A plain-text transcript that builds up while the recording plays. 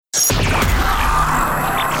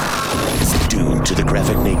to the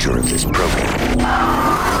graphic nature of this program.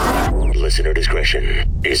 Listener discretion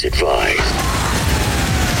is advised.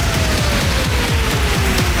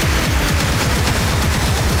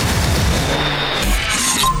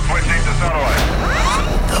 Switching to satellite.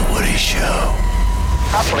 The Woody Show.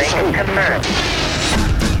 Uplink confirmed.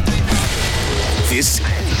 This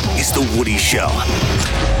is The Woody Show.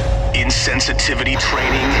 Insensitivity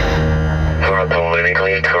training For a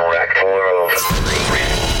politically correct world.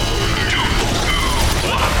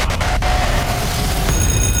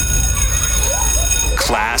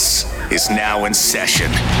 Class is now in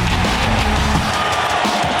session.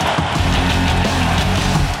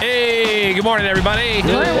 Hey, good morning, everybody.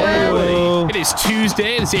 Hello. It is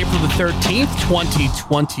Tuesday. It is April the 13th,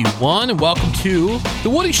 2021. And welcome to The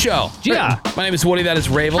Woody Show. Yeah. My name is Woody. That is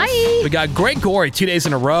Ravels. Hi. We got Greg Gorey 2 days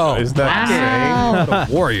in a row. Is that What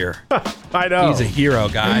a warrior. I know. He's a hero,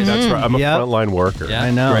 guys. That's right. I'm a frontline worker. Yeah,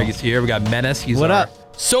 I know. Greg is here. We got Menace. He's What our up?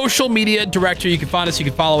 social media director. You can find us. You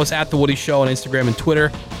can follow us at The Woody Show on Instagram and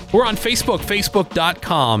Twitter. We're on Facebook,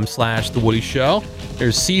 facebook.com/The Woody Show.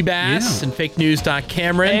 There's Seabass and fake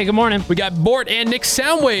news.cameron. Hey, good morning. We got Bort and Nick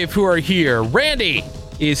Soundwave who are here. Randy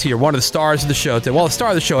is here, one of the stars of the show today. Well, the star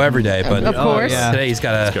of the show every day, but Of course. today he's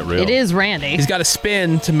got Get real. It is Randy. he's got a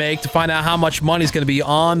spin to make to find out how much money is going to be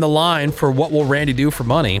on the line for What Will Randy Do for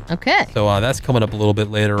Money. Okay. So that's coming up a little bit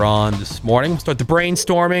later on this morning. We'll start the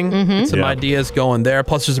brainstorming, get some ideas going there.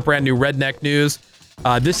 Plus, there's a brand new Redneck news.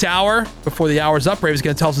 This hour, before the hour's up, Rave's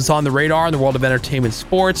going to tell us what's on the radar in the world of entertainment,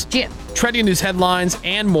 sports, Yeah. trending news headlines,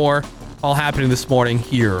 and more, all happening this morning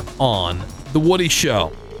here on The Woody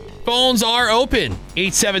Show. Phones are open,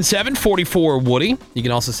 877-44-WOODY. You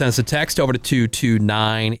can also send us a text over to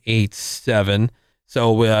 22987.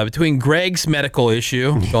 So between Greg's medical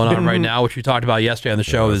issue going on right now, which we talked about yesterday on the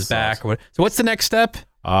show, with his back. So what's the next step? You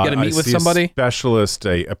got to meet with somebody? A specialist,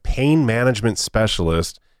 a pain management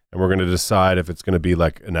specialist, and we're going to decide if it's going to be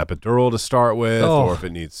like an epidural to start with or if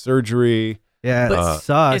it needs surgery. Yeah, it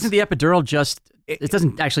sucks. Isn't the epidural just? It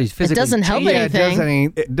doesn't actually physically. It doesn't help change.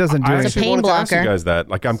 anything. It doesn't do I anything. actually pain wanted to ask you blocker. guys that.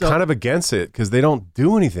 Like, I'm kind of against it because they don't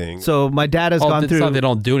do anything. So my dad has gone it's through. not they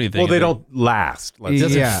don't do anything. Well, they don't last. It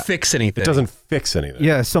doesn't Yeah. fix anything. It doesn't fix anything.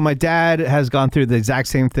 Yeah, so my dad has gone through the exact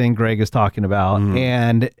same thing Greg is talking about,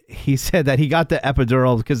 and he said that he got the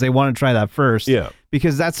epidural because they want to try that first. Yeah.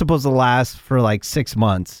 Because that's supposed to last for like 6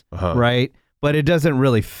 months, right? But it doesn't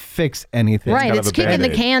really fix anything. Right. kind It's of a kicking the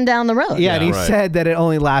Band-Aid. can down the road. Yeah, and he right. said that it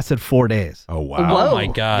only lasted 4 days. Oh, wow. Whoa. Oh, my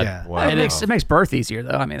God. Yeah. Wow. It makes birth easier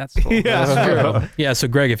though. I mean, that's cool. Yeah, so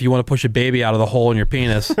Greg, if you want to push a baby out of the hole in your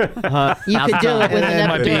penis, You could do it with an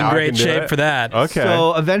might be in epidural. I great can do shape it. for that. Okay.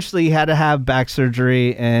 So eventually he had to have back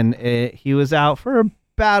surgery, and he was out for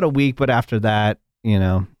about a week, but after that, he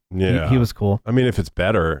was cool. I mean, if it's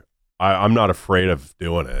better, I'm not afraid of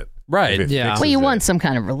doing it. Right. If it Yeah. fixes Well, you it. want some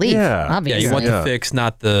kind of relief, Yeah. Yeah, obviously. you want Yeah. the fix,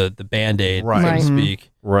 not the Band-Aid, Right. so to Right.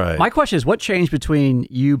 speak. Right. My question is, what changed between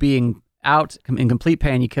you being out in complete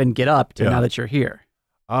pain, you couldn't get up, to Yeah. now that you're here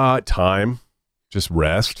Time. Just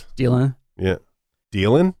rest. dealing, Yeah.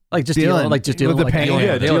 Dealing? With the dealing pain.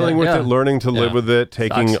 Yeah, dealing with it, learning to live with it,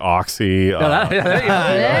 taking Sucks. Oxy. There you go.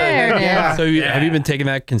 There it is. So have you been taking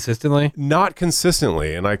that consistently? Not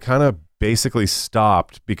consistently. And I kind of basically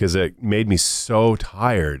stopped because it made me so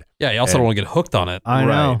tired. Yeah, you also don't want to get hooked on it. I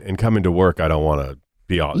know. Right. And coming to work, I don't want to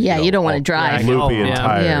be all Yeah, you don't wanna all drive. loopy and Yeah.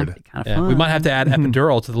 tired. Kind of Yeah, fun. we might have to add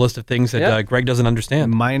epidural to the list of things that Greg doesn't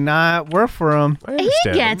understand. Might not work for him. I He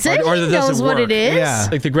understand. gets it. Or that He doesn't knows what work. it is. Yeah.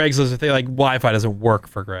 Like the Greg's list of thing, like Wi-Fi doesn't work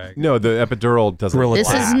for Greg. No, the epidural doesn't. Gorilla This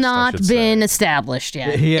Glass, has last, I not should say. been established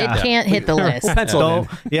yet. Yeah. It can't hit the list.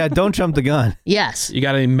 Don't jump the gun. Yes. You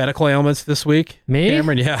got any medical ailments this week? Me?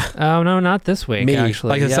 Cameron, yeah. Oh, no, not this week, Me. actually.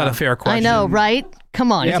 Like, it's yeah. not a fair question. I know, right?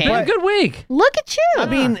 Come on, Yeah, Cam. Had a good week. Look at you. I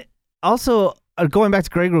mean, also, going back to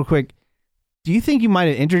Greg real quick, do you think you might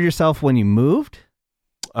have injured yourself when you moved?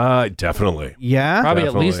 Definitely. Yeah? Probably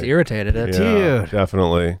at least Definitely. irritated it. Yeah, Dude.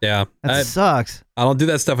 definitely. Yeah. That sucks. I don't do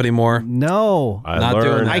that stuff anymore. No. I Not doing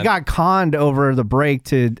learned. that. I got conned over the break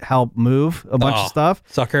to help move a bunch Oh. of stuff.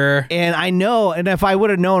 Sucker. And I know, and if I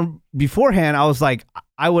would have known beforehand, I was like,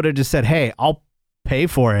 I would have just said, hey, I'll pay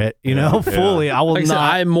for it, fully. I will Like I said,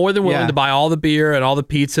 not. I'm more than willing Yeah. to buy all the beer and all the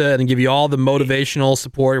pizza and give you all the motivational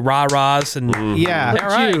support, rah-rahs, and Yeah. all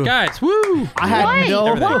right, guys, woo! I had Why?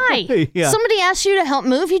 no. Why? Yeah. Somebody asks you to help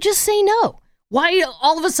move, you just say no. Why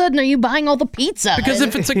all of a sudden are you buying all the pizza? Because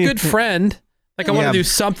if it's a good friend, like I want Yeah. to do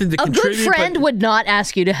something to a good contribute. friend but would not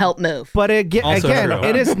ask you to help move. But again, Also true.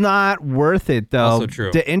 it is not worth it though Also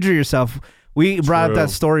true. to injure yourself. We brought up True. that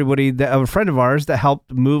story, Woody, of a friend of ours that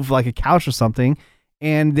helped move like a couch or something,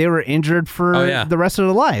 and they were injured for Oh, yeah. the rest of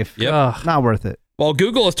their life. Yep. Ugh. Not worth it. Well,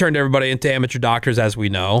 Google has turned everybody into amateur doctors, as we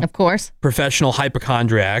know. Of course. Professional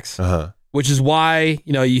hypochondriacs, which is why,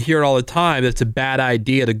 you hear it all the time that it's a bad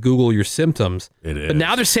idea to Google your symptoms. It is. But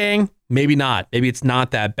now they're saying maybe not. Maybe it's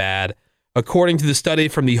not that bad. According to the study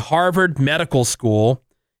from the Harvard Medical School,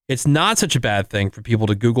 it's not such a bad thing for people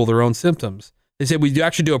to Google their own symptoms. They said we do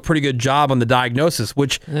actually do a pretty good job on the diagnosis,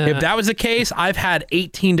 which if that was the case, I've had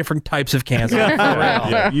 18 different types of cancer.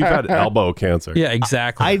 Yeah, you've had elbow cancer. Yeah,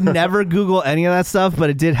 exactly. I never Google any of that stuff, but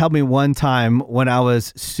it did help me one time when I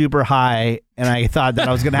was super high and I thought that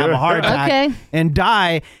I was going to have a heart attack and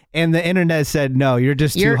die. And the internet said, no, you're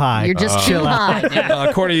just too high. You're just too high.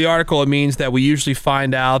 According to the article, it means that we usually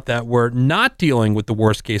find out that we're not dealing with the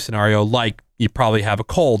worst case scenario, like you probably have a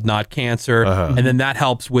cold, not cancer. And then that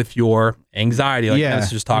helps with your anxiety, like Dennis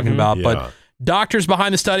was just talking about. Yeah. But doctors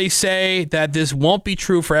behind the study say that this won't be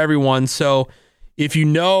true for everyone. So if you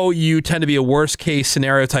know you tend to be a worst case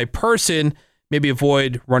scenario type person, maybe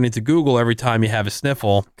avoid running to Google every time you have a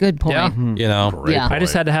sniffle. Good point. Yeah. Great Yeah. I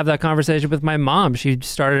just had to have that conversation with my mom. She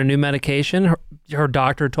started a new medication. Her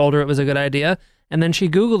doctor told her it was a good idea. And then she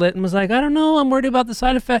Googled it and was like, I don't know, I'm worried about the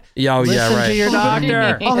side effect. Listen to your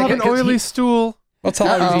doctor. I'll have an oily stool. That's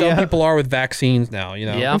how dumb people are with vaccines now,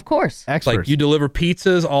 Yeah. Of course. It's like you deliver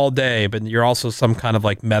pizzas all day, but you're also some kind of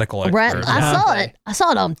like medical expert. Right. I saw it. I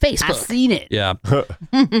saw it on Facebook. I've seen it. Yeah.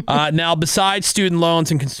 Now, besides student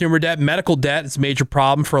loans and consumer debt, medical debt is a major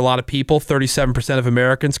problem for a lot of people. 37% of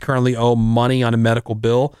Americans currently owe money on a medical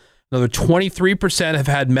bill. Another 23% have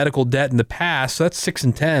had medical debt in the past. So that's 6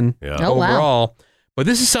 in 10 Oh, wow. overall. But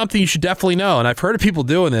this is something you should definitely know. And I've heard of people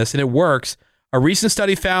doing this, and it works. A recent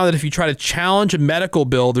study found that if you try to challenge a medical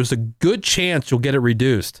bill, there's a good chance you'll get it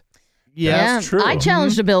reduced. Yeah, that's true. I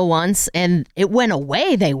challenged a bill once and it went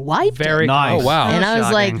away. They wiped Very it. Nice. Oh, wow. And I was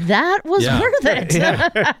Shocking. like, that was worth it.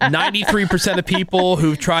 93% of people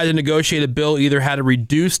who've tried to negotiate a bill either had it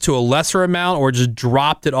reduced to a lesser amount or just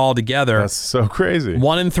dropped it altogether. That's so crazy.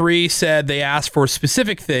 1 in 3 said they asked for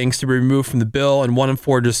specific things to be removed from the bill, and 1 in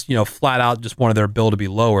 4 just, flat out just wanted their bill to be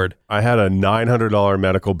lowered. I had a $900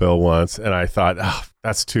 medical bill once, and I thought,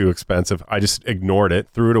 that's too expensive. I just ignored it,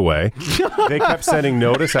 threw it away. They kept sending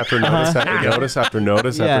notice after notice after notice after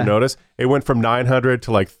notice after notice. It went from 900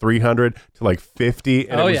 to like 300 to like 50,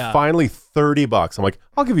 and it was finally $30. I'm like,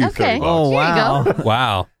 I'll give you $30. Oh, wow. There you go.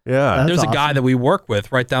 Wow. Yeah. There's a guy awesome. that we work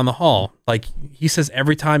with right down the hall. Like, he says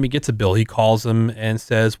every time he gets a bill, he calls them and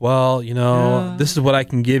says, well, this is what I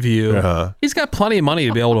can give you. He's got plenty of money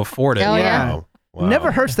to be able to afford it. Oh, yeah. Wow.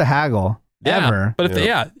 Never hurts to haggle. Yeah. Ever. But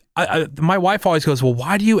if my wife always goes, well,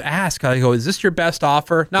 why do you ask? I go, is this your best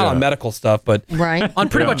offer? Not on medical stuff, but Right. on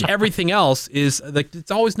pretty much everything else is like,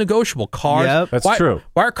 it's always negotiable. Cars. Yep. That's true.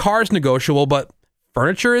 Why are cars negotiable, but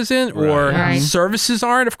furniture isn't, or Right. services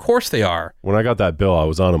aren't? Of course they are. When I got that bill, I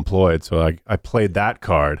was unemployed, so I played that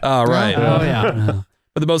card. Oh, right. Oh, yeah.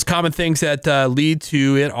 But the most common things that lead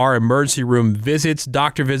to it are emergency room visits,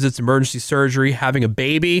 doctor visits, emergency surgery, having a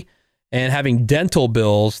baby, and having dental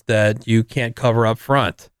bills that you can't cover up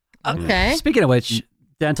front. Okay. Speaking of which,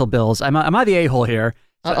 dental bills. I'm the a-hole here.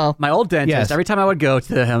 So Uh-oh. My old dentist, Yes. every time I would go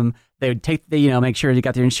to him, they would take make sure you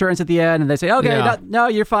got your insurance at the end, and they say, okay, Yeah. no,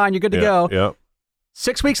 you're fine, you're good to go. Yep.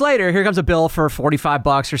 6 weeks later, here comes a bill for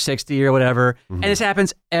 $45 or 60 or whatever. And this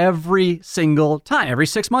happens every single time. Every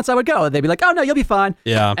 6 months I would go. They'd be like, oh, no, you'll be fine.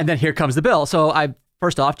 Yeah. And then here comes the bill. So I,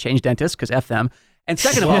 first off, changed dentists because F them. And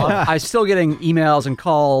second of all, I'm still getting emails and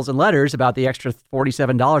calls and letters about the extra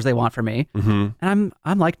 $47 they want from me. And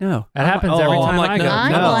I'm like, no. That happens every time I'm like, I go. no.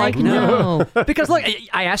 I'm like, no. Because look,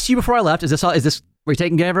 I asked you before I left, is this we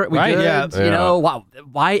taking care of it? We Right, good? yeah. You know, wow.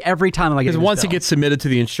 Why every time am I Because getting once this it bill? gets submitted to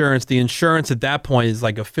the insurance at that point is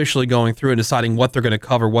like officially going through and deciding what they're going to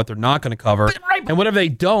cover, what they're not going to cover. And whatever they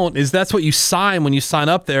don't is that's what you sign when you sign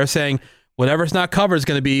up there, saying whatever's not covered is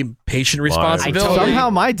going to be patient responsibility. Somehow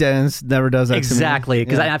my dentist never does that Exactly, to me.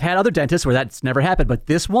 because I've had other dentists where that's never happened, but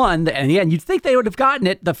this one, and yeah, you'd think they would have gotten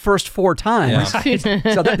it the first 4 times.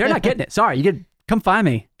 So they're not getting it. Sorry, come find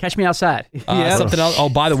me, catch me outside. Something else. Oh,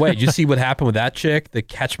 by the way, did you see what happened with that chick, the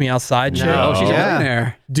Catch Me Outside chick? Oh, she's Yeah. in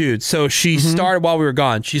there. Dude, so she started while we were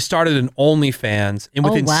gone. She started an OnlyFans, and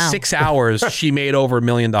within wow. 6 hours, she made over $1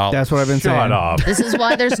 million. That's what I've been saying. Shut up. This is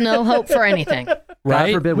why there's no hope for anything. right?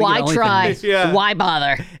 God forbid we Why get try? OnlyFans. Why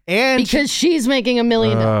bother? And Because she's making $1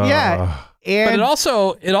 million. yeah. But And it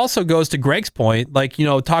also goes to Greg's point, like,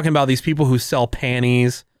 talking about these people who sell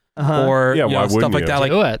panties or Yeah, why stuff wouldn't like you? that.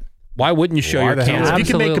 Like, Do it. why wouldn't you show Why your the hell kids? If you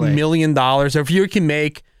can make $1 Absolutely. million, or if you can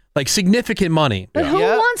make like significant money, But who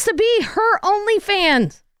Yeah. wants to be her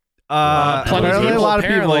OnlyFans? plenty of apparently people, a lot of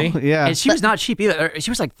apparently. people. Yeah. And she was not cheap either. She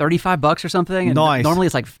was like $35 or something. And Nice. normally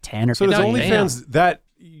it's like 10 or So 15. does OnlyFans, that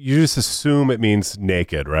you just assume it means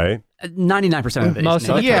naked, right? 99% of it. Most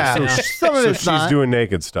of the Yeah, time. some of So it's she's not. doing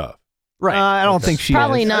naked stuff. Right. I don't think she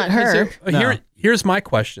Probably is. not her. Here's my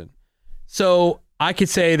question. So I could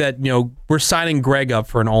say that, we're signing Greg up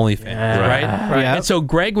for an OnlyFans, right? Yeah. And so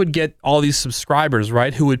Greg would get all these subscribers,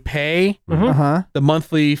 right? Who would pay the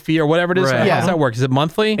monthly fee or whatever it is. Right. How does that work? Is it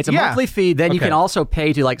monthly? It's a monthly fee. Then you Okay. can also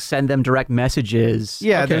pay to send them direct messages.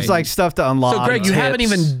 Yeah, there's like stuff to unlock. So Greg, you haven't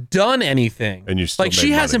even done anything. And you still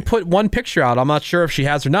she make hasn't money. put one picture out. I'm not sure if she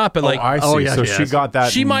has or not, but I see. So she got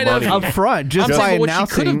that She might have money up front just I'm by saying what she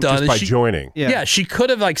could have announcing. done just is by she- joining. Yeah, she could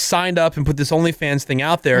have signed up and put this OnlyFans thing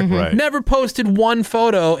out there. Right. Never posted one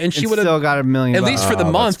photo, and she It's would have still got $1 million. at least for the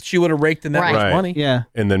month she would have raked in that Right. much Right. money. Yeah.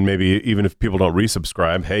 And then maybe even if people don't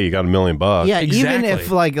resubscribe, hey, you got $1 million. Yeah, even Exactly.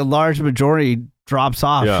 if like a large majority drops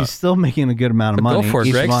off, Yeah. she's still making a good amount of money. Go for it,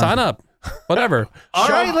 each Greg. month. Sign up. Whatever. All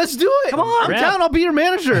right, let's do it. Come on, I'm down. I'll be your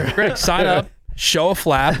manager. Greg, sign up. Show a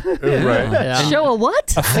flap. Right. Show a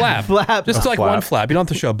what? A flap. Flap. Just like flap. one flap. You don't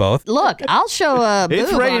have to show both. Look, I'll show a boob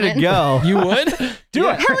It's ready on to it. go. You would? Do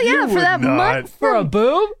it. Hell yeah, for that month. For a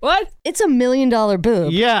boob? What? It's $1 million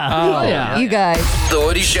boob. Yeah. Oh, yeah. You guys, The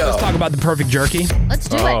Woody Show. Let's talk about the perfect jerky. let's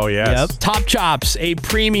do Oh, it. yes. Yep. Top Chops, a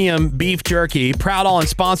premium beef jerky. Proud all and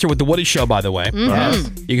sponsor with the Woody Show, by the way.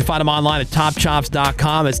 You can find them online at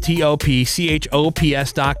topchops.com. It's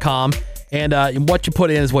TOPCHOPS.com. And what you put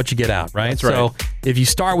in is what you get out, right? That's right. So if you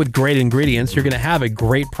start with great ingredients, you're going to have a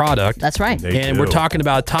great product. That's right. They And do. we're talking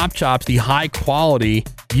about Top Chops, the high quality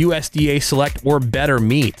USDA Select or better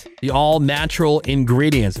meat. The all natural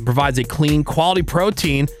ingredients. It provides a clean, quality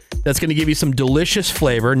protein that's going to give you some delicious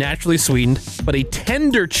flavor, naturally sweetened, but a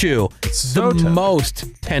tender chew. so the tender. most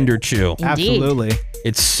tender chew. Absolutely.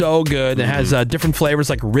 It's so good. It has different flavors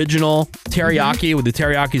like original teriyaki, with the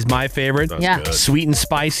teriyaki is my favorite. That's Yeah. good. Sweet and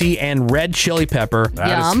spicy and red chili pepper.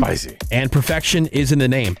 That is Yum. spicy. And perfection is in the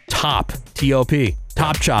name. Top, T-O-P,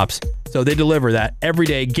 Top Chops. So they deliver that every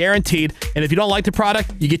day, guaranteed. And if you don't like the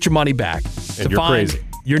product, you get your money back. And you're crazy.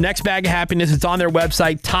 Your next bag of happiness, it's on their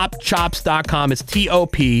website, topchops.com. It's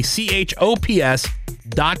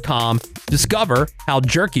TOPCHOPS.com. Discover how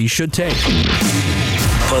jerky should taste.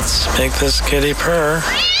 Let's make this kitty purr.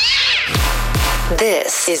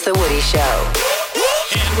 This is The Woody Show.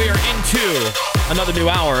 And we are into another new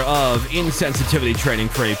hour of insensitivity training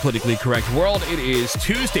for a politically correct world. It is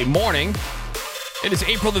Tuesday morning. It is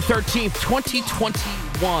April the 13th,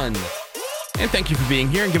 2021. And thank you for being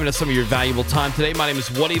here and giving us some of your valuable time today. My name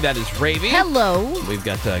is Woody. That is Ravy. Hello. We've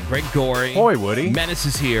got Greg Gorey. Boy, Woody. Menace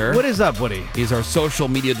is here. What is up, Woody? He's our social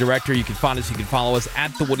media director. You can find us. You can follow us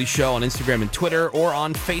at The Woody Show on Instagram and Twitter, or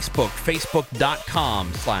on Facebook,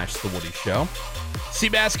 facebook.com/The Woody Show.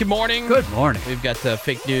 Seabass, good morning. Good morning. We've got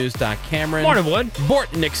fake news. Cameron. Morning, Wood.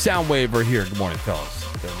 Bortnick Soundwave are here. Good morning, fellas.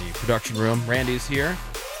 In the production room. Randy's here.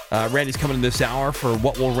 Randy's coming in this hour for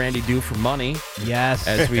What Will Randy Do for Money? Yes.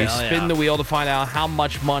 As we Hell spin yeah. the wheel to find out how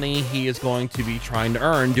much money he is going to be trying to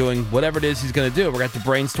earn doing whatever it is he's going to do. We're going to have to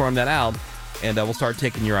brainstorm that out, and we'll start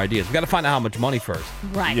taking your ideas. we got to find out how much money first.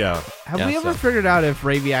 Right. Yeah. Have Yeah, we ever so- figured out if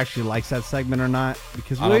Ravy actually likes that segment or not?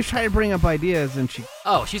 Because we I don't- always try to bring up ideas and she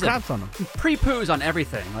Oh, she's a craps on them. pre-poos on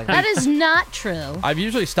everything. Like, That is not true. I've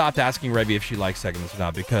usually stopped asking Rebby if she likes segments or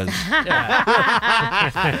not because,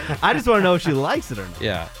 I just want to know if she likes it or not.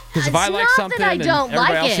 yeah. Because if It's I like not that something I and don't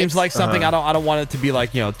everybody like else it. seems like something, I don't want it to be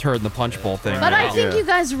like, turd in the punch bowl thing. But I you know? think you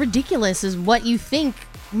guys are ridiculous is what you think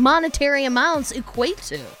monetary amounts equate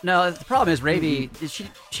to. no, the problem is Ravy.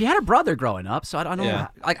 She had a brother growing up, so I don't know. Yeah.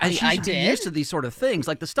 She's I did. used to these sort of things,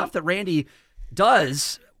 like the stuff that Randy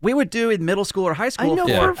does. We would do in middle school or high school know,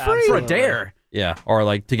 for, for free. for a dare. Yeah, or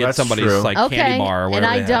like to get That's somebody's true. like Okay. candy bar or And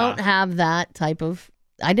whatever. I they have. don't have that type of.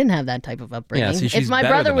 I didn't have that type of upbringing. see, if she's my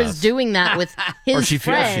better brother than was us. doing that with his she feels she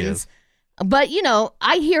friends. is. But,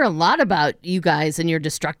 I hear a lot about you guys and your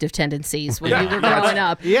destructive tendencies when you were growing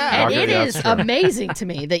up. Yeah. And it Yeah, is that's true. amazing to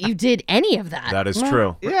me that you did any of that. That is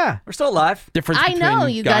true. Yeah. We're still alive. Difference I know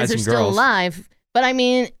between you guys are and still girls. alive. But I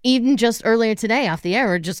mean, even just earlier today off the air,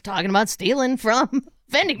 we're just talking about stealing from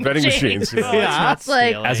vending Vending machines. machines. Yeah. It's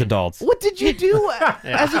like, As adults. What did you do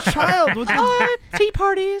as a child? With Tea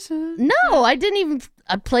parties. no, I didn't even.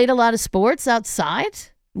 I played a lot of sports outside,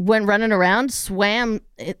 went running around, swam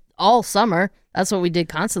all summer. That's what we did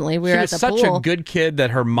constantly. We She were was at the such pool. a good kid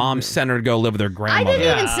that her mom sent her to go live with her I grandmother.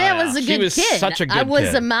 didn't even say I was a She good was kid. such a good I was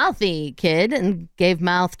kid. a mouthy kid and gave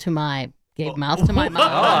mouth to my gave mouth to my mom.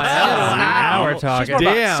 Now we're talking. She's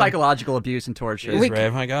more about psychological abuse and torture.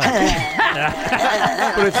 Rave, my God.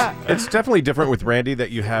 But it's definitely different with Randy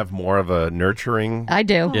that you have more of a nurturing I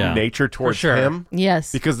do. nature towards sure. him.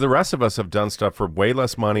 Yes. Because the rest of us have done stuff for way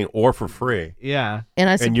less money or for free. Yeah. And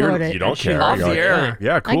I And support it. you don't care. Off You're the like, air.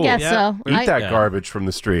 yeah, cool. I guess so. Eat that garbage from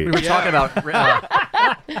the street. We were talking about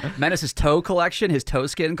Menace's toe collection, his toe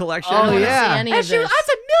skin collection. Oh, yeah. Any of That's $1 million.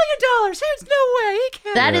 There's no way he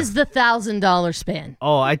can. That is the $1,000 spin.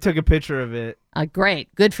 Oh, I took a picture of it.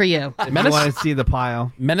 Great. Good for you. If you want to see the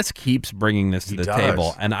pile. Menace keeps bringing this to the does.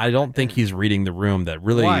 table, and I don't think he's reading the room. That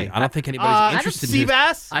really, Why? I don't think anybody's interested in his.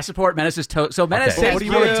 Seabass? I support Menace's toe. So Menace Well, says what do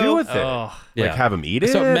you want to do with it? Oh. Yeah. Like have him eat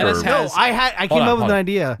it? So Menace or- has. No, I came up with an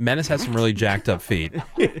idea. Menace has some really jacked up feet,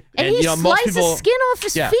 And he slices skin off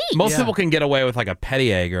his feet. Most people can get away with like a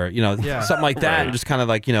petty egg or something like that, and just kind of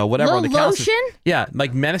like whatever on the Little couch. lotion? Yeah,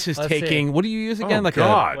 like Menace is taking. What do you use again? Oh,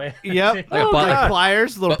 God. Yep. Like a Like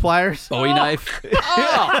pliers, little pliers. Bowie knife.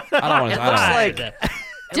 I don't want to. Like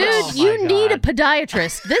Dude, you need a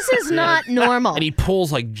podiatrist. This is not normal. And he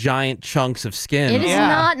pulls like giant chunks of skin. It is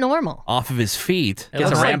not normal. off of his feet. It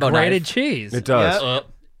looks like grated cheese. It does. Yep.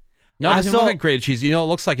 No, it doesn't look like grated cheese. It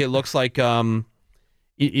looks like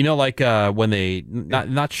when they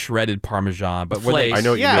not shredded Parmesan, but when they I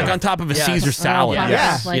know what you mean. like on top of a Caesar salad.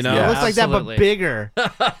 Yeah. You know, It looks like that, but Absolutely. bigger.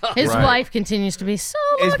 His Right. wife continues to be so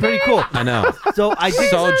It's pretty cool. I know. So I did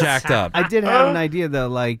So jacked up. I did have an idea though,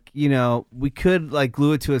 like, we could like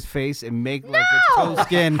glue it to his face and make like a toe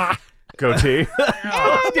skin. Goatee.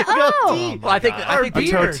 Oh, Well, I think A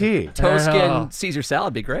goatee. toe skin Caesar salad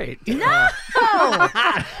would be great. He doesn't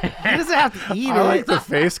have to eat I like it. the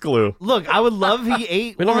face glue. Look, I would love if he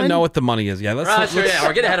ate We don't one. even know what the money is yet. Let's We're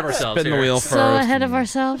getting ahead of ourselves spin the here. wheel first. so ahead of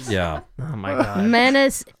ourselves. Yeah. Oh my God.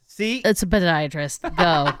 Menace, See? it's a podiatrist.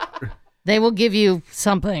 Go. They will give you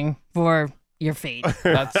something for your feet.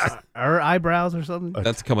 That's Or eyebrows or something.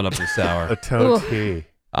 that's coming up this hour. A toetee.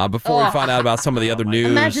 Before we find out about some of the other news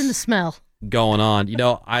Imagine the smell. going on,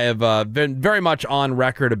 I have been very much on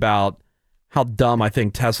record about how dumb I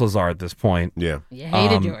think Teslas are at this point. Yeah. You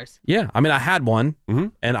hated yours. Yeah, I mean, I had one,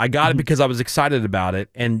 and I got it because I was excited about it,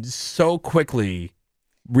 and so quickly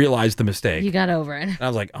realized the mistake. You got over it. And I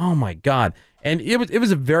was like, oh my God. And it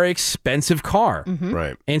was a very expensive car.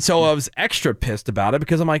 Right. And so I was extra pissed about it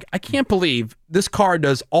because I'm like, I can't believe this car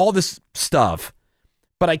does all this stuff,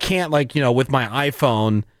 but I can't with my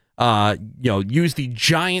iPhone, use the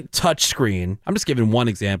giant touch screen. I'm just giving one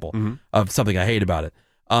example of something I hate about it.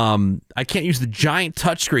 I can't use the giant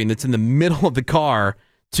touch screen that's in the middle of the car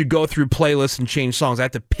to go through playlists and change songs. I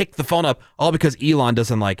have to pick the phone up all because Elon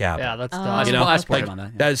doesn't like Apple. Yeah, that's dumb. I support him on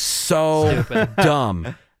that. That is so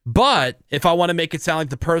dumb. But if I want to make it sound like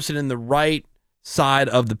the person in the right side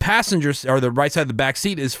of the passenger or the right side of the back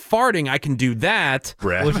seat is farting, I can do that.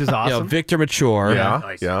 Which is awesome. Victor Mature.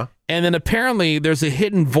 Yeah. Yeah. And then apparently there's a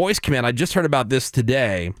hidden voice command. I just heard about this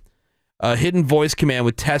today. A hidden voice command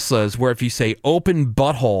with Teslas where if you say open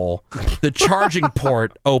butthole, the charging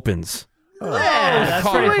port opens. Yeah, that's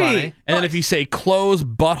pretty funny. And then if you say close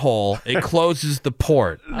butthole, it closes the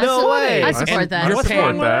port. No way. I support that. You're What's paying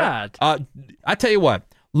wrong with that? I tell you what,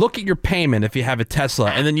 look at your payment if you have a Tesla,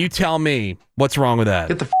 and then you tell me what's wrong with that.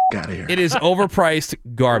 Get the out of here. It is overpriced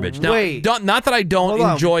garbage. Now, Wait. not that I don't Hold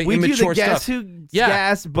on. enjoy we immature do the stuff.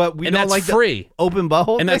 gas, but we and don't that's like free. the open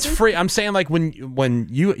butthole. And that's thing? free. I'm saying like when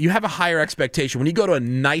you have a higher expectation, when you go to a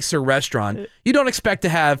nicer restaurant, you don't expect to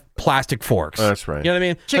have plastic forks. That's right. You know what I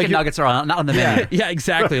mean? Chicken nuggets are not on the menu. Yeah,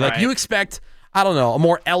 exactly. Like you expect, I don't know, a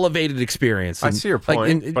more elevated experience. I And, see your like,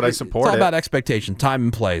 point, but I support It's all it. about expectation, time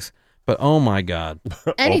and place. But oh my God.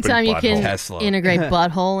 Anytime you can Tesla. integrate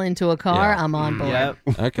butthole into a car, I'm on board. Yep.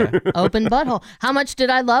 Okay. Open butthole. How much did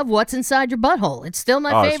I love What's Inside Your Butthole? It's still my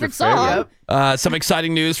it's favorite your song. favorite. Some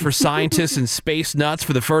exciting news for scientists and space nuts.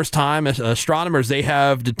 For the first time, astronomers, they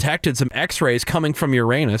have detected some X-rays coming from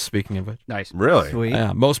Uranus, speaking of which. Nice. Really? Sweet.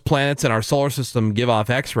 Yeah, most planets in our solar system give off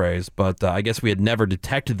X-rays, but I guess we had never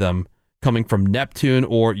detected them coming from Neptune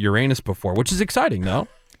or Uranus before, which is exciting, though.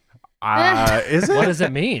 Is it? What does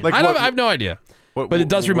it mean? Like I what- have no idea. what- but it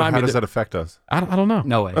does remind how me does that- that affect us? I don't know.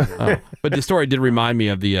 No way. Oh. But the story did remind me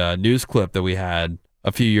of the news clip that we had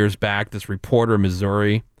a few years back. This reporter in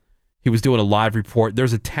Missouri, he was doing a live report.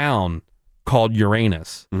 There's a town called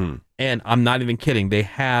Uranus, and I'm not even kidding. They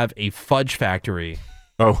have a fudge factory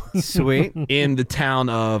Oh, Sweet. in the town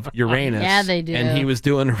of Uranus. Yeah, they do. And he was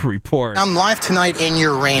doing a report. I'm live tonight in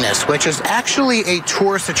Uranus, which is actually a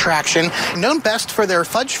tourist attraction known best for their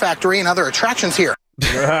fudge factory and other attractions here.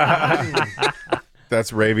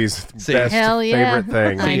 That's Ravi's best Hell yeah. favorite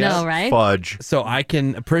thing. I know, right? Fudge. So I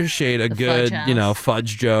can appreciate a The good, fudge house.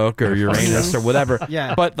 fudge joke or Uranus or whatever.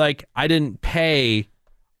 Yeah. But like, I didn't pay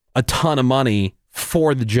a ton of money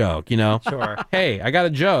for the joke, Sure. Hey, I got a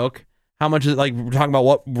joke. How much is like we're talking about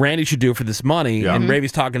what Randy should do for this money, and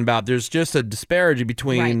Ravi's talking about there's just a disparity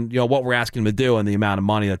between what we're asking him to do and the amount of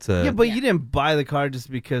money that's Yeah, but you didn't buy the car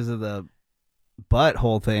just because of the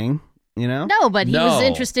butthole thing, No, but he was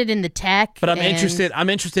interested in the tech. But I'm and-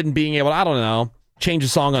 interested in being able, I don't know, change a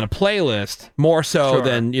song on a playlist more so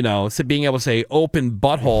than being able to say open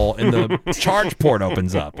butthole and the charge port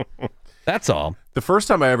opens up. That's all. The first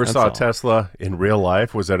time I ever saw all. a Tesla in real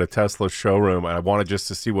life was at a Tesla showroom, and I wanted just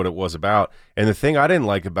to see what it was about. And the thing I didn't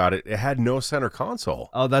like about it, it had no center console.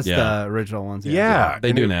 Oh, that's the original ones. Yeah, they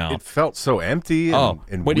and do it, now. It felt so empty and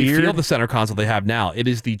when weird. you feel the center console they have now, it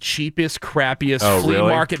is the cheapest, crappiest flea really?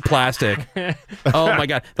 market plastic. Oh my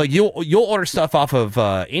god! Like you'll order stuff off of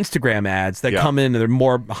Instagram ads that come in and they're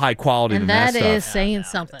more high quality And than that that is stuff. saying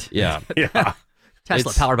something. Yeah, yeah.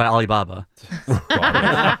 Tesla powered by Alibaba.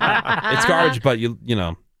 It's garbage, but you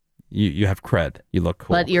have cred. You look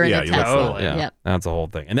cool. But you're in a Tesla. Yeah, Yep. that's the whole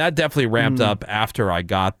thing. And that definitely ramped up after I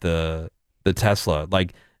got the Tesla.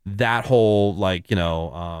 Like that whole like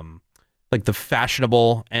the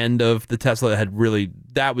fashionable end of the Tesla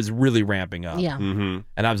that was really ramping up. Yeah. And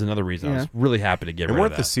that was another reason I was really happy to get And rid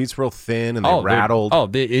weren't of the that. seats real thin and they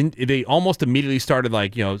rattled? They almost immediately started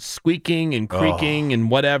like squeaking and creaking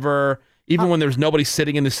and whatever. Even when there's nobody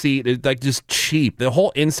sitting in the seat, it's like just cheap. The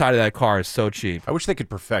whole inside of that car is so cheap. I wish they could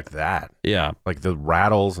perfect that. Yeah. Like the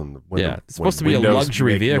rattles and It's supposed to be a windows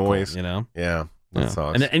luxury make vehicle, noise. Yeah. That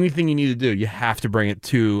sucks. And anything you need to do, you have to bring it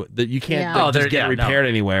to that. You can't just get it repaired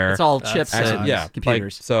anywhere. It's all chips and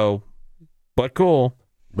computers. But cool.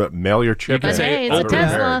 But mail your chip in. Hey, it's a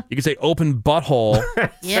Tesla. You can say open butthole.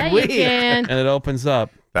 Yeah, you can. And it opens up.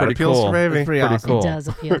 That Pretty appeals cool. to Ravi. Pretty awesome. cool. It does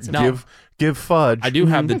appeal to me. Now, Give fudge. I do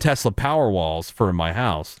have the Tesla power walls for my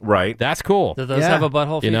house. Right. That's cool. Do those have a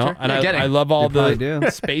butthole feature? And I love all the probably do.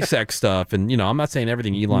 SpaceX stuff. And, I'm not saying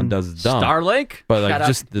everything Elon does is dumb. Starlink? But like Shout out.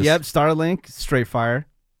 just this. Yep, Starlink, straight fire.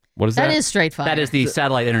 What is that? That is straight fire. That is the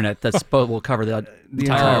satellite internet that's will cover the entire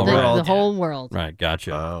entire world. the whole world. Right,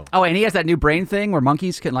 gotcha. Oh, and he has that new brain thing where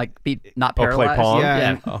monkeys can be not play paralyzed. Pong?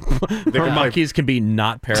 Yeah. Where monkeys can be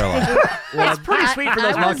not paralyzed. It's pretty sweet for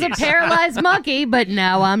those I was monkeys. a paralyzed monkey, but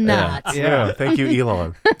now I'm not. Yeah. Thank you,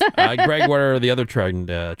 Elon. Greg, what are the other trending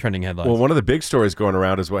headlines? Well, one of the big stories going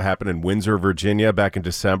around is what happened in Windsor, Virginia back in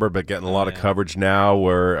December, but getting a lot of coverage now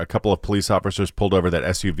where a couple of police officers pulled over that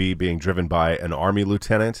SUV being driven by an Army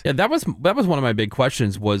lieutenant. Yeah, that was one of my big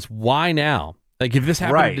questions was why now? Like if this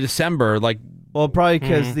happened in December, like Well, probably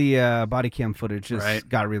because the body cam footage just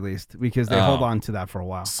got released because they hold on to that for a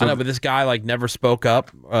while. I know, but this guy like never spoke up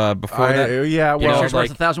before that. Yeah, well, Pictures worth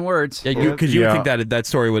 1,000 words. Yeah, because you would think that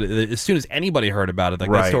story would, as soon as anybody heard about it,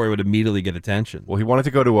 like that story would immediately get attention. Well, he wanted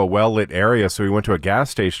to go to a well-lit area, so he went to a gas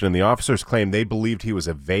station, and the officers claimed they believed he was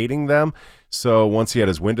evading them. So once he had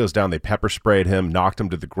his windows down, they pepper sprayed him, knocked him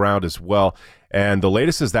to the ground as well. And the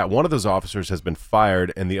latest is that one of those officers has been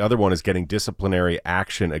fired, and the other one is getting disciplinary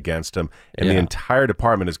action against him. And the entire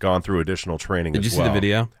department has gone through additional training Did as you well. see the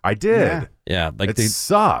video? I did. Yeah, like it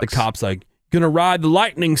sucks. The cop's like, gonna ride the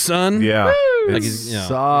lightning, son. Yeah. Like It he's,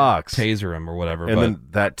 sucks. Taser him or whatever. And then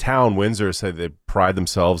that town, Windsor, said they pride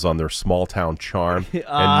themselves on their small town charm,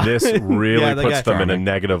 and this really puts them in a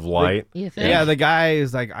negative light. Yeah, the guy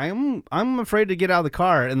is like, I'm afraid to get out of the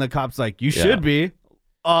car, and the cop's like, you should be.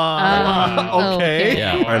 Okay.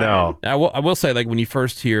 Yeah, I know. I will say, like, when you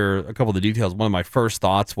first hear a couple of the details, one of my first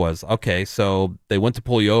thoughts was, okay, so they went to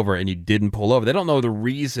pull you over and you didn't pull over. They don't know the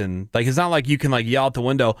reason. Like, it's not like you can like yell out the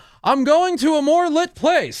window, "I'm going to a more lit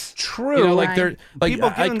place." True. You know, like they're like people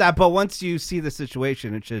give them that, but once you see the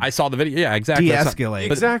situation, it should. I saw the video. Yeah, exactly. De-escalate.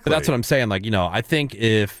 But that's what I'm saying. Like, I think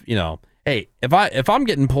if hey, if I'm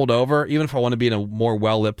getting pulled over, even if I want to be in a more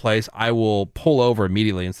well-lit place, I will pull over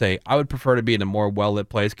immediately and say, I would prefer to be in a more well-lit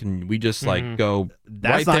place. Can we just like go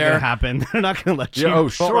That's right not there? gonna happen. They're not gonna let you. Oh,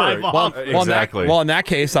 sure. drive off. Exactly. Well, in that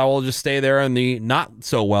case, I will just stay there in the not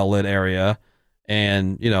so well-lit area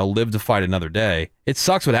and, live to fight another day. It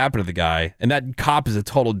sucks what happened to the guy. And that cop is a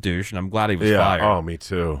total douche, and I'm glad he was fired. Oh, me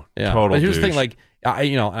too. Yeah. Total But here's douche. the thing, like,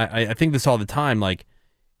 I think this all the time, like,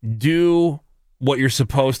 do what you're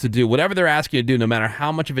supposed to do, whatever they're asking you to do, no matter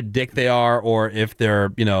how much of a dick they are, or if they're,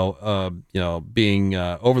 being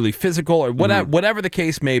overly physical, or whatever the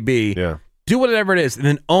case may be. Yeah. do whatever it is, and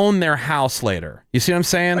then own their house later. You see what I'm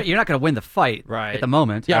saying? Right, you're not going to win the fight at the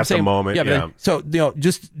moment. Yeah, at the moment. Yeah. Then, so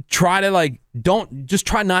just try to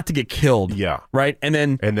try not to get killed. Yeah. Right. And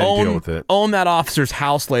then deal with it. Own that officer's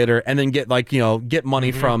house later, and then get get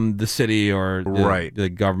money from the city or the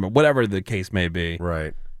government, whatever the case may be.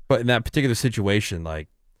 Right. But in that particular situation, I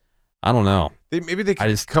don't know. Maybe they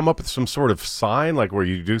could come up with some sort of sign, like where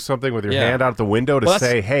you do something with your hand out the window to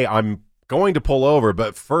say, "Hey, I'm going to pull over,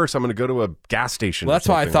 but first I'm going to go to a gas station." Well, that's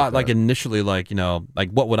why I thought initially,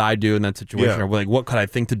 what would I do in that situation, or what could I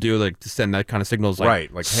think to do, to send that kind of signals, hey,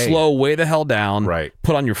 slow way the hell down,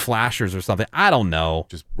 put on your flashers or something. I don't know.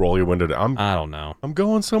 Just roll your window down. I don't know. I'm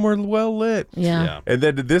going somewhere well lit. Yeah. And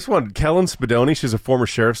then this one, Kellen Spadoni, she's a former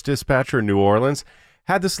sheriff's dispatcher in New Orleans,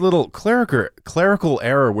 had this little clerical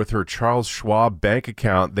error with her Charles Schwab bank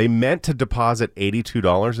account. They meant to deposit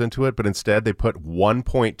 $82 into it, but instead they put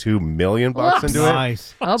 $1.2 million into it.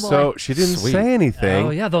 Nice. Oh, boy. So she didn't say anything. Oh,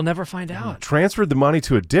 yeah, they'll never find out. Transferred the money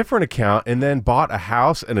to a different account and then bought a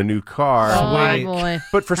house and a new car. Oh, boy.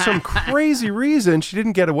 But for some crazy reason, she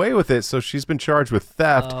didn't get away with it, so she's been charged with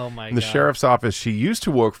theft. Oh, my In the God. sheriff's office she used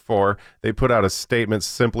to work for, they put out a statement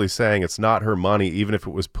simply saying it's not her money, even if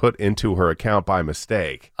it was put into her account by mistake.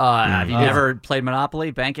 Have you never played Monopoly?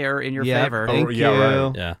 Bank error in your favor. Thank you.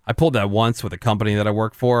 Right. Yeah, I pulled that once with a company that I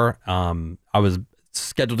work for. I was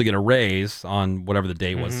scheduled to get a raise on whatever the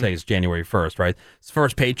date was. Say it's January 1st, right? This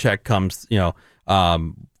first paycheck comes,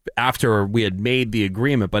 after we had made the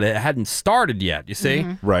agreement, but it hadn't started yet. You see,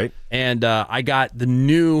 Right. and I got the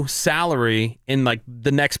new salary in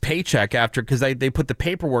the next paycheck after, because they put the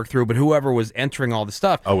paperwork through, but whoever was entering all the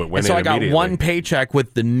stuff. Oh, it went and so in I got immediately. one paycheck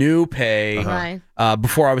with the new pay Right.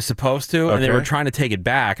 before I was supposed to, and they Okay. were trying to take it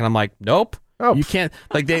back, and I'm like, nope. Oh. You can't,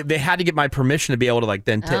 they had to get my permission to be able to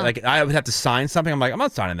then take, I would have to sign something. I'm like, I'm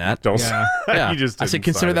not signing that. Don't Yeah. you just I said, didn't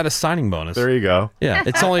consider sign that it. a signing bonus. There you go. Yeah,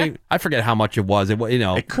 it's only, I forget how much it was. It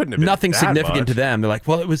couldn't have been nothing that significant much. to them. They're like,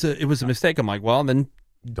 well, it was a mistake. I'm like, well, then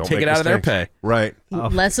Don't take make it out of their mistakes. pay. Right.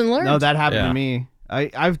 Lesson learned. No, that happened Yeah. to me.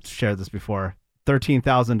 I've shared this before.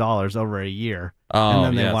 $13,000 over a year, Oh, and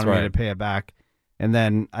then they yeah, wanted that's me right. to pay it back, and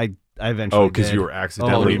then I eventually. Oh, because did. you were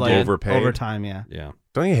accidentally overpaid. Overtime, yeah. Yeah.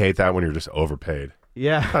 Don't you hate that when you're just overpaid?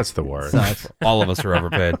 Yeah. That's the word. Sucks. All of us are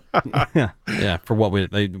overpaid. Yeah. For what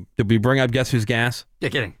did we bring up Guess Who's Gas? Yeah,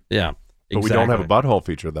 kidding. Yeah. But we don't have a butthole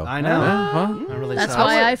feature, though. I know. That really That's sucks.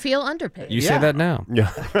 why I feel underpaid. You say that now.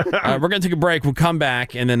 Yeah. We're going to take a break. We'll come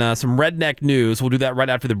back, and then some redneck news. We'll do that right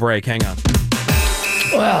after the break. Hang on.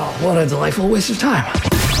 Well, what a delightful waste of time.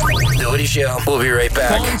 The Woody Show. We'll be right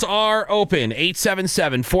back. Phones are open.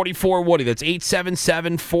 877-44-WOODY. That's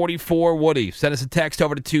 877-44-WOODY. Send us a text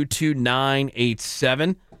over to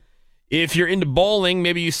 22987. If you're into bowling,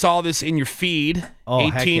 maybe you saw this in your feed. Oh,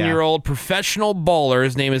 heck yeah. 18-year-old professional bowler.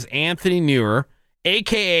 His name is Anthony Newer,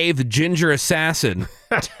 a.k.a. the Ginger Assassin.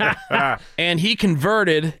 And he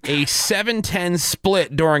converted a 7-10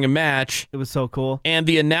 split during a match. It was so cool. And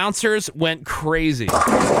the announcers went crazy.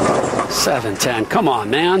 7-10. Come on,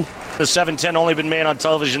 man. The 7-10 only been made on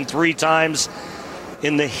television 3 times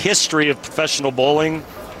in the history of professional bowling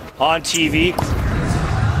on TV.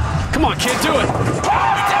 Come on, kid, do it.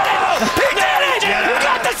 He did it! You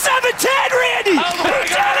got the 7-10, Randy! He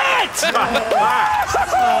did it!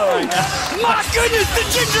 My goodness, the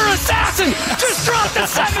Ginger Assassin just dropped the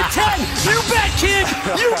 7-10! You bet, kid!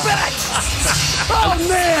 You bet! Oh,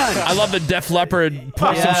 man! I love the Def Leppard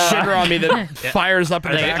pour some sugar on me that fires up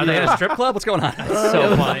in the Are they at a background. strip club? What's going on?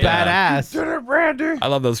 So funny. Badass. I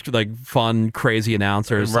love those fun, crazy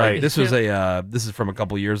announcers. Right. This was this is from a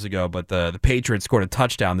couple years ago, but the Patriots scored a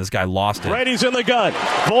touchdown. This guy lost it. Brady's in the gun.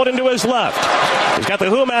 Bolden to his left. He's got the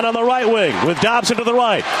Who Man on the right wing with Dobson to the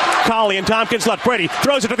right. Colley and Tompkins left. Brady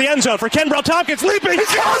throws it to the end zone for Kenbrell Tompkins leaping.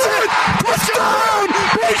 He's got it! Touchdown!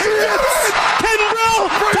 Patriots! Kenbrell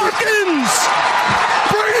Tompkins!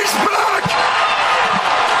 Brady's back!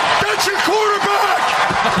 That's your quarterback!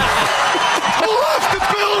 Left the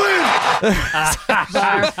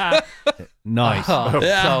building! Nice. Oh,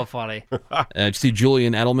 Yeah. so funny. Did you see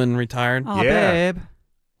Julian Edelman retired? Oh, Yeah. babe.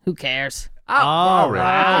 Who cares? Oh,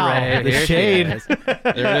 right. The Here she shade. is. There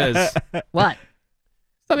it is. It's What?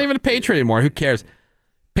 not even a Patriot anymore. Who cares?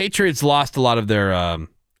 Patriots lost a lot of their. I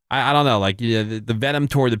don't know. The venom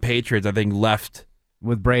toward the Patriots, I think, left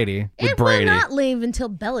With Brady. with It Brady. will not leave until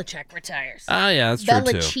Belichick retires. Oh yeah, that's true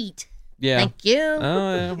too. Belichick. Yeah. Thank you.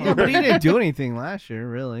 Oh yeah. Yeah, but he didn't do anything last year,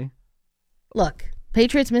 really. Look,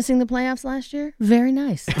 Patriots missing the playoffs last year? Very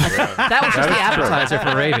nice. That was just the appetizer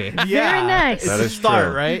for Ravy. Very nice. That is Start,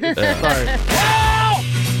 true. right? It's a start.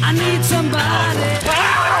 I need somebody.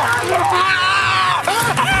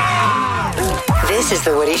 This This is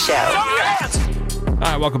The Woody Show. All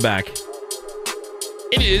right, welcome back.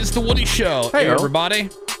 It is The Woody Show. Hey, everybody.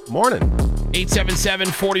 Morning.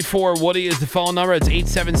 877-44-WOODY is the phone number. It's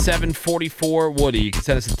 877-44-WOODY. You can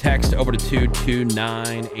send us a text over to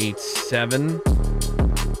 22987.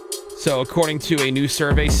 So according to a new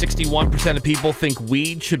survey, 61% of people think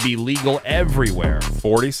weed should be legal everywhere.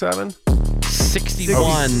 47?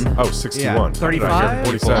 61. Oh, 61. 35?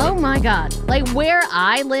 47. Oh my God. Like where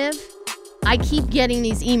I live, I keep getting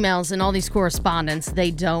these emails and all these correspondence. They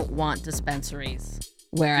don't want dispensaries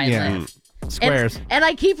where I live. Squares. And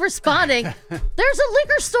I keep responding, there's a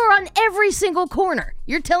liquor store on every single corner.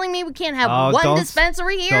 You're telling me we can't have one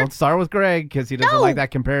dispensary here? Don't start with Greg because he doesn't like that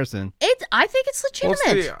comparison. I think it's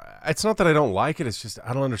legitimate. It's not that I don't like it. It's just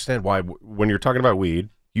I don't understand why when you're talking about weed,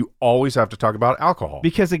 you always have to talk about alcohol.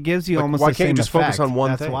 Because it gives you almost why the same can't you just effect. focus on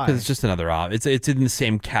one That's thing? why. Because it's just another it's in the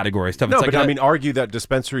same category stuff. No, It's like but I mean, argue that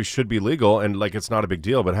dispensaries should be legal and like it's not a big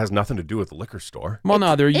deal, but it has nothing to do with the liquor store. Well,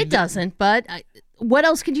 no, it doesn't, but what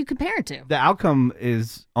else could you compare it to? The outcome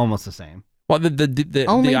is almost the same. Well, the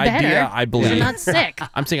Only idea, better. I believe. You're not sick.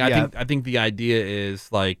 I'm saying I think the idea is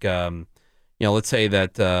like let's say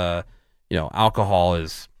that alcohol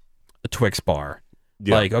is a Twix bar.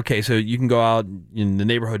 Yeah. Like, okay, so you can go out in the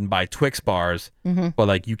neighborhood and buy Twix bars, but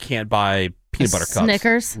like you can't buy peanut butter cups.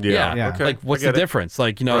 Snickers. Yeah. Okay. Like, what's the difference?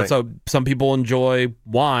 Like, right. So some people enjoy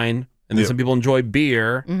wine, and then some people enjoy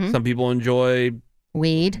beer. Some people enjoy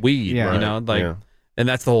weed. Yeah. And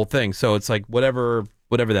that's the whole thing. So it's like whatever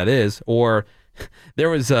that is. Or there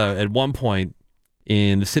was at one point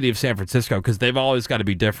in the city of San Francisco, because they've always got to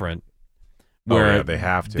be different. Where they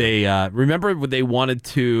have to. They remember when they wanted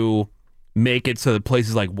to make it so that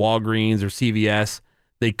places like Walgreens or CVS,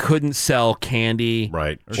 they couldn't sell candy,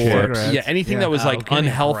 right? Or anything that was like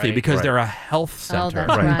unhealthy because they're a health center.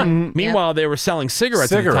 That's right. Meanwhile, they were selling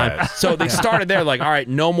cigarettes at the time, so they started there like, all right,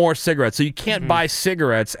 no more cigarettes. So you can't buy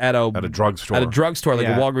cigarettes at a drugstore, like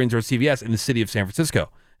a Walgreens or a CVS in the city of San Francisco.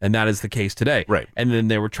 And that is the case today. Right. And then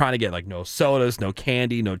they were trying to get like no sodas, no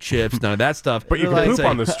candy, no chips, none of that stuff. But you can poop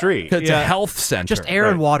on the street. Because it's a health center. Just air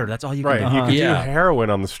and water. That's all you can do. You can do heroin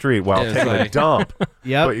on the street while taking a dump.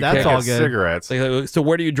 Yep, but you that's can't all get good. cigarettes. Like, so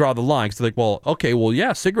where do you draw the line? Because like, well,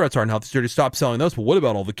 cigarettes aren't healthy, so you stop selling those. But what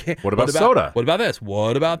about all the What about soda? What about this?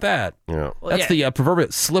 What about that? Yeah. That's the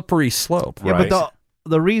proverbial slippery slope. Yeah, but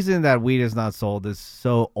the reason that weed is not sold is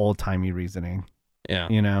so old-timey reasoning.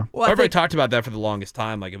 Yeah. Well, everybody talked about that for the longest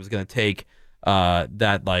time. Like it was going to take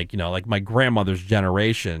that, like my grandmother's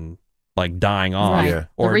generation, like dying off, right.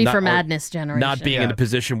 Or the reefer madness generation, not being in a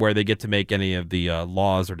position where they get to make any of the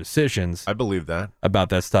laws or decisions. I believe that about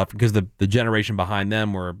that stuff because the generation behind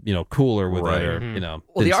them were cooler with it, or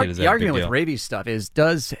Well, the argument with rabies stuff is: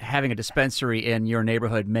 does having a dispensary in your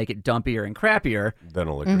neighborhood make it dumpier and crappier than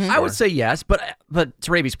a liquor store? I would say yes, but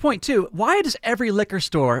to rabies' point too, why does every liquor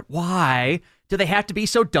store do they have to be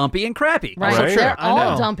so dumpy and crappy? Right. They're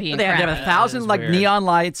all dumpy and they crappy. have 1,000 like neon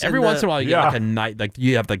lights. Every once in a while, you get like a night, like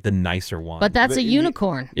you have like the nicer one. But that's a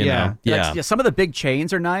unicorn. You know? Like, some of the big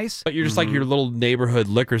chains are nice. But you're just like your little neighborhood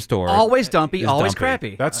liquor store. Always dumpy, always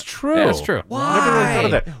crappy. That's true. Yeah, that's true. Why? Never really thought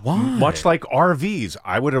of that. Why? Much like RVs,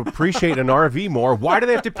 I would appreciate an RV more. Why do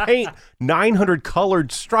they have to paint 900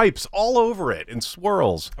 colored stripes all over it and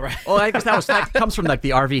swirls? Right. Well, I guess that comes from like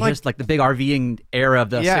the RV, like the big RVing era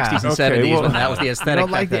of the 60s and 70s when that was the aesthetic.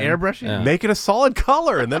 Like the airbrushing? Yeah. Make it a solid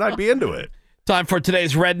color, and then I'd be into it. Time for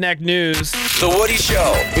today's Redneck News. The Woody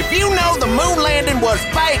Show. If you know the moon landing was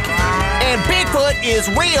fake and Bigfoot is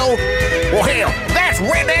real, well, hell, that's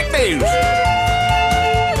Redneck News.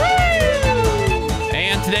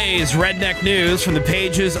 And today's Redneck News from the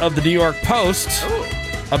pages of the New York Post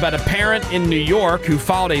about a parent in New York who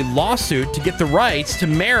filed a lawsuit to get the rights to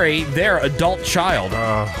marry their adult child.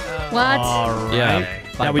 What? All Yeah. right.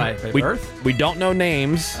 Now, we don't know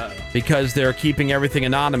names because they're keeping everything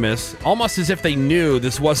anonymous, almost as if they knew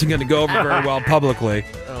this wasn't going to go over very well publicly.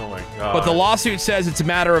 Oh, my God. But the lawsuit says it's a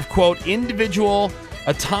matter of, quote, individual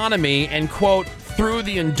autonomy and, quote, through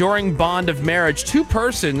the enduring bond of marriage, two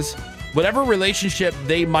persons, whatever relationship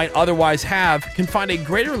they might otherwise have, can find a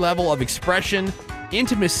greater level of expression,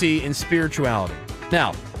 intimacy, and spirituality.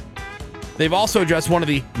 Now, they've also addressed one of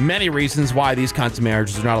the many reasons why these kinds of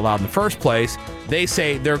marriages are not allowed in the first place. They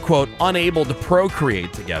say they're, quote, unable to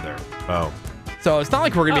procreate together. Oh. So it's not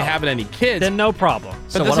like we're going to be having any kids. Then no problem.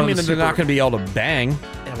 But that doesn't mean that they're not going to be able to bang.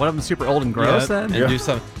 Yeah, one of them super old and gross then? And do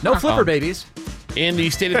something. No flipper babies. In the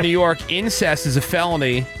state of New York, incest is a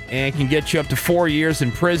felony and can get you up to 4 years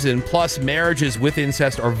in prison, plus marriages with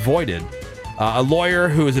incest are voided. A lawyer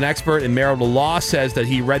who is an expert in marital law says that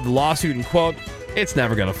he read the lawsuit and, quote, it's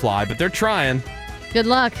never going to fly, but they're trying. Good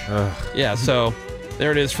luck. Yeah, so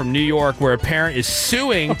There it is from New York, where a parent is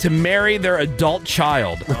suing to marry their adult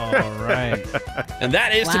child. All right. And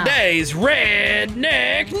that is today's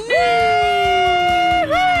Redneck News.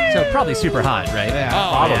 So probably super hot, right?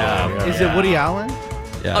 Yeah. Is it Woody Allen?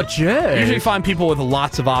 Yeah. Oh, Jay. Usually find people with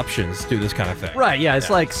lots of options do this kind of thing. Right, yeah. It's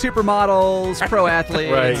like supermodels, pro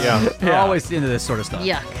athletes. Right, yeah. They're always into this sort of stuff.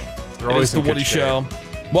 Yuck. It is the Woody Show.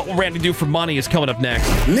 What will Randy do for money is coming up next.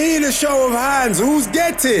 Need a show of hands. Who's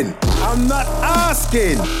getting? I'm not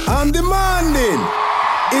asking. I'm demanding.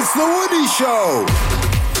 It's the Woody Show.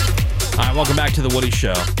 All right, welcome back to the Woody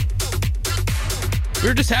Show. We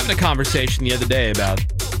were just having a conversation the other day about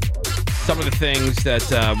some of the things that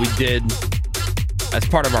we did as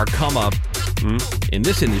part of our come up in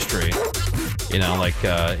this industry. You know, like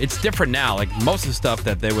it's different now. Like most of the stuff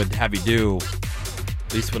that they would have you do,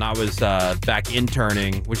 at least when I was back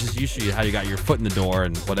interning, which is usually how you got your foot in the door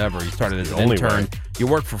and whatever. You started as an intern. You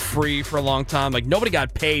worked for free for a long time. Like nobody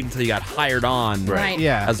got paid until you got hired on. Right.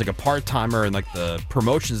 Yeah. As like a part-timer in like the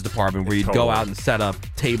promotions department where you'd go out and set up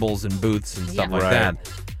tables and booths and stuff like that.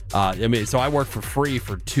 I mean, so I worked for free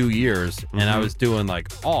for 2 years, and I was doing like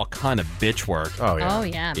all kind of bitch work. Oh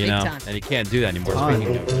yeah, You big know, time. and you can't do that anymore.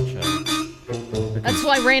 Speaking of which, That's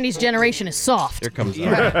why Randy's generation is soft. here comes.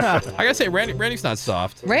 I gotta say, Randy's not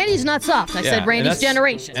soft. Randy's not soft. I said and Randy's that's-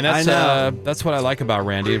 generation. And that's what I like about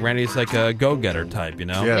Randy. Randy's like a go-getter type, you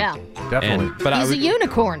know. Yeah. Definitely. But He's a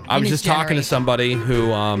unicorn. I was in just his talking to generation. somebody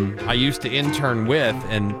who I used to intern with,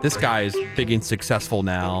 and this guy is big and successful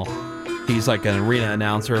now. He's like an arena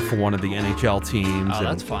announcer for one of the NHL teams. Oh,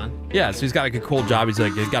 that's fun. Yeah, so he's got like a cool job. He's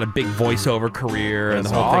got a big voiceover career and the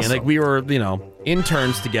That's whole thing. And awesome. like we were,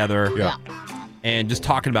 interns together. Yeah. And just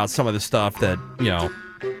talking about some of the stuff that,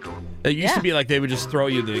 it used to be like they would just throw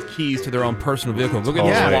you the keys to their own personal vehicle. Go get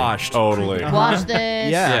this washed. Totally. Wash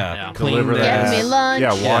this. Yeah. Clean Deliver this. Get me lunch.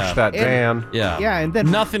 Yeah, wash that And- van. Yeah. Yeah, and then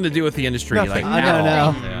Nothing to do with the industry. Like, I at don't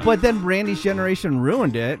all. know. Yeah. But then Randy's generation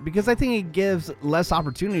ruined it because I think it gives less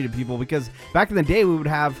opportunity to people because back in the day we would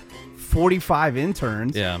have 45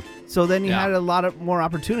 interns. Yeah. So then you Yeah. had a lot of more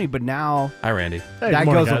opportunity, but now Hi, Randy. that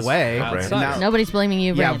morning, goes guys. away. Right. Now Nobody's blaming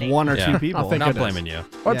you, you Randy. have one or Yeah. two people. Oh, thank Not goodness. blaming you.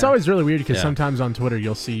 Well, it's Yeah. always really weird because Yeah. sometimes on Twitter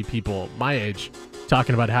you'll see people my age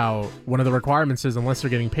talking about how one of the requirements is unless they're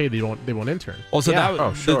getting paid, they won't intern. Well, so Yeah.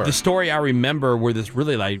 that the story I remember where this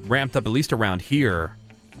really like ramped up, at least around here,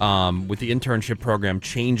 with the internship program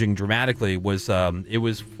changing dramatically was it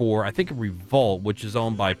was for I think Revolt, which is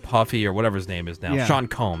owned by Puffy or whatever his name is now, Yeah. Sean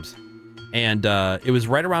Combs, and it was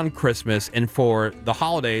right around Christmas, and for the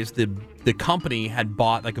holidays, the company had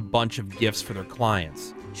bought like a bunch of gifts for their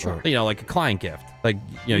clients. Sure. Like a client gift, like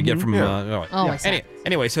you get from. Oh, I see.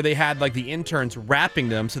 Anyway, so they had like the interns wrapping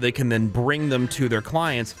them so they can then bring them to their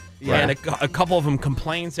clients. Yeah. And a couple of them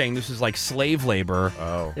complained saying this is like slave labor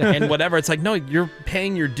Oh. and whatever. It's like, no, you're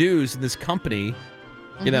paying your dues in this company,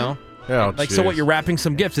 you know? Oh, Like, so what, jeez. you're wrapping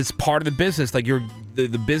some gifts. It's part of the business. Like, the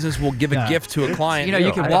business will give a gift to a client.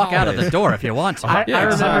 You can walk out of the door if you want to.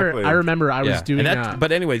 I remember I was doing and that.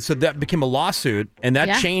 but anyway, so that became a lawsuit, and that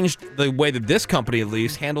Yeah. changed the way that this company, at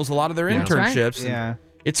least, handles a lot of their That's right. internships. and Yeah.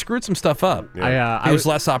 It screwed some stuff up. I There was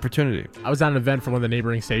less opportunity. I was at an event for one of the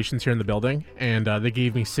neighboring stations here in the building, and they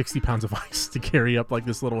gave me 60 pounds of ice to carry up like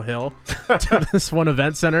this little hill to this one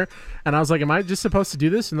event center. And I was like, "Am I just supposed to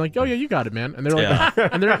do this?" And like, "Oh yeah, you got it, man." And they're like,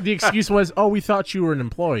 and the excuse was, "Oh, we thought you were an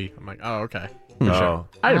employee." I'm like, "Oh, okay." Oh.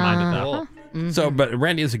 I didn't mind it though. So, but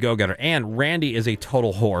Randy is a go-getter, and Randy is a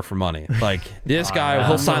total whore for money. Like this guy,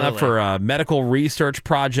 he'll sign up for medical research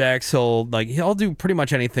projects. He'll do pretty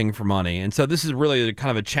much anything for money. And so this is really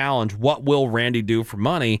kind of a challenge. What will Randy do for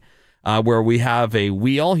money? Where we have a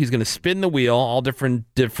wheel, he's going to spin the wheel, all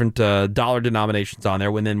different dollar denominations on there,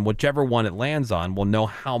 and then whichever one it lands on, we'll know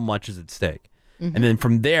how much is at stake. And then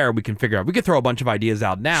from there, we can figure out. We could throw a bunch of ideas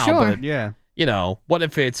out now, Sure. but Yeah. what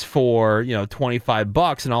if it's for,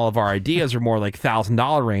 $25 and all of our ideas are more like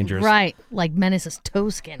 $1,000 rangers? Right. Like Menace's toe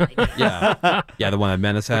skin. Yeah. Yeah, the one that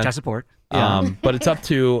Menace had. Which I support. But it's up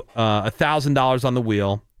to $1,000 on the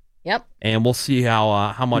wheel, Yep. and we'll see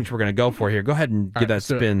how much we're going to go for here. Go ahead and give that let's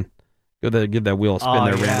do it. spin. Give that wheel a spin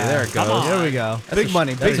there, Randy. There it goes. There we go. Big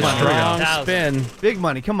money. Big money. Strong spin. Big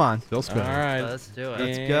money. Come on. Still spinning. All right. Let's do it.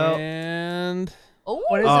 Let's go. And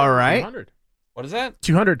What is All it? right. 200. what is that?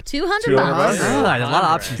 200. 200 bucks. Oh, a lot of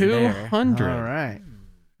options there. 200. All right.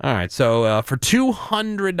 All right. So for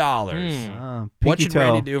 $200, what pinky should toe.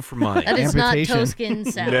 Randy do for money? That is not Amputation. toe skin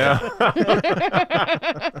salad.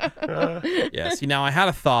 Yeah. See, now I had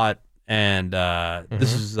a thought, and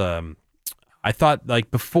this is I thought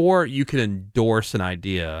like before you can endorse an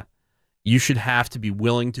idea, you should have to be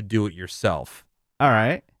willing to do it yourself. All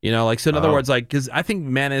right. You know, like, so in other words, like, because I think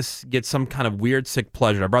Menace gets some kind of weird, sick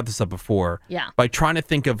pleasure. I brought this up before. Yeah. By trying to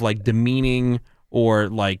think of, like, demeaning or,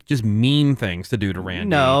 like, just mean things to do to Randy.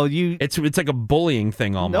 No, It's like a bullying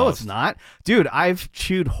thing almost. No, it's not. Dude, I've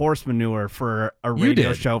chewed horse manure for a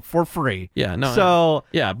radio show for free. Yeah, no. So,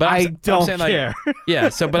 yeah, but I don't saying, care. Like, yeah,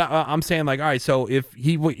 so, but I'm saying, like, all right, so if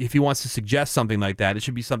he wants to suggest something like that, it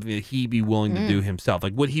should be something that he'd be willing to do himself.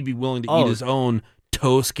 Like, would he be willing to eat his own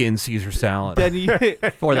toe-skin Caesar salad?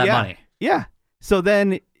 For that money. Yeah. So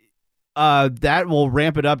then that will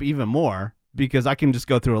ramp it up even more because I can just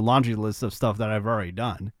go through a laundry list of stuff that I've already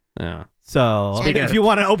done. Yeah. So if you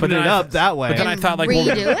want to open it up that way. But then I thought, like,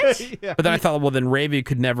 redo it? Yeah. But then I thought, well, then Ravi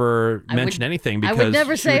could never mention anything because I would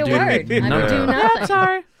never she say a do word. I would none of do it. nothing.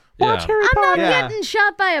 Sorry. Yeah. I'm not Yeah. getting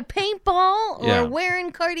shot by a paintball or Yeah.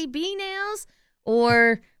 wearing Cardi B nails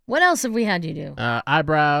or what else have we had you do?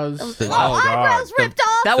 Eyebrows. Eyebrows ripped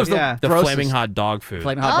off. That was the grossest. flaming hot dog food.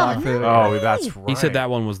 Flaming hot dog food. Oh, that's right. He said that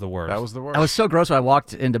one was the worst. That was the worst. I was so gross when I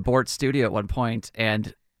walked into Bort's studio at one point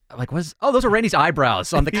and I'm like, those are Randy's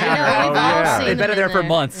eyebrows on the counter. we've all seen They've been them there in for there.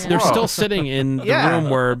 months. Yeah. They're still sitting in the room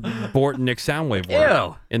where Bort and Nick Soundwave were.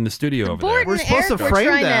 Ew. In the studio over Bort there. We're and supposed Eric to were frame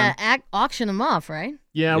trying them. to auction them off, right?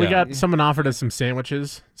 Yeah, we Yeah. got someone offered us some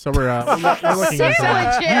sandwiches, so we're looking into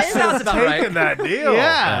that. Sandwiches. Sounds about right. Taking that deal.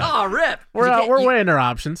 Yeah. Oh, rip. We're weighing our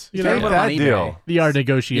options. You know, Take that deal. the art Yeah.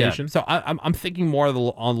 negotiation. So I'm thinking more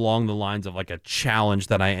along the lines of like a challenge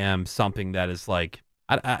that I am something that is like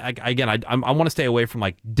I want to stay away from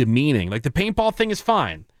like demeaning. Like the paintball thing is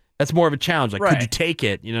fine. That's more of a challenge. Like, could you take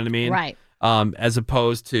it? You know what I mean? Right. As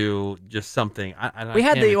opposed to just something. We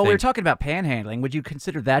had we were think. talking about panhandling. Would you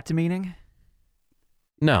consider that demeaning?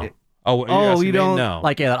 No. you don't- no.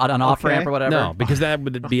 Like an off ramp Okay. or whatever? No, because that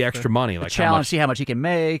would be extra money. Like how challenge, much? see how much he can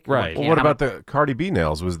make. Right. Well, what about the Cardi B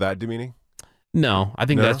nails? Was that demeaning? No, I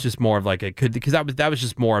think No? that's just more of like because that was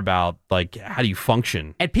just more about like how do you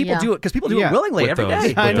function? And people do it because people do Yeah. it willingly With every those- day.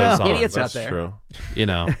 with I know. those on. Idiots That's out there. true. You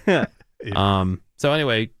know. So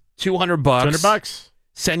anyway, $200. $200.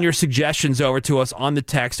 Send your suggestions over to us on the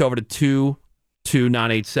text over to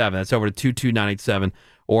 22987. That's over to 22987.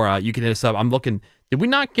 Or you can hit us up. I'm looking. Did we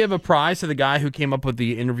not give a prize to the guy who came up with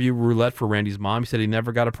the interview roulette for Randy's mom? He said he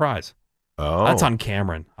never got a prize. Oh, That's on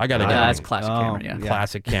Cameron. I got to get that's him. classic Cameron, yeah.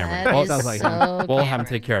 Classic Cameron. That Well, is sounds like so we'll have him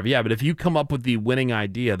take care of it. Yeah, but if you come up with the winning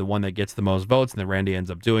idea, the one that gets the most votes and that Randy ends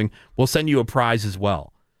up doing, we'll send you a prize as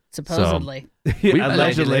well. Supposedly.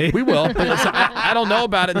 Allegedly. We will. But I don't know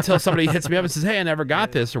about it until somebody hits me up and says, hey, I never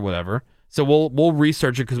got this or whatever. So we'll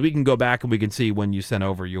research it because we can go back and we can see when you sent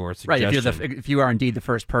over your Right, suggestion. if you are indeed the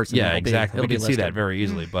first person. Yeah, it'll exactly. Be, We it'll can be see that listed. very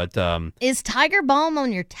easily. But Is Tiger Balm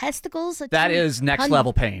on your testicles? That is next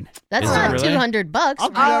level pain. That's Is it not really? $200. I'll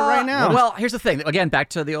do that right now. Well, here's the thing. Again, back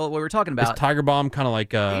to the old what we were talking is about. Tiger Balm kind of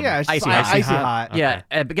like yeah, it's icy icy hot. hot. Yeah,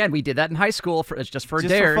 and again, we did that in high school for just for Just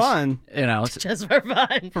dares. for fun. You know, Just for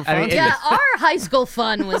fun. I mean, Yeah, our high school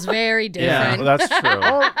fun was very yeah, different. well, that's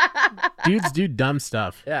true. Dudes do dumb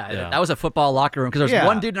stuff. Yeah, that was a football locker room because there was Yeah.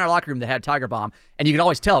 one dude in our locker room that had Tiger Bomb, and you could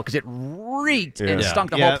always tell because it reeked and Yeah.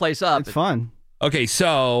 stunk the Yeah. whole place up. It's fun. Okay,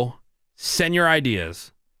 so send your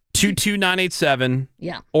ideas. 22987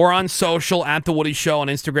 Yeah. or on social at The Woody Show on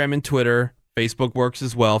Instagram and Twitter. Facebook works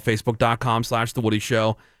as well, facebook.com/The Woody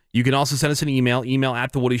Show. You can also send us an email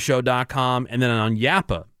at thewoodyshow.com, and then on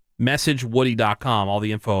Yappa, messagewoody.com. All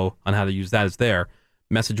the info on how to use that is there,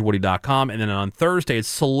 messagewoody.com. And then on Thursday, it's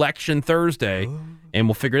Selection Thursday, and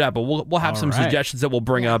we'll figure it out. But we'll have some right. suggestions that we'll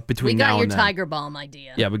bring up We between got now your and then. Tiger Balm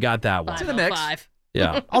idea. Yeah, we got that one. To the mix. 505.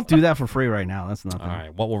 Yeah. I'll do that for free right now. That's nothing. All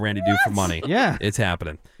right. What will Randy do for money? Yeah. It's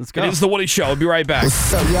happening. Let's go. It is The Woody Show. We'll be right back.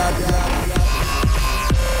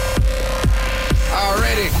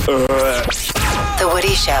 Already. The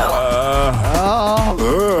Woody Show.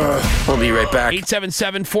 We'll be right back.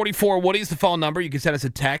 877-44-WOODY is the phone number. You can send us a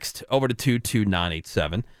text over to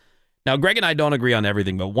 22987. Now, Greg and I don't agree on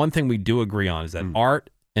everything, but one thing we do agree on is that art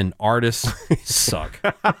and artists suck.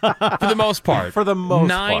 For the most part. For the most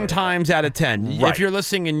 9 part. times out of 10. Right. If you're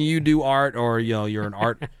listening and you do art or you're an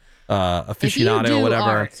art If you aficionado do or whatever.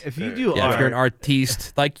 art. If you do Yeah, if you're an art,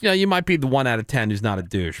 artiste, like, you might be the 1 out of 10 who's not a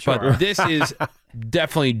douche. But this is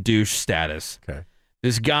definitely douche status. Okay.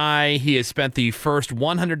 This guy, he has spent the first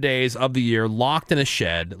 100 days of the year locked in a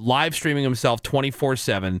shed, live streaming himself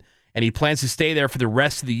 24/7, and he plans to stay there for the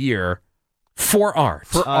rest of the year For art.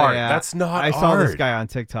 For art. That's not I art. saw this guy on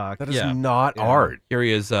TikTok. That is not art. Here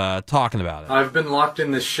he is talking about it. I've been locked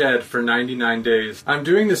in this shed for 99 days. I'm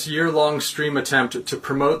doing this year-long stream attempt to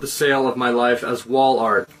promote the sale of my life as wall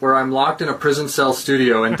art, where I'm locked in a prison cell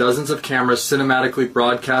studio and dozens of cameras cinematically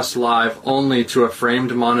broadcast live only to a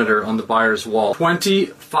framed monitor on the buyer's wall.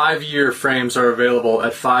 25-year frames are available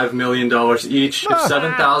at $5 million each. If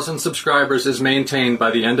 7,000 subscribers is maintained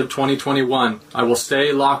by the end of 2021, I will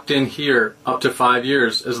stay locked in here up to 5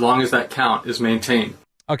 years, as long as that count is maintained.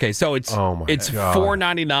 Okay, so it's God.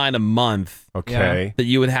 $4.99 a month. Okay. That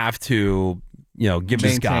you would have to, give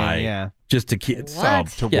this guy just to keep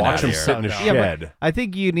to watch him sit in a shed. I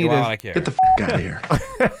think you need to get the out of here.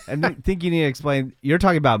 I think you need to explain. You're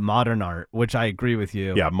talking about modern art, which I agree with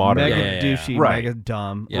you. Yeah, modern. Mega douchey, Right. mega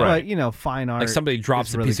dumb. Yeah. But fine art. Like somebody drops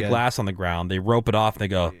is a really piece of good. glass on the ground, they rope it off, and they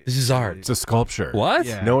go, "This is art." It's a sculpture. What?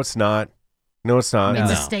 Yeah. No, it's not. No, it's not.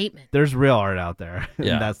 It's a statement. There's real art out there.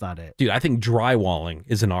 Yeah. And that's not it. Dude, I think drywalling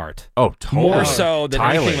is an art. Oh, totally. More so than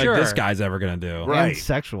anything Tiling. like this guy's ever going to do. Right. And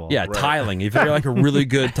sexual. Yeah, Right. tiling. If you're like a really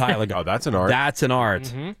good tiler, Oh, that's an art. that's an art.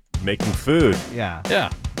 Mm-hmm. Making food. Yeah.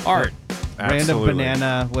 Yeah, art. Random Absolutely.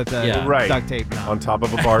 banana with a Yeah. Right. duct tape knot. On top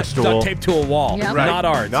of a bar stool. Duct tape to a wall. Yep. Right. Not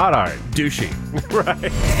art. Not art. Douchey. Right.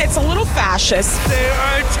 It's a little fascist. They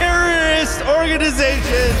are a terrorist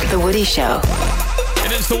organization. The Woody Show.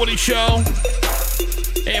 It is The Woody Show.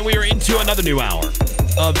 And we are into another new hour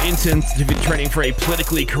of intensive training for a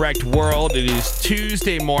politically correct world. It is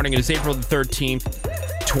Tuesday morning. It is April the 13th,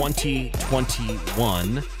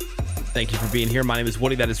 2021. Thank you for being here. My name is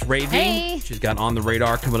Woody. That is Ravy. Hey. She's got On the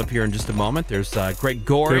Radar coming up here in just a moment. There's Greg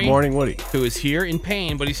Gorey. Good morning, Woody. Who is here in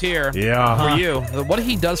pain, but he's here. Yeah. For you. What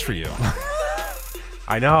he does for you.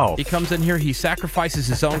 I know. He comes in here, he sacrifices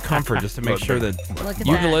his own comfort just to make sure that Look at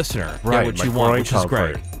you, that. the listener, Right. get what my you want, groin which is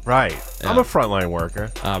comfort. great. Right. Yeah. I'm a frontline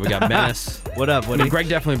worker. We got Menace. What up, I Woody? mean, Greg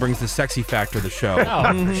definitely brings the sexy factor to the show.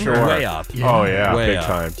 For sure. Way up. Oh, yeah. Way Big up.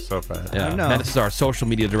 time. So fast. Yeah. know. Menace is our social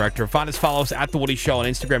media director. Find us, follow us at The Woody Show on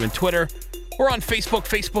Instagram and Twitter. We're on Facebook,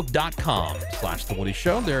 facebook.com/The Woody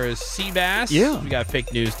Show. There is Seabass. Yeah. We got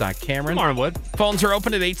fake news. Cameron. Come on, Wood. Phones are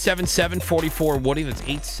open at 877-44-WOODY. That's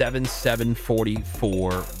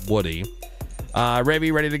 877-44-WOODY.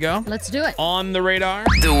 Ravy, ready to go? Let's do it. On the radar.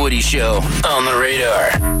 The Woody Show on the radar.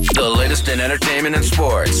 The latest in entertainment and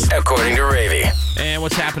sports, according to Ravy. And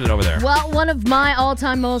what's happening over there? Well, one of my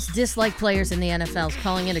all-time most disliked players in the NFL is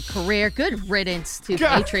calling it a career. Good riddance to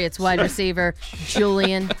Patriots wide receiver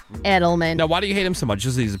Julian Edelman. Now, why do you hate him so much?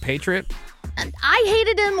 Just that he's a Patriot? I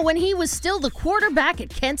hated him when he was still the quarterback at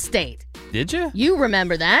Kent State. Did you? You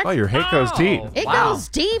remember that? Oh, your hate goes deep. It goes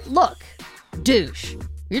deep. Look, douche.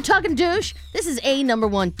 You're talking douche? This is a number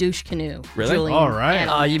one douche canoe. Really? Julian All right.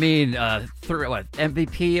 Edelman. You mean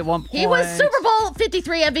MVP at one point? He was Super Bowl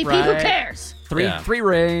 53 MVP. Who Right. cares? Three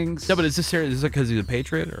rings. No, but is this serious? Is it because he's a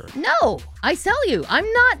Patriot? Or? No, I tell you, I'm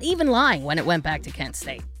not even lying when it went back to Kent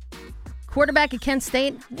State. Quarterback at Kent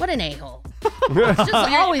State? What an a-hole. It's just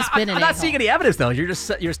always been an I'm a-hole. not seeing any evidence though. You're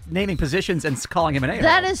naming positions and calling him an a-hole.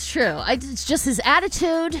 That is true. It's just his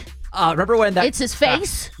attitude. Remember when that? It's his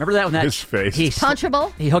face. Remember that when that His face. He,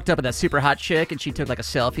 Punchable. he hooked up with that super hot chick and she took like a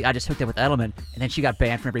selfie. I just hooked up with Edelman, and then she got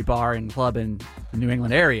banned from every bar and club in the New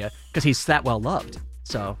England area because he's that well loved.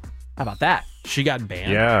 So how about that? She got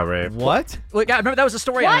banned? Yeah, right. What? Well, yeah, remember that was a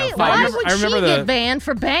story. Why I would she get banned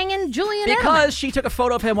for banging Julian Edelman? Because she took a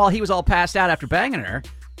photo of him while he was all passed out after banging her.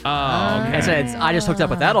 Oh, okay. And said, I just hooked up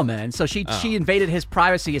with Edelman. So she invaded his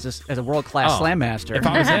privacy as a world-class slam master. If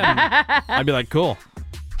I was him, I'd be like, cool.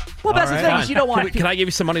 Well, that's the thing is you don't want. Can I give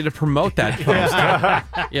you some money to promote that post?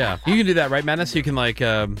 Yeah, you can do that, right, Menace? You can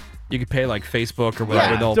you could pay like Facebook or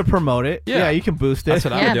whatever. They'll to promote it. Yeah, you can boost it. That's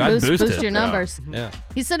what I would do. I'd boost it. your numbers. Yeah.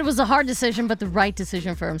 He said it was a hard decision, but the right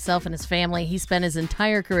decision for himself and his family. He spent his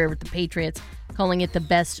entire career with the Patriots, calling it the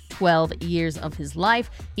best 12 years of his life.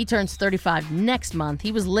 He turns 35 next month.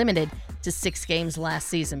 He was limited to 6 games last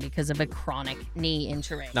season because of a chronic knee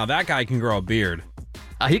injury. Now that guy can grow a beard.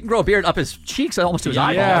 He can grow a beard up his cheeks almost to his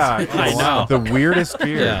eyeballs. Yeah, I know. The weirdest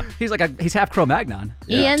beard. Yeah. He's half Cro-Magnon.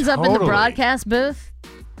 He ends up in the totally. broadcast booth.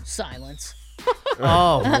 Silence.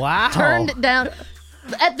 Oh, wow. Turned it down.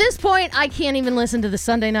 At this point, I can't even listen to the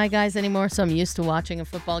Sunday Night Guys anymore, so I'm used to watching a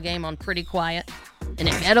football game on pretty quiet. And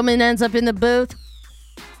if Edelman ends up in the booth,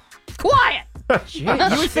 quiet. You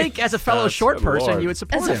would think, as a fellow short person, you would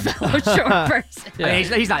support him. As a fellow short person. I mean,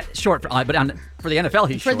 he's not short, but for the NFL,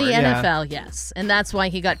 he's For short. the NFL, yes. And that's why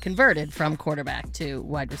he got converted from quarterback to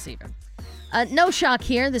wide receiver. No shock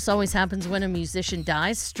here. This always happens when a musician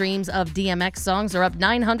dies. Streams of DMX songs are up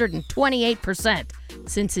 928%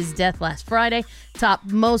 since his death last Friday. Top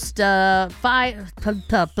 5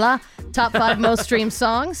 most streamed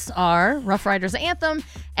songs are Rough Riders Anthem,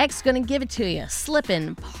 X Gonna Give It To You,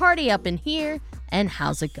 Slippin', Party Up in Here, and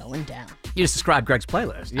How's It Going Down. You just described Greg's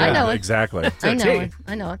playlist. Yeah, I know it. Exactly. I know it.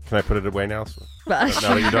 I know it. Can I put it away now? Now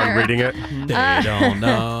Sure. that you're done reading it? They don't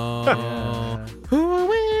know who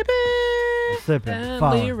we be. Slipping, And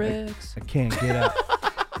falling. lyrics. I can't get up.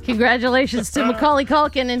 Congratulations to Macaulay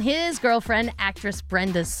Culkin and his girlfriend, actress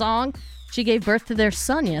Brenda Song. She gave birth to their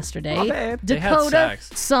son yesterday, Oh, babe. They had Dakota sex.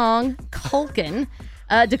 Song Culkin.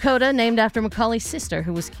 Dakota, named after Macaulay's sister,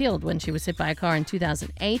 who was killed when she was hit by a car in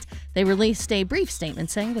 2008. They released a brief statement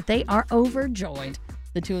saying that they are overjoyed.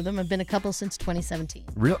 The two of them have been a couple since 2017.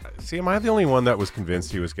 See, am I the only one that was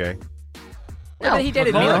convinced he was gay? No, he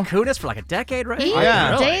dated Mila Kunis for like a decade, right? He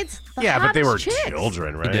dates the Yeah, but they were hottest chicks.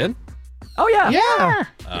 children, right? He did? Oh yeah, Yeah.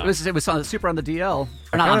 It was super on the DL,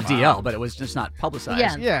 or not on the DL, but it was just not publicized.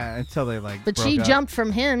 Yeah. Yeah, until they But broke she up. jumped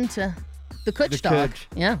from him to the Kutch The dog. Kutch.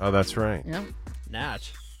 Yeah. Oh, that's right. Yeah.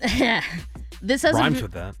 Natch. This has Rhymes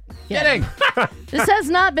with that. Kidding. This has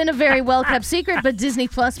not been a very well kept secret, but Disney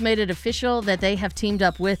Plus made it official that they have teamed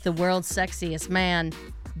up with the world's sexiest man,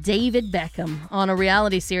 David Beckham, on a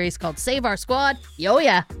reality series called Save Our Squad. Yo,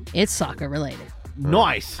 yeah, it's soccer related.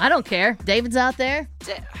 Nice. I don't care. David's out there.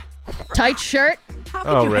 Tight shirt. How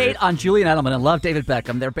could you hate on Julian Edelman and love David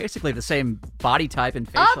Beckham? They're basically the same body type and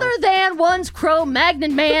facial. Other than one's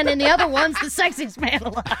Cro-Magnon man and the other one's the sexiest man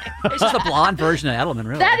alive. It's just a blonde version of Edelman,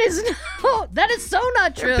 really. That is so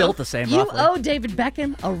not true. They're built the same, You roughly. owe David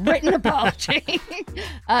Beckham a written apology.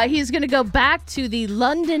 He's going to go back to the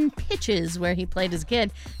London pitches where he played as a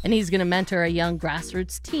kid, and he's going to mentor a young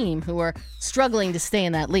grassroots team who are struggling to stay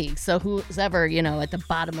in that league. So who's ever, at the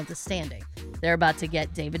bottom of the standing, they're about to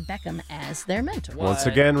get David Beckham as their mentor. Once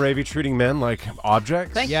again, Ravy treating men like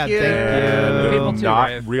objects. Thank you. And People too, not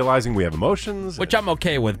Rave. realizing we have emotions. Which I'm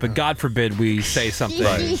okay with, but God forbid we say something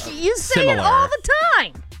You say similar. it all the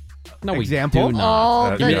time. No, Example? we do not.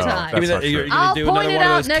 All the no, time. Give me That's that. not You're true. gonna I'll do point another it one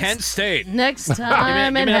of out those Kent State. Next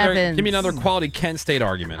time it happens. Give me another quality Kent State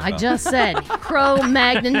argument. I about just said,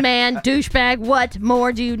 Cro-Magnon man, douchebag, what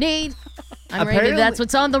more do you need? I'm ready. Apparently- That's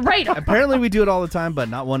what's on the radar. Apparently we do it all the time, but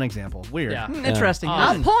not one example. Weird. Yeah. Interesting.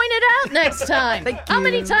 I'll point it out next time. How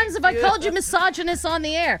many times have I called you misogynist on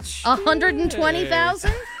the air?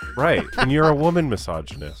 120,000? Right. And you're a woman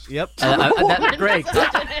misogynist. Yep. Great.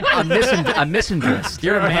 A misandrist.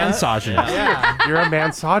 You're a mansogynist. You're a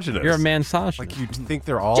mansogynist. You're a mansogynist. Like you think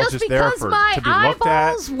they're all Just just there because for my to be looked at.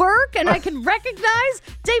 eyeballs work and I can recognize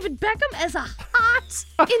David Beckham as a hot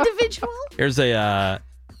individual?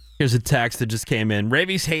 Here's a text that just came in.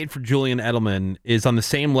 Ravi's hate for Julian Edelman is on the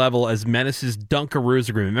same level as Menace's Dunkaroos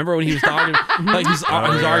agreement. Remember when he was talking, like his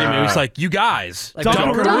argument, he was like, "You guys, Like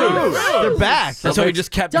Dunkaroos. They're back. And so he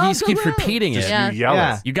just keeps Dunkaroos. repeating it. Yeah. You yell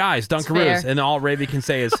Yeah. it. You guys, fair. Dunkaroos, and all Ravy can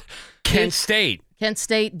say is Kent State. Kent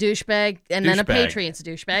State douchebag, and then a Douchebag. Patriots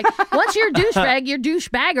douchebag. Once you're a douchebag, your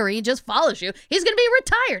douchebaggery just follows you. He's going to be a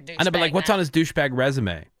retired douchebag. I know, but like, what's on his douchebag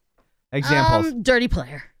resume? Examples. Dirty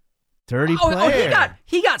player. Dirty player.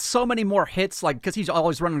 he got so many more hits, like because he's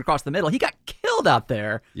always running across the middle. He got killed out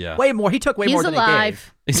there. Yeah. Way more. He took way more He's than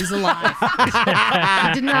alive. he gave. He's alive.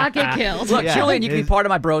 He did not get killed. Look, Yeah. Julian, you can be part of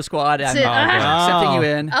my bro squad. I'm That's it. accepting you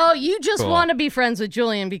in. Oh, you just Cool. want to be friends with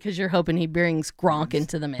Julian because you're hoping he brings Gronk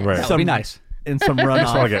into the mix. Right. That would be nice. And some I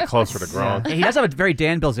just want runoff. to get closer to Gronk. He does have a very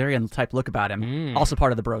Dan Bilzerian type look about him. Also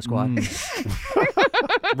part of the bro squad.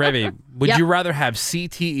 Ravy, would Yep. you rather have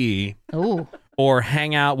CTE Ooh. or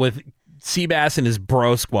hang out with Seabass and his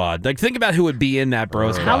bro squad? Like, think about who would be in that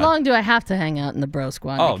bro squad. How long do I have to hang out in the bro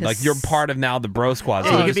squad? Oh, Because like you're part of now the bro squad.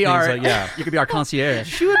 So You it could just be means, our like, yeah. You could be our concierge.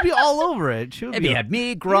 She would be all over it. She would Maybe be. have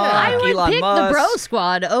me, Gronk, I would Elon pick Musk. the bro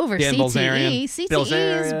squad over Dan CTE. Bilzerian. CTE is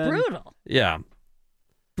Bilzerian. brutal. Yeah.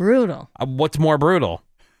 Brutal. What's more brutal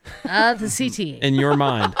The CTE. in your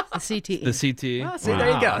mind? The CTE. The CTE? Oh, see, there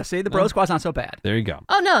you go. See, the bro squad's not so bad. There you go.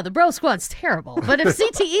 Oh no, the bro squad's terrible. But if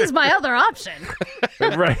CTE is my other option,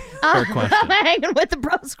 Right. I'm question. hanging with the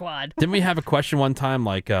bro squad. Didn't we have a question one time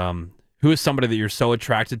like, who is somebody that you're so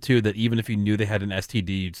attracted to that even if you knew they had an STD,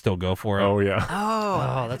 you'd still go for it? Oh, yeah.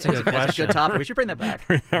 Oh, that's a good That's a question. good topic. We should bring that back.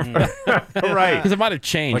 Right. Because it might have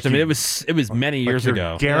changed. Like I mean, you- it was many years You're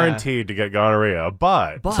ago. guaranteed to get gonorrhea,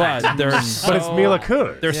 but But they're but it's Mila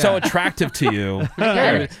Kunis. They're so attractive to you.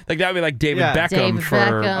 Like that would be like David Yeah. Beckham David for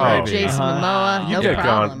Beckham, Oh, Jason Momoa, You'd no get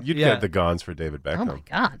problem. You'd Yeah. get the Gons for David Beckham. Oh my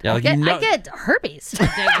god! Yeah, like, I you know- get herpes. Like,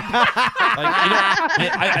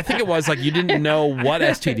 I think it was like you didn't know what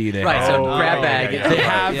STD they Right. had. So grab bag. They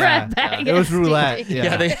have grab bag. It was roulette.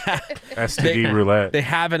 Yeah, they have STD roulette. They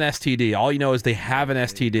have an STD. All you know is they have an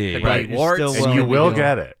STD. Right. And you will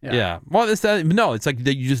get it. Yeah. Well, it's like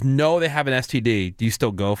you just know they have an STD. Do you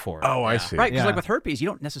still go for it? Oh, I see. Right, because like with herpes, you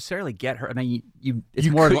don't necessarily get her. I mean, it's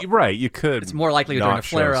more could, right. You could. It's more likely during a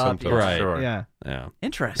flare up. Right. Sure. Yeah. Yeah.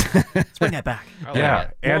 Interesting. Let's bring that back. Yeah,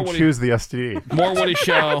 and choose the STD. More Woody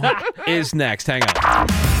Show is next. Hang on.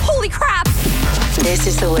 Holy crap! This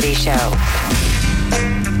is the Woody Show.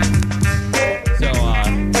 So,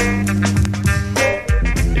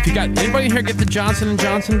 if you got anybody here get the Johnson &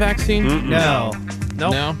 Johnson vaccine? No.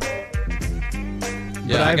 No.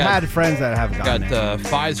 But I've had friends that have gotten got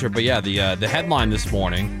Pfizer, but yeah, the headline this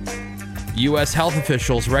morning: U.S. health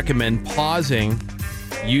officials recommend pausing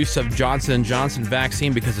use of Johnson & Johnson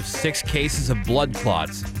vaccine because of 6 cases of blood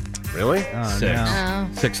clots. Really? Oh, 6. No.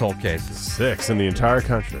 6 whole cases. 6 in the entire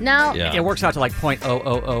country. Now, Yeah. It works out to like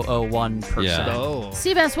 0.00001%. Yeah.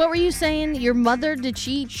 Seabass, what were you saying? Your mother, did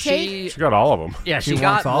she take? She got all of them. Yeah, she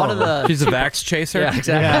wants got all one of of the. She's a vax chaser. Yeah,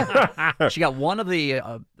 exactly. She got one of the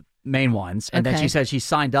main ones, and then Okay. she said she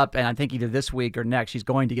signed up, and I think either this week or next she's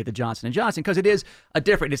going to get the Johnson & Johnson because it is a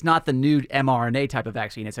different. It's not the new mRNA type of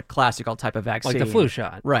vaccine. It's a classical type of vaccine, Like the flu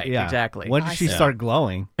shot. Right? Yeah. Exactly. When did she start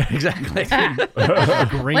glowing? Exactly.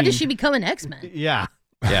 Green. When did she become an X-Men? Yeah.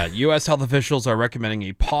 Yeah, U.S. health officials are recommending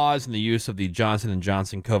a pause in the use of the Johnson &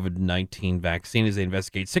 Johnson COVID-19 vaccine as they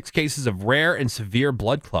investigate 6 cases of rare and severe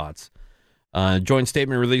blood clots. A joint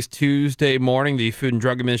statement released Tuesday morning. The Food and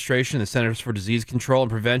Drug Administration and the Centers for Disease Control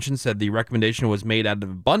and Prevention said the recommendation was made out of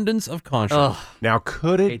abundance of caution. Now,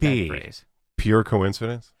 could it be pure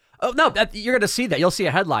coincidence? Oh no, you're going to see that. You'll see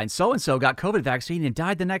a headline: so and so got COVID vaccine and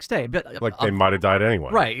died the next day. But Like they might have died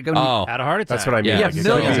anyway. right? You're gonna Had a heart attack. That's what I mean. Yeah, Like, it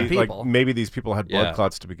millions could of be, people. Like maybe these people had blood Yeah.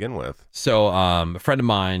 clots to begin with. So a friend of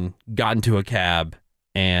mine got into a cab,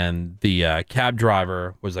 and the cab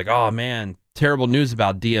driver was like, "Oh man, terrible news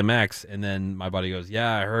about DMX." And then my buddy goes,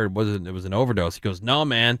 "Yeah, I heard it was an overdose." He goes, "No,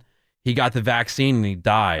 man, he got the vaccine and he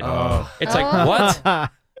died." Oh. It's like, what?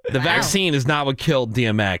 The vaccine is not what killed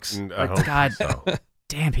DMX. I hope God, so.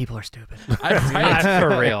 damn, people are stupid.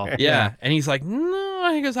 For real. Yeah. And he's like,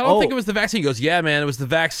 "No," he goes, "I don't think it was the vaccine." He goes, "Yeah, man, it was the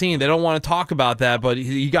vaccine. They don't want to talk about that, but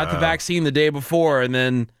he got the vaccine the day before, and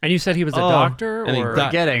then." And you said he was a doctor, and he or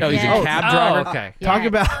died. No, he's a cab driver. okay. Talk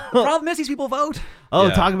about The problem is these people vote. Yeah.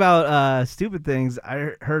 talk about stupid things.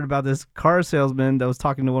 I heard about this car salesman that was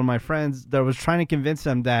talking to one of my friends that was trying to convince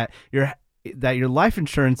him that your life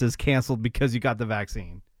insurance is canceled because you got the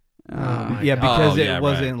vaccine. Because it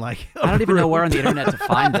wasn't like I don't even know where on the internet to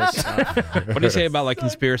find this stuff. What do you say about like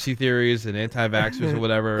conspiracy theories and anti-vaxxers or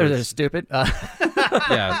whatever? They're stupid.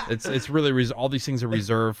 Yeah, it's really all these things are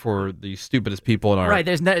reserved for the stupidest people in our Right.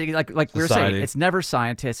 There's like we were saying, society. it's never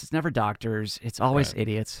scientists, it's never doctors, it's always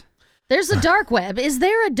idiots. There's a dark web. Is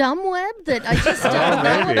there a dumb web that I just don't know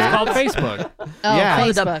maybe. It's about? called Facebook. Oh, Yeah.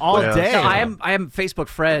 Facebook. all Yeah. day. No, I am Facebook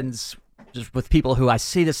friends just with people who I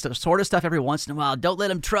see this sort of stuff every once in a while. Don't let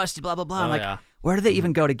them trust you, blah, blah, blah. I'm like, where do they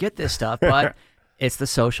even go to get this stuff? But it's the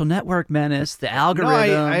social network menace, the algorithm.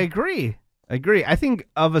 No, I agree. I think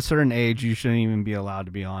of a certain age, you shouldn't even be allowed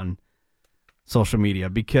to be on social media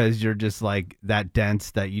because you're just like that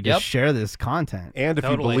dense that you just share this content. And if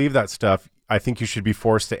you believe that stuff, I think you should be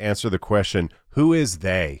forced to answer the question, who is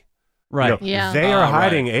they? Right. You know, They are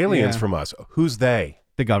hiding aliens from us. Who's they?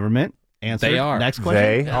 The government. Answer. They are. Next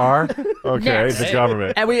question. They are? Okay, Next. the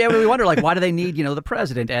government. And we wonder, like, why do they need, the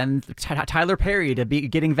president and Tyler Perry to be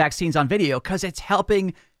getting vaccines on video? Because it's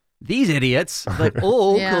helping these idiots. Like,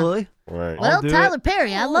 oh, Yeah. okay. Right. Well, Tyler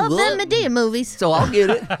Perry, I love them Medea movies. So I'll get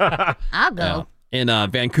it. I'll go. In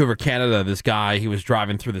Vancouver, Canada, this guy, he was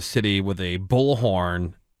driving through the city with a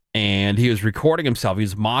bullhorn, and he was recording himself. He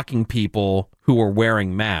was mocking people who were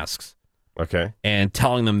wearing masks. Okay. And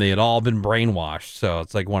telling them they had all been brainwashed. So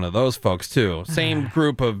it's like one of those folks too. Same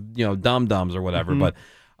group of, dum-dums or whatever. But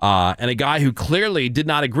and a guy who clearly did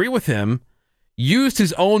not agree with him used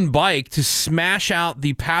his own bike to smash out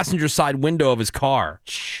the passenger side window of his car.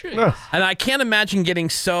 And I can't imagine getting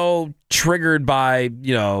so triggered by,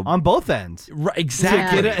 on both ends. Right,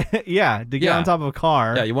 exactly. To get on top of a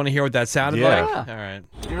car. Yeah, you want to hear what that sounded Yeah. like? All right.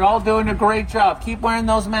 You're all doing a great job. Keep wearing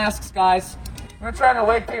those masks, guys. We're trying to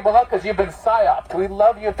wake people up because you've been psyoped. We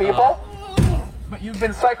love you people, but you've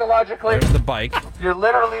been psychologically... There's the bike. You're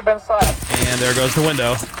literally been psyoped. And there goes the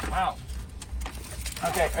window. Wow.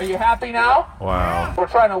 Okay, are you happy now? Wow. We're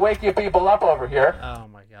trying to wake you people up over here. Oh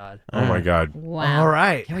my God. Oh, my God. Wow. All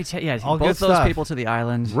right. Can we tell you, All both good those stuff. people to the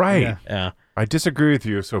island. Right. Yeah. I disagree with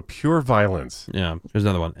you. So pure violence. Yeah. Here's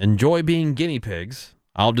another one. Enjoy being guinea pigs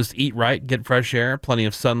I'll just eat right, get fresh air, plenty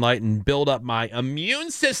of sunlight, and build up my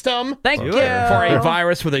immune system. Thank you. For a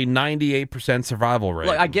virus with a 98% survival rate.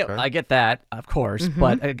 Look, I get that, of course,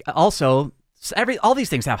 but also all these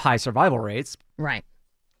things have high survival rates. Right.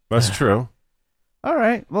 That's true. All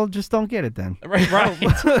right. Well, just don't get it then. Right.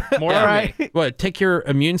 More All right. Well, take your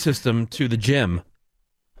immune system to the gym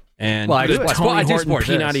and Well, I do do the sport- I Tony do Horton sport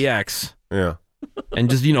this. P90X. Yeah. And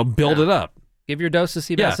just, build it up. Give your dose to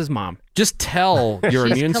Seabass's mom. Just tell your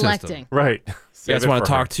She's immune collecting. system. Right. You Save guys it want for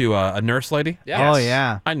to her. talk to a nurse lady? Yes. Oh,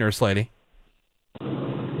 yeah. Hi, nurse lady.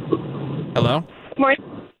 Hello? Morning.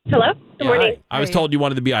 Hello? Good morning. Hi. I was told you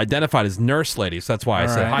wanted to be identified as nurse lady, so that's why I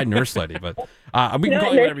said, hi, nurse lady. But we can No,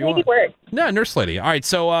 call you nurse whatever you lady want. works. No, nurse lady. All right,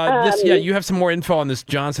 so you have some more info on this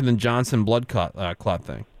Johnson & Johnson blood clot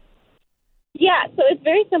thing. Yeah, so it's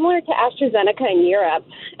very similar to AstraZeneca in Europe.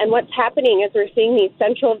 And what's happening is we're seeing these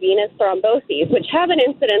central venous thromboses, which have an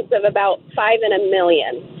incidence of about 5 in a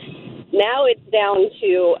million. Now it's down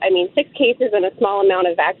to, 6 cases in a small amount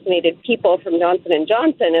of vaccinated people from Johnson &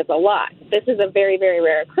 Johnson is a lot. This is a very, very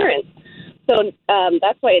rare occurrence. So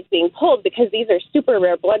that's why it's being pulled, because these are super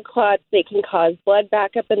rare blood clots. They can cause blood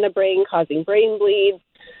backup in the brain, causing brain bleeds.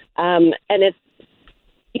 And it's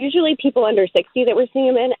usually people under 60 that we're seeing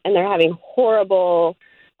them in, and they're having horrible,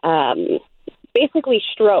 basically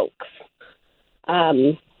strokes.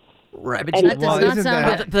 Right, but And that well, does isn't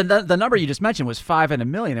not that- sound. The number you just mentioned was 5 in a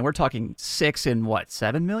million, and we're talking 6 in what,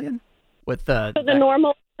 7 million? With the So the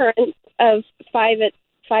normal occurrence of 5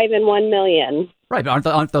 in 1 million. right, but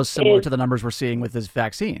aren't those similar to the numbers we're seeing with this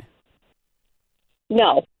vaccine?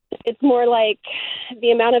 No, it's more like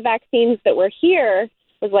the amount of vaccines that were here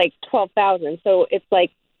was like 12,000. So it's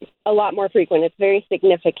like a lot more frequent. It's very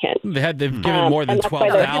significant. They've given more than and that's why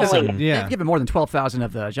they're killing 12,000. it. They've given more than 12,000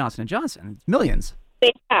 of the Johnson & Johnson. Millions.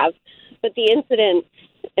 They have, but the incident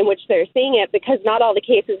in which they're seeing it, because not all the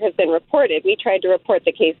cases have been reported. We tried to report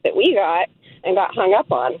the case that we got and got hung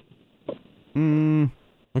up on.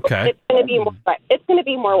 Okay. It's going to be more. It's going to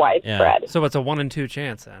be more widespread. So it's a 1 in 2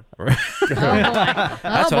 chance then.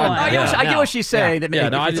 That's what I get what she's saying. That Yeah,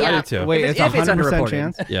 no, I if do it's- too. Wait, if it's it's 100% underreported.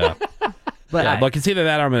 chance? Yeah. But yeah, but consider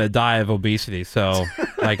that I'm going to die of obesity. So,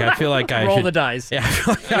 I feel like I Roll should the dice. Yeah. I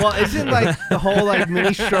feel like Well, isn't like the whole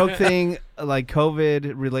mini stroke thing like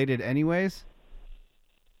COVID related anyways?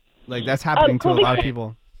 Like that's happening to a lot of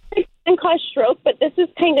people. It can cause stroke, but this is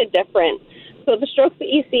kind of different. So the strokes that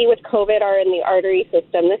you see with COVID are in the artery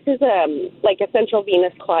system. This is like a central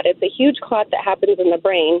venous clot. It's a huge clot that happens in the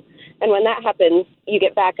brain. And when that happens, you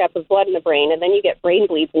get backup of blood in the brain, and then you get brain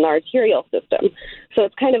bleeds in the arterial system. So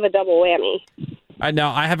it's kind of a double whammy.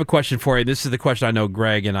 Now, I have a question for you. This is the question I know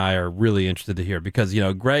Greg and I are really interested to hear because,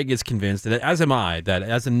 Greg is convinced, that, as am I, that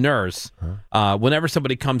as a nurse, whenever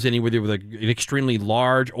somebody comes in with an extremely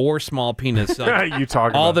large or small penis, You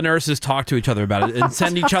talk all about the nurses talk to each other about it and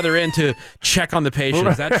send each other in to check on the patient.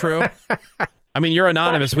 Is that true? I mean, you're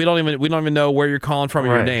anonymous. We don't even know where you're calling from or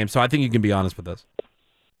your Right. name, so I think you can be honest with us.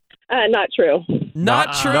 Not true.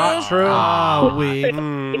 Not true? Not true. Oh, we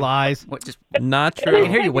lies. Not I can true.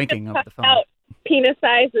 hear you winking over the phone. Out penis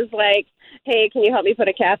size is like, hey, can you help me put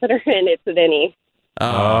a catheter in? It's an innie.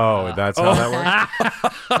 Oh, that's how that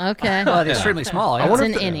works. Okay. Well, it's extremely small. I Yeah. wonder,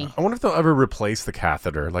 It's if an they- innie. I wonder if they'll ever replace the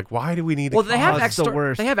catheter. Like, why do we need? Well, they have it's the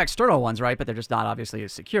worst. they have external ones, right? But they're just not obviously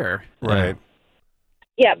as secure. right.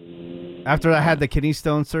 Yep. After I had the kidney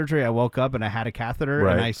stone surgery, I woke up and I had a catheter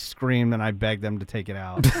Right. and I screamed and I begged them to take it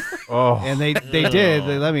out. Oh, And they did.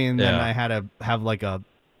 They let me, and then Yeah. I had to have like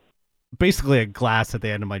basically a glass at the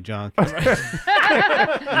end of my junk.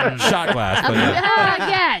 Shot glass. But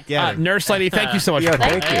yeah. Yes. Nurse lady, thank you so much. yeah. for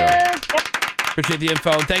calling. Thank you. Appreciate the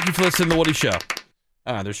info. And thank you for listening to The Woody Show.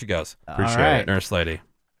 There she goes. Appreciate right. it. Nurse lady.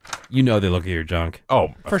 You know they look at your junk. Oh,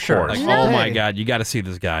 For sure. Like, course. No. oh my God, you got to see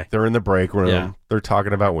this guy. They're in the break room. Yeah. They're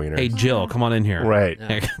talking about wieners. Hey, Jill, come on in here. Right.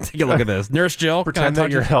 Take a look at this. Nurse Jill. Pretend can I talk that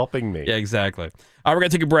to you're you? helping me. Yeah, exactly. We're going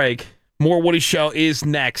to take a break. More Woody Show is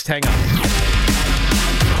next. Hang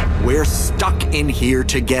on. We're stuck in here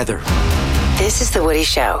together. This is The Woody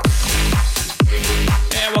Show.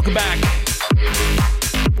 And welcome back.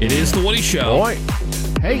 It is The Woody Show. Boy.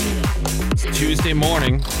 Hey, It's Tuesday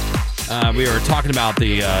morning. We were talking about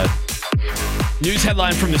the news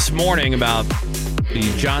headline from this morning about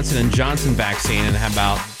the Johnson & Johnson vaccine and how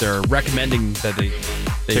about they're recommending that they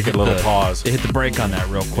Take hit a little the- pause. They hit the brake on that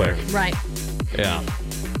real quick. Right. Yeah.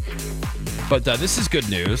 But this is good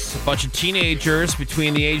news. A bunch of teenagers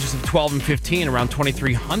between the ages of 12 and 15, around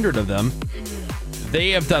 2,300 of them, they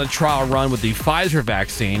have done a trial run with the Pfizer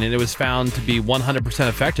vaccine, and it was found to be 100%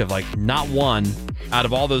 effective. Like, not one out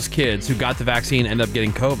of all those kids who got the vaccine end up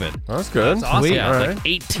getting COVID. That's good. That's awesome. Sweet. Yeah, All like right.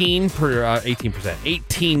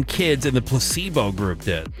 18 kids in the placebo group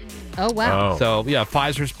did. Oh, wow. So, yeah,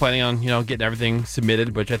 Pfizer's planning on, getting everything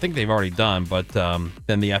submitted, which I think they've already done, but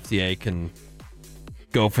then the FDA can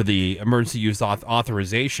go for the emergency use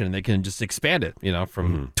authorization, and they can just expand it,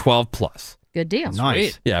 from 12 plus. Good deal.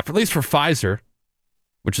 Nice. Yeah, at least for Pfizer,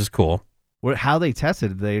 which is cool. How they tested?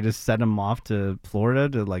 Did they just send them off to Florida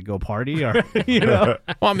to go party, or Well,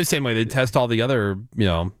 I'm the same way they test all the other,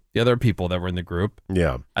 the other people that were in the group.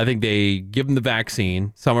 Yeah. I think they give them the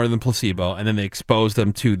vaccine, some are in the placebo, and then they expose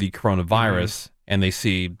them to the coronavirus, and they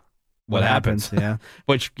see what happens. Yeah.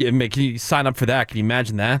 Which, can you sign up for that? Can you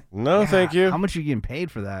imagine that? No, thank you. How much are you getting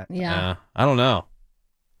paid for that? Yeah. I don't know.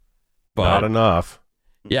 But Not enough.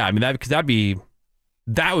 Yeah, I mean,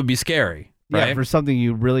 that would be scary, right? Yeah, for something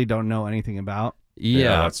you really don't know anything about.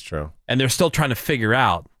 Yeah, that's true. And they're still trying to figure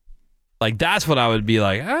out. Like, that's what I would be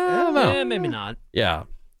like, I don't know. Yeah, maybe not. Yeah.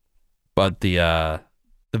 But the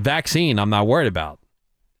vaccine, I'm not worried about.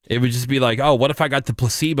 It would just be like, oh, what if I got the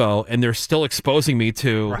placebo and they're still exposing me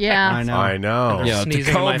to... Yeah. I know. To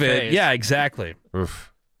Sneezing in my COVID. face. Yeah, exactly. Oof.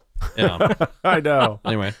 Yeah. I know.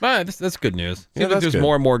 Anyway, that's good news. Yeah, Seems like that's there's good.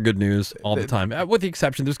 more and more good news all the time. With the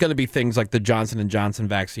exception, there's going to be things like the Johnson & Johnson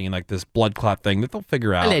vaccine, like this blood clot thing that they'll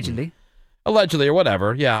figure out. Allegedly or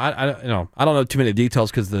whatever. Yeah, I don't know too many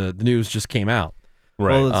details because the news just came out.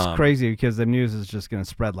 Right. Well, it's crazy because the news is just going to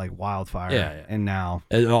spread like wildfire. Yeah. And now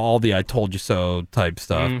all the "I told you so" type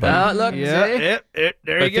stuff. Look, there But you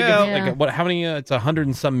think go. of, like, how many? It's 100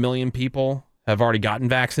 and some million people have already gotten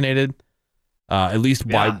vaccinated. At least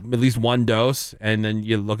one dose, and then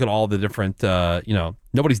you look at all the different.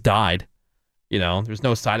 Nobody's died. There's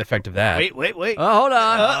no side effect of that. Wait. Oh, hold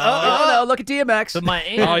on. No, look at DMX. But my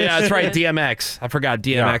aunt, Oh yeah, that's right. DMX. I forgot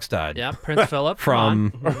DMX died. Yeah, Prince Philip.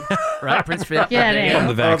 From right, Prince Philip. Get it. from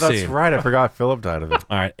the vaccine. Oh, that's right. I forgot Philip died of it.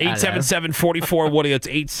 All right, 877-44-WOODY. It's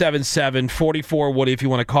 877-44-WOODY. If you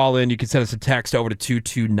want to call in, you can send us a text over to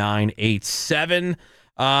 22987.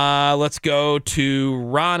 Let's go to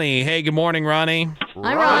Ronnie. Hey, good morning, Ronnie.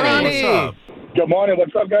 Hi, Ronnie. What's up? Good morning.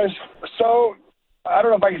 What's up, guys? So, I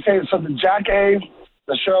don't know if I can say it. So, the Jack A,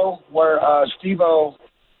 the show where Steve-O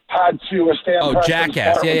had to withstand. Oh, Preston's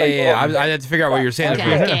Jackass. part when Yeah. they told him. I had to figure out what you're saying.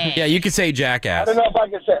 Jackass. Yeah, you could say I Jackass. don't know if I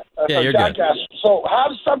can say it. Yeah, So you're good. Jackass. So,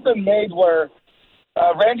 have something made where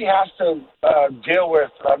Randy has to deal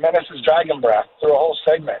with Menace's dragon breath through a whole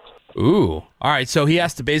segment. Ooh. All right, so he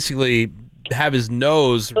has to basically have his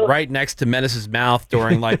nose right next to Menace's mouth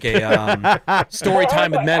during like a story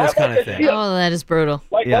time with Menace kind of thing. Oh, that is brutal.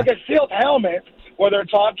 Like a sealed helmet where they're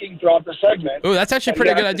talking throughout the segment. Ooh, that's actually a And pretty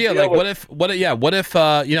you good have to idea. deal Like, what if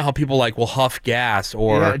you know how people will huff gas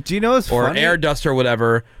or Do you know what's or funny? air dust or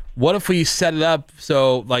whatever? What if we set it up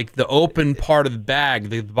so like the open part of the bag,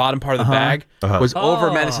 the bottom part of the bag, was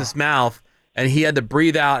over Menace's mouth, and he had to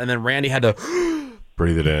breathe out, and then Randy had to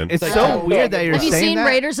breathe it in. It's so weird that you're Have you saying seen that.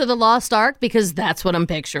 Raiders of the Lost Ark? Because that's what I'm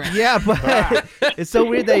picturing. Yeah, but it's so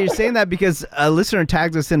weird that you're saying that because a listener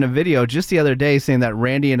tagged us in a video just the other day saying that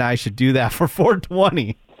Randy and I should do that for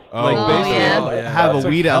 420. basically have It's a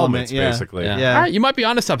like weed helmets, element. basically. Yeah. All right, you might be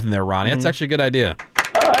onto something there, Ronnie. That's actually a good idea.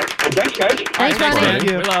 All right. Well, thanks, guys. Thanks, Ronnie. Thank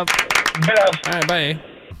you. We love. All right, bye.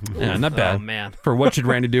 Yeah, not bad. Oh, man. For what should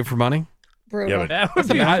Randy do for money? Brutal. Yeah, That would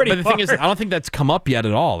be But pretty the thing is, far. I don't think that's come up yet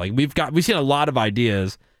at all. Like we've seen a lot of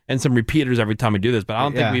ideas and some repeaters every time we do this, but I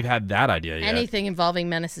don't think we've had that idea yet. Anything involving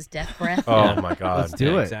Menace's death breath. Oh my God! Let's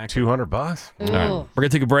do it. Exactly. $200. All right, we're gonna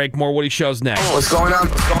take a break. More Woody shows next. What's going on?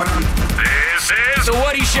 This is the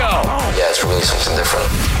Woody Show. Yeah, it's really something different.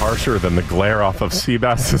 Harsher than the glare off of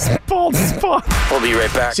Seabass's bald spot. We'll be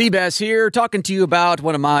right back. Seabass here, talking to you about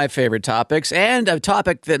one of my favorite topics and a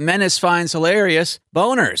topic that Menace finds hilarious,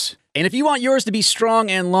 boners. And if you want yours to be strong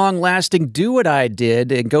and long-lasting, do what I did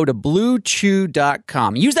and go to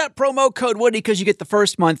BlueChew.com. Use that promo code Woody because you get the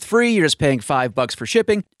first month free. You're just paying $5 for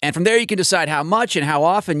shipping. And from there, you can decide how much and how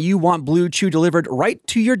often you want Blue Chew delivered right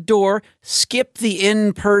to your door. Skip the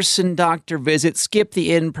in-person doctor visit. Skip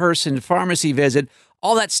the in-person pharmacy visit.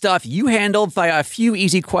 All that stuff you handled via a few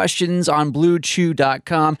easy questions on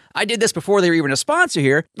BlueChew.com. I did this before they were even a sponsor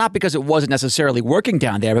here, not because it wasn't necessarily working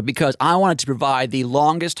down there, but because I wanted to provide the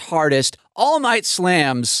longest, hardest, all-night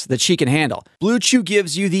slams that she can handle. Blue Chew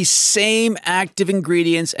gives you the same active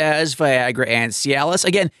ingredients as Viagra and Cialis,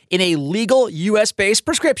 again, in a legal U.S.-based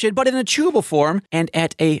prescription, but in a chewable form and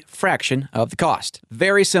at a fraction of the cost.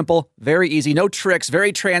 Very simple, very easy, no tricks,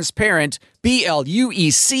 very transparent.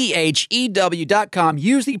 BlueChew.com.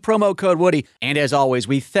 Use the promo code Woody. And as always,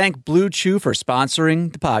 we thank Blue Chew for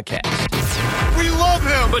sponsoring the podcast. We love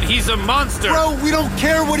him, but he's a monster. Bro, we don't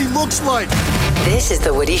care what he looks like. This is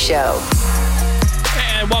The Woody Show.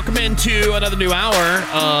 And welcome into another new hour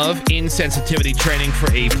of insensitivity training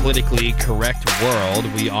for a politically correct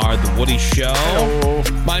world. We are The Woody Show. Hello.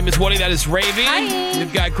 My name is Woody. That is Ravy. Hi.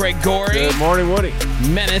 We've got Greg Gorey. Good morning, Woody.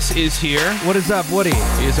 Menace is here. What is up, Woody?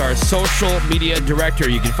 He is our social media director.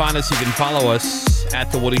 You can find us. You can follow us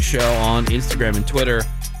at The Woody Show on Instagram and Twitter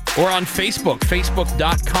or on Facebook,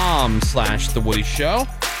 facebook.com/The Woody Show.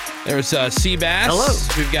 There's Seabass. Hello.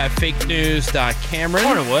 We've got fake news. Cameron.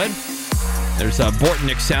 Morning, Wood. There's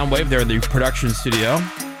Bortnick Soundwave. They're in the production studio.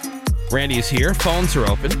 Randy is here. Phones are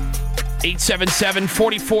open.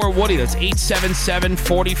 877-44-WOODY. That's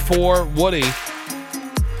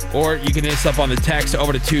 877-44-WOODY. Or you can hit us up on the text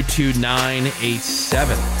over to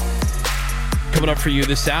 22987. Coming up for you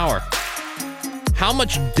this hour. How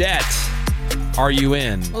much debt are you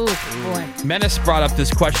in? Oh, boy. Menace brought up this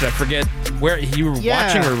question. I forget where you were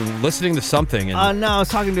watching or listening to something. And No, I was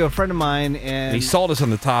talking to a friend of mine, and he sold us on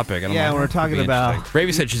the topic. And I'm like, we're "That could talking be about. interesting."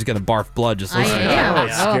 Ravi said she's going to barf blood just listening.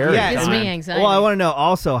 It's scary. It gives me anxiety. Well, I want to know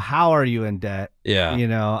also, how are you in debt? Yeah. You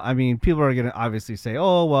know, I mean, people are going to obviously say,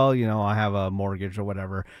 oh, well, you know, I have a mortgage or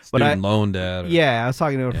whatever. Student loan debt. Yeah, I was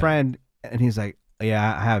talking to a friend, and he's like,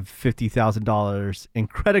 yeah, I have $50,000 in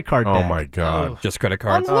credit card debt. Oh, my God. Just credit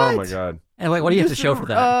cards. On what? Oh, my God. And wait, what do you have to show for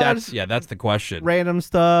that? That's the question. Random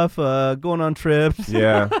stuff, going on trips.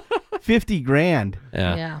 Yeah. $50,000.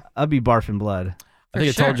 Yeah. I'd be barfing blood. I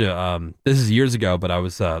think I told you, this is years ago, but I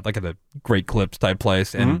was like at a Great Clips type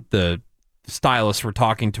place, and the stylists were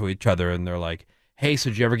talking to each other, and they're like, hey, so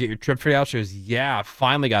did you ever get your trip figured out? She goes, yeah, I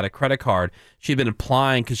finally got a credit card. She'd been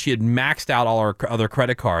applying because she had maxed out all her other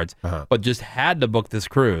credit cards, but just had to book this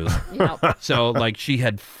cruise. So, like, she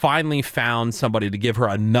had finally found somebody to give her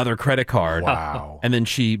another credit card. Wow. And then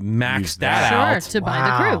she maxed that out to buy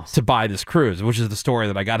the cruise. to buy this cruise, which is the story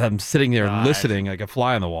that I got him sitting there listening like a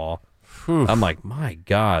fly on the wall. I'm like, my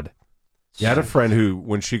God. You had a friend who,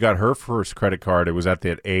 when she got her first credit card, it was at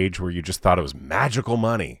that age where you just thought it was magical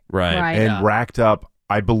money. Right. And racked up,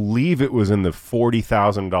 I believe it was in the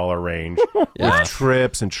 $40,000 range with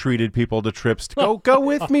trips and treated people to trips to go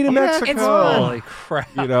with me to Mexico. Holy crap.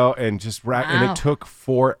 You know, and just and it took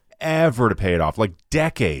forever to pay it off, like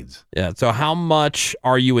decades. Yeah. So how much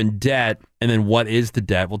are you in debt? And then what is the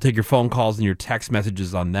debt? We'll take your phone calls and your text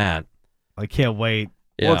messages on that. I can't wait.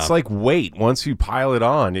 Well, it's like weight. Once you pile it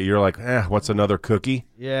on, you're like, what's another cookie?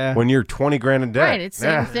 Yeah. When you're 20 grand in debt. Right. It's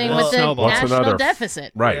the same thing with the national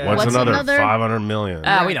deficit. Right. Yeah. What's another 500 million?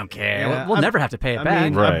 We don't care. Yeah. We'll never have to pay it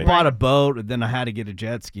back. mean, I bought a boat, and then I had to get a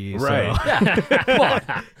jet ski. Right. So.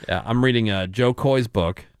 Yeah. I'm reading Joe Coy's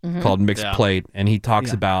book called Mixed Plate, and he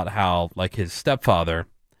talks about how, like, his stepfather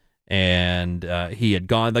and he had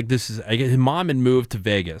gone, like, his mom had moved to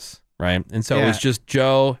Vegas, right? And so it was just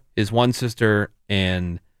Joe, his one sister,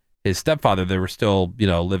 and his stepfather. They were still,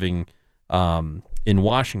 living in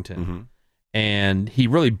Washington. And he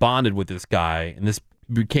really bonded with this guy, and this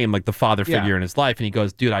became like the father figure in his life. And he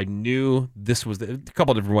goes, dude, I knew this was a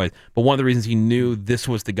couple of different ways, but one of the reasons he knew this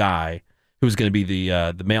was the guy who was going to be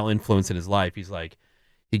the male influence in his life. He's like,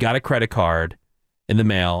 he got a credit card in the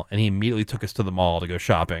mail, and he immediately took us to the mall to go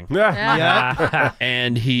shopping.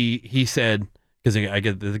 And he said, because I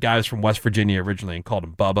get the guy was from West Virginia originally and called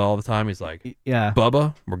him Bubba all the time. He's like,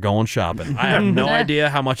 Bubba, we're going shopping. I have no idea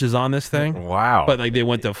how much is on this thing. Wow. But like they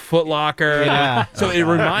went to Foot Locker. So it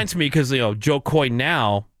reminds me because, Joe Coy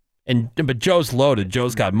now, but Joe's loaded.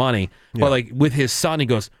 Joe's got money. But like with his son, he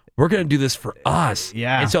goes, we're going to do this for us.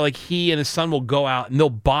 Yeah. And so like he and his son will go out and they'll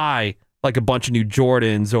buy like a bunch of new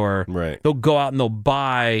Jordans, or they'll go out and they'll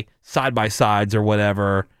buy side-by-sides or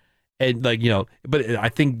whatever. And like, but I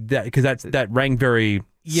think that because that rang very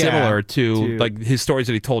similar to like his stories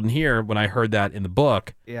that he told in here when I heard that in the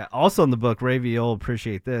book. Yeah. Also in the book, Ravy, you'll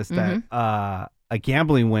appreciate this, that a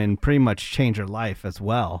gambling win pretty much changed her life as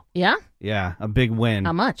well. Yeah? Yeah. A big win.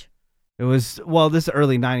 How much? It was, this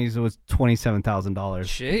early 90s, it was $27,000.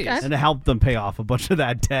 Jeez. And it helped them pay off a bunch of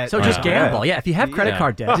that debt. So just gamble. Yeah, if you have credit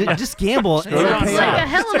card debt. Just gamble. Sounds like a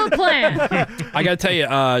hell of a plan. I got to tell you,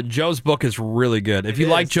 Joe's book is really good. If you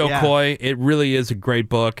like Joe Coy, it really is a great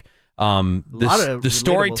book. The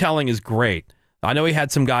storytelling is great. I know he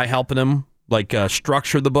had some guy helping him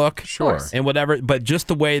structure the book, and whatever. But just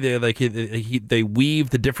the way they weave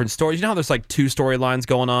the different stories. You know how there's like two storylines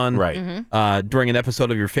going on, right? During an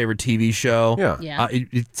episode of your favorite TV show.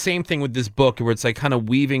 Same thing with this book, where it's like kind of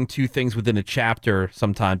weaving two things within a chapter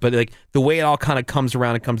sometimes. But like the way it all kind of comes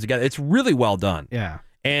around and comes together, it's really well done. Yeah.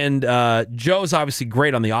 And Joe's obviously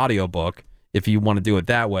great on the audiobook if you want to do it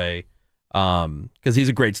that way. because he's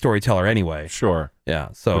a great storyteller anyway. Sure. Yeah.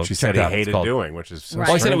 So which he said he hated doing, which is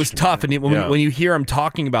Well, I said it was strange to me. tough, and when you hear him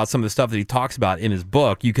talking about some of the stuff that he talks about in his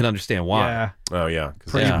book, you can understand why. Yeah. Oh yeah,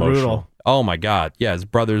 'cause Yeah. it's emotional. Oh my God. Yeah, his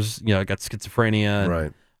brother's got schizophrenia. And,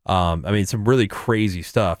 right. I mean, some really crazy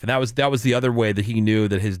stuff, and that was the other way that he knew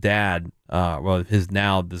that his dad,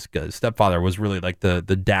 this guy's stepfather, was really like the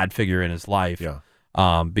dad figure in his life.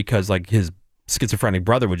 Yeah. Because like his schizophrenic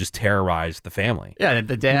brother would just terrorize the family. Yeah,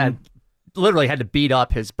 the dad literally had to beat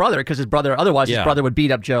up his brother because his brother would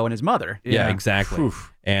beat up Joe and his mother. Yeah, exactly.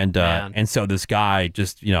 Oof. And so this guy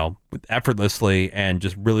just effortlessly and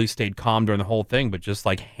just really stayed calm during the whole thing, but just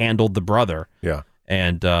like handled the brother. Yeah.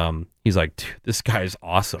 And he's like, "Dude, this guy is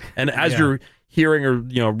awesome." And as you're hearing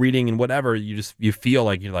or reading and whatever, you feel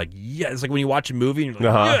like you're like, yeah. It's like when you watch a movie and you're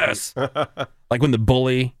like, yes. Like when the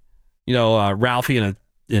bully, Ralphie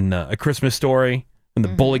in a Christmas Story, when the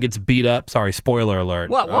bully gets beat up. Sorry, spoiler alert.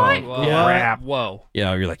 What? Crap. Whoa.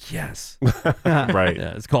 You're like, yes. Right.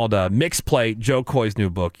 Yeah, it's called Mixed Plate, Joe Coy's new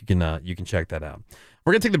book. You can check that out.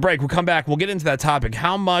 We're gonna take the break. We'll come back. We'll get into that topic.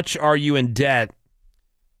 How much are you in debt,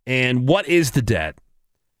 and what is the debt?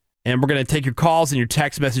 And we're going to take your calls and your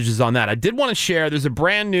text messages on that. I did want to share, there's a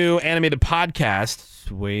brand new animated podcast.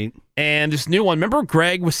 Sweet. And this new one, remember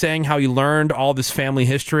Greg was saying how he learned all this family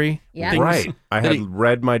history? Yeah. Things Right. I that had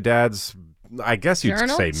read my dad's, I guess you'd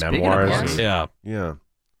Journal? say Speaking of memoirs. books. Yeah. Yeah.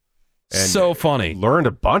 So funny. Learned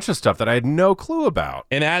a bunch of stuff that I had no clue about.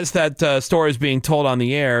 And as that story is being told on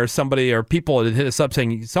the air, somebody or people had hit us up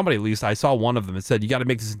saying, somebody at least, I saw one of them that said, you got to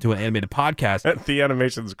make this into an animated podcast. The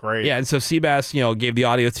animation's great. Yeah, and so Seabass, gave the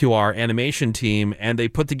audio to our animation team, and they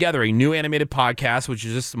put together a new animated podcast, which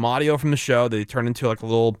is just some audio from the show. They turned into like a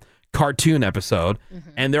little cartoon episode.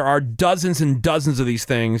 And there are dozens and dozens of these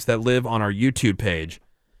things that live on our YouTube page,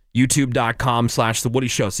 youtube.com/The Woody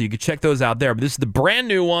Show. So you can check those out there. But this is the brand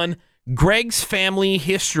new one, Greg's Family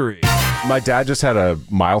History. My dad just had a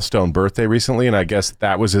milestone birthday recently, and I guess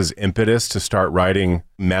that was his impetus to start writing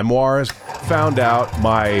memoirs. Found out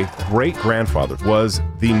my great-grandfather was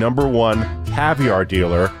the #1 caviar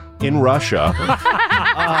dealer in Russia.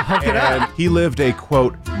 And he lived a,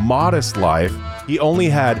 quote, modest life. He only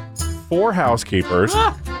had 4 housekeepers,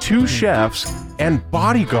 2 chefs, and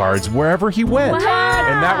bodyguards wherever he went.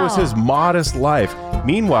 And that was his modest life.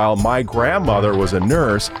 Meanwhile, my grandmother was a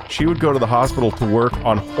nurse. She would go to the hospital to work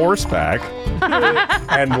on horseback.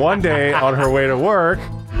 And one day on her way to work,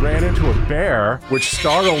 ran into a bear, which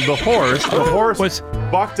startled the horse. The horse was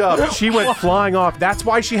bucked up. She went flying off. That's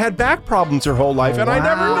why she had back problems her whole life, and I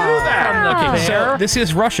never knew that. Okay, so this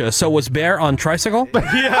is Russia. So was Bear on tricycle? Have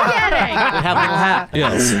little hat.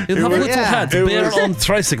 Yes. He'll have a little hat. Bear on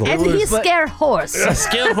tricycle. And he scare horse.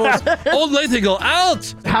 Scare horse. Old lady, go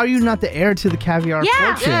out. How are you not the heir to the caviar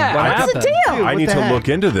fortune? What's the deal? I need to look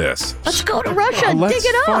into this. Let's go to Russia and Let's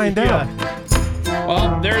dig it up. find out.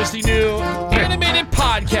 Well, there's the new animated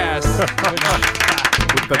podcast.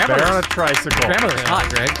 With the bear on a tricycle. Grandmother's hot,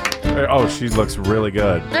 Greg. Oh, she looks really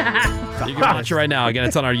good. You can watch it right now. Again,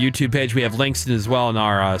 it's on our YouTube page. We have links as well on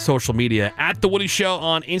our social media at The Woody Show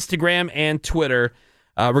on Instagram and Twitter.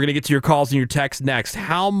 We're going to get to your calls and your texts next.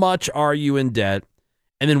 How much are you in debt?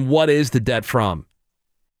 And then what is the debt from?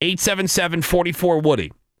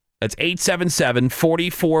 877-44-WOODY. That's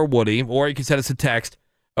 877-44-WOODY. Or you can send us a text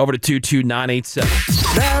over to 22987.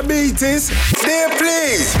 Diabetes, dear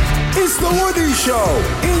please. It's the Woody Show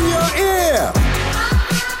in your ear.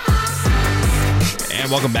 And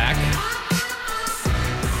welcome back.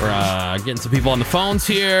 We're getting some people on the phones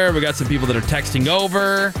here. We got some people that are texting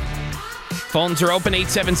over. Phones are open,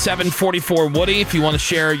 877-44-WOODY. If you want to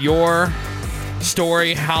share your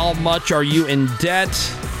story, how much are you in debt?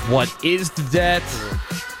 What is the debt?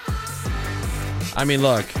 I mean,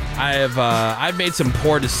 look, I've made some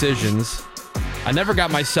poor decisions. I never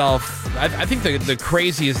got myself... I think the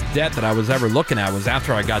craziest debt that I was ever looking at was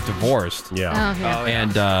after I got divorced. Yeah.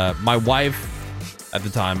 And my wife at the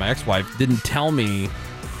time, my ex-wife, didn't tell me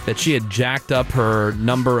that she had jacked up her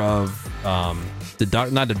number of...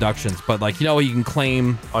 not deductions, but like, you can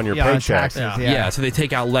claim on your paycheck. Yeah, so they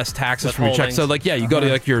take out less taxes from your check. So like, you go to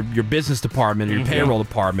like your business department or your payroll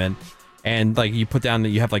department, and like you put down that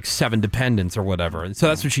you have like 7 dependents or whatever. And so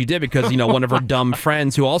that's what she did because, one of her dumb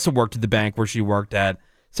friends who also worked at the bank where she worked at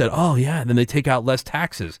said, oh yeah, then they take out less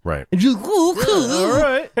taxes. Right. And she's like, oh, cool. All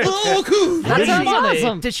right. Oh, cool. That sounds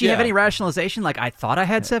awesome. Did she have any rationalization? Like, I thought I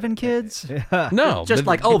had 7 kids? No. Just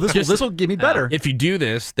like, this will give me better. If you do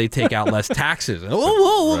this, they take out less taxes.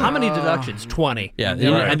 Oh, How many deductions? 20. Yeah,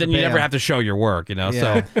 and then you never have to show your work,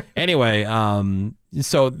 So anyway,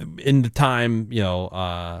 so in the time,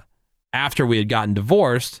 after we had gotten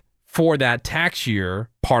divorced, for that tax year,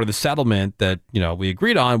 part of the settlement that, we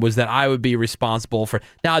agreed on was that I would be responsible for.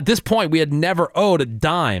 Now, at this point, we had never owed a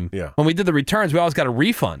dime. Yeah. When we did the returns, we always got a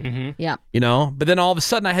refund. Yeah. But then all of a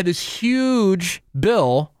sudden I had this huge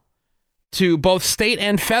bill to both state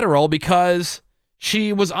and federal because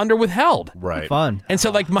she was under withheld. Right. Fun. And so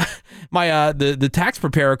like the tax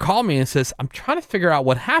preparer called me and says, I'm trying to figure out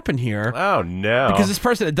what happened here. Oh, no. Because this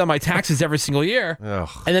person had done my taxes every single year. Ugh.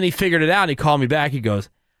 And then he figured it out and he called me back. He goes,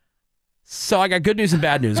 so I got good news and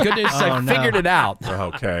bad news. Good news is I figured it out.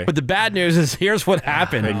 Okay. But the bad news is here's what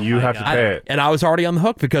happened. And you have to pay it. And I was already on the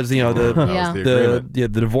hook because, the the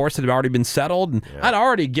divorce had already been settled. And I'd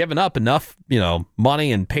already given up enough,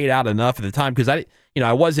 money and paid out enough at the time because I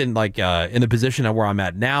wasn't like in the position of where I'm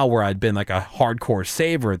at now where I'd been like a hardcore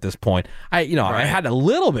saver at this point. I had a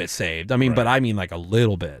little bit saved. But I mean like a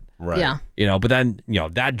little bit. Right. Yeah. But then,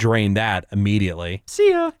 that drained that immediately.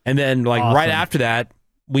 See ya. And then right after that,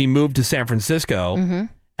 we moved to San Francisco, and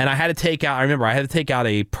I had to take out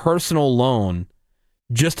a personal loan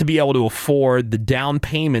just to be able to afford the down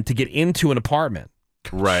payment to get into an apartment.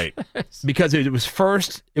 Right. Because it was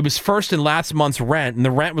first in last month's rent, and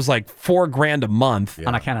the rent was like $4,000 a month.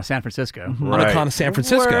 On account of San Francisco. On account of San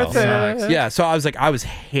Francisco. Worth it. Yeah, so I was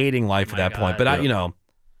hating life at that point, but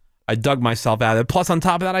I dug myself out of it. Plus, on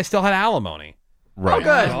top of that, I still had alimony. Right. Oh,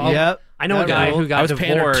 good. Yep. I know a guy who got I was divorced.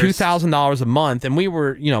 paying her $2,000 a month, and we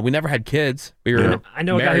were, we never had kids. We were. I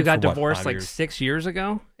know a guy who got married for, what, divorced 5 like years? 6 years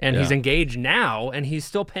ago, and Yeah. he's engaged now, and he's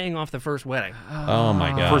still paying off the first wedding. Oh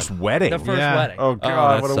my god! First wedding. The first wedding. Oh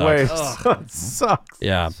god, that what a waste. sucks. That sucks.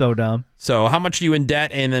 Yeah. So dumb. So how much are you in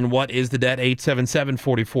debt, and then what is the debt?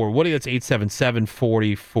 877-44 Woody. That's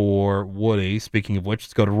 877-44 Woody. Speaking of which,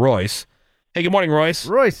 let's go to Royce. Hey, good morning, Royce.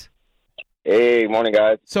 Royce. Hey, morning,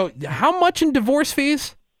 guys. So how much in divorce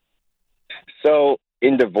fees? So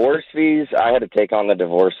in divorce fees, I had to take on the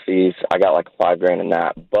divorce fees. I got like $5,000 in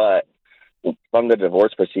that, but from the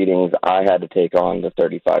divorce proceedings, I had to take on the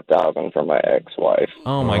 $35,000 from my ex-wife.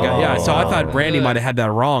 Oh my god! Yeah. So I thought Randy might have had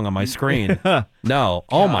that wrong on my screen. No.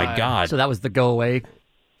 Oh my god. So that was the go away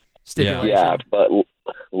stipulation. Yeah, but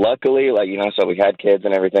luckily, so we had kids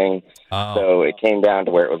and everything. Oh. So it came down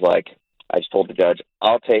to where it was like, I just told the judge,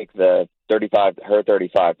 I'll take her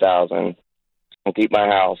 $35,000 and keep my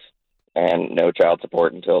house and no child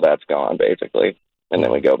support until that's gone, basically. And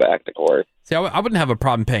then we go back to court. See, I wouldn't have a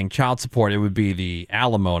problem paying child support. It would be the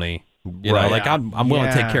alimony. Right. I'm willing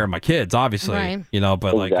to take care of my kids, obviously. Right.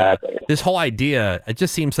 But Exactly. this whole idea, it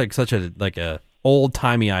just seems like such a old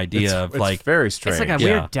timey idea of It's very strange. It's like a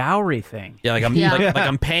weird dowry thing. Yeah, like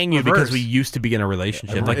I'm paying you because we used to be in a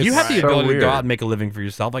relationship. Like you have the so ability to go weird. out and make a living for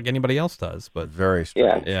yourself, like anybody else does. But very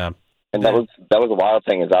strange. Yeah. yeah, And that was a wild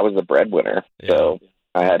thing is I was the breadwinner. So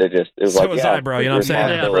I had to just, it was So like, was I, bro. You know what I'm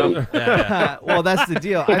saying? responsibility. Well, that's the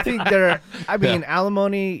deal. I think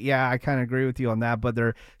alimony, yeah, I kind of agree with you on that, but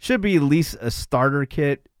there should be at least a starter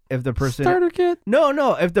kit if the person kit.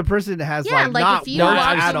 No, if the person has not if you worked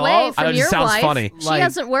walked at away all. from your sounds wife, funny. she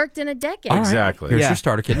hasn't worked in a decade. Exactly. Here's Yeah. your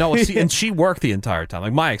starter kit. No, and she worked the entire time.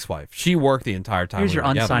 Like my ex-wife, she worked the entire time. Here's we your were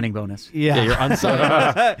together. unsigning bonus. Yeah, your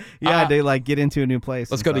unsigning. Yeah, they get into a new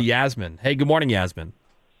place. Let's go to Yasmin. Hey, good morning, Yasmin.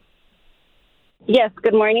 Yes,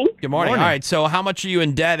 good morning. Good morning. All right, so how much are you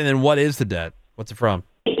in debt, and then what is the debt? What's it from?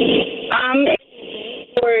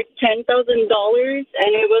 For $10,000, and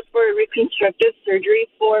it was for reconstructive surgery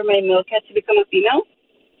for my male cat to become a female.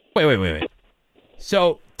 Wait.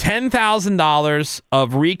 So $10,000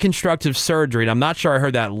 of reconstructive surgery, and I'm not sure I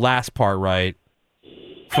heard that last part right.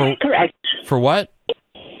 Correct. For what?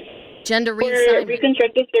 Gender For reassignment.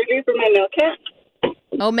 reconstructive surgery for my male cat.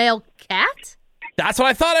 Oh, male cat? That's what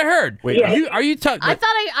I thought I heard. Wait, Yeah. are you talking? I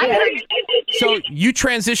thought I heard. So you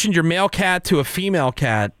transitioned your male cat to a female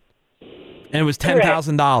cat, and it was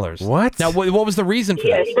 $10,000. What? Now, what was the reason for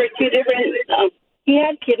Yes, this? for two different. He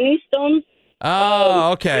had kidney stones.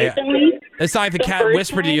 Oh, okay. Recently. It's not like the The cat first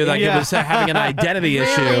whispered to you like it was having an identity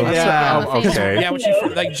issue. Yeah. Okay. Yeah, when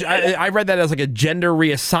she, I read that as like a gender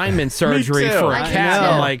reassignment surgery too. for a I cat. know.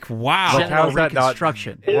 I'm like, wow. Like, how's that not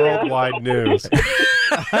Reconstruction. worldwide news?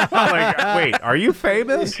 Like, wait, are you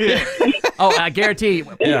famous? Oh, I guarantee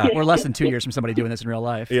Yeah. we're less than 2 years from somebody doing this in real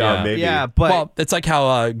life. Yeah, maybe. Yeah, but Well, it's like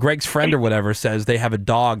how Greg's friend or whatever says they have a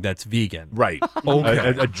dog that's vegan. Right.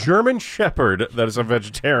 Okay. A German Shepherd that is a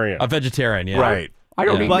vegetarian. A vegetarian, yeah. Right. I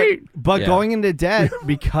don't Yeah. eat but meat. but Yeah. going into debt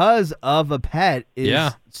because of a pet is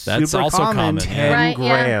Yeah, that's super also common, yeah. 10 Right,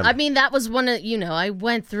 grand. yeah. I mean, that was one of, I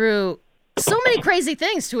went through so many crazy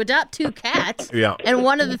things to adopt 2 cats. Yeah. And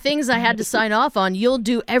one of the things I had to sign off on, you'll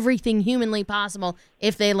do everything humanly possible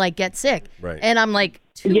if they get sick. Right. And I'm like,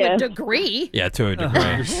 to a degree. Yeah, to a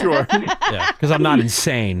degree. Sure. Yeah, because I'm not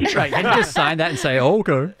insane. Right. And you just sign that and say,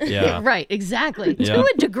 okay. Yeah. Right, exactly. Yeah. To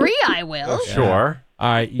a degree, I will. Sure.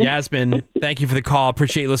 All right, Yasmin, thank you for the call.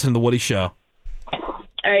 Appreciate you listening to The Woody Show.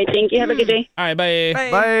 All right, thank you. Have a good day. All right, bye.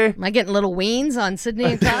 Bye. Am I getting little weens on Sydney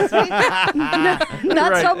and Cosby?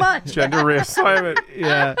 Not so much. Gender reassignment.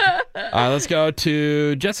 Yeah. All right, let's go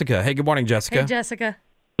to Jessica. Hey, good morning, Jessica. Hey, Jessica.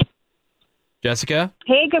 Jessica?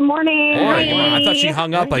 Hey, good morning. Hey, good morning. I thought she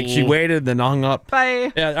hung up, like she waited, then hung up.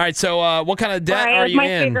 Bye. Yeah, all right, so what kind of debt Sorry, are that's you my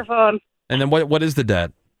in? speakerphone. And then what is the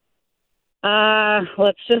debt?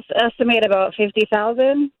 Let's just estimate about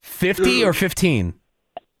 50,000. 50 or 15?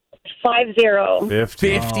 50.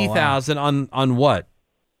 50,000 on what?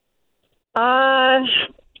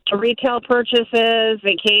 Retail purchases,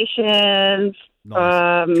 vacations.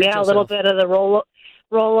 A little bit of the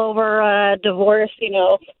rollover divorce.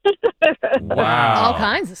 Wow. All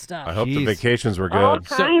kinds of stuff. I hope the vacations were All good.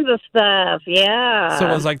 kinds of stuff. Yeah. So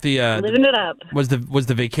it was like the living it up. Was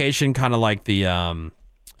the vacation kind of like the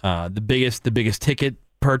biggest ticket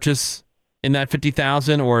purchase in that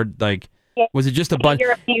 50,000, or like was it just a bunch?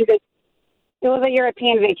 It was a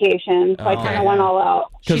European vacation, so I kind of went all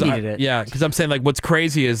out. Yeah, because I'm saying like what's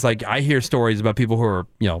crazy is like I hear stories about people who are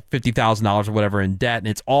 $50,000 or whatever in debt, and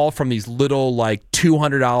it's all from these little like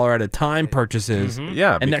 $200 at a time purchases. Mm-hmm.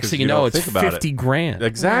 Yeah, and next because thing you you know, don't it's think about it. 50 grand.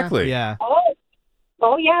 Exactly. Yeah.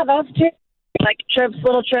 Oh yeah, those too. Like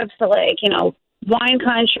little trips to wine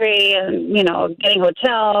country, and getting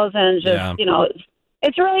hotels, and just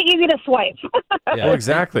it's really easy to swipe. Yeah,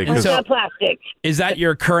 exactly. It's not plastic. Is that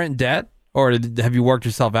your current debt, or have you worked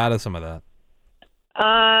yourself out of some of that?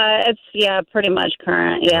 It's pretty much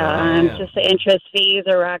current. Yeah, just the interest fees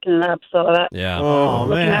are racking it up. So that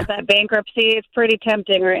looking at that bankruptcy, it's pretty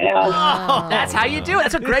tempting right now. That's how you do it.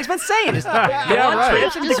 That's what Greg's been saying. Just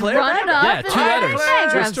trips and Just declare run it up. Yeah, 2 letters.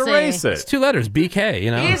 Just erase it. It's 2 letters. BK.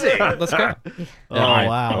 Easy. Let's go. Oh, All right.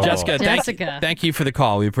 wow. Jessica, Jessica. Thank you for the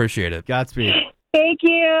call. We appreciate it. Godspeed. Thank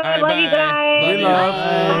you. right, Love bye. you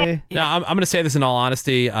guys. Bye. Now, I'm going to say this in all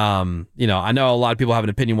honesty. I know a lot of people have an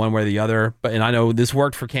opinion one way or the other, and I know this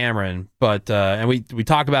worked for Cameron, but and we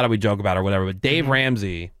talk about it, we joke about it, or whatever. But Dave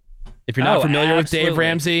Ramsey, if you're not familiar with Dave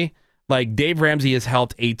Ramsey, like Dave Ramsey has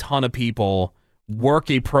helped a ton of people work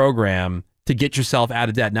a program to get yourself out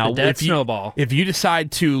of debt. Now, snowball. If you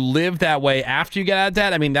decide to live that way after you get out of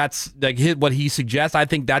debt, I mean, that's like what he suggests. I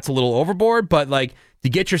think that's a little overboard, but like to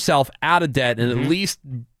get yourself out of debt and at least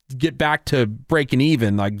get back to breaking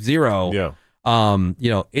even, like zero. Yeah.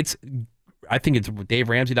 It's I think it's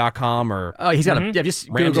DaveRamsey.com or he's got just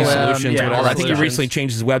Ramsey Google Solutions, yeah, whatever. I think he recently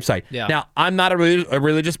changed his website. Yeah. Now, I'm not a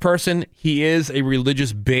religious person. He is a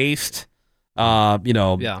religious-based guy,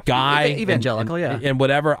 evangelical, and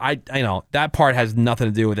whatever. I know that part has nothing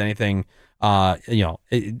to do with anything.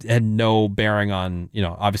 It had no bearing on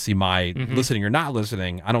obviously my listening or not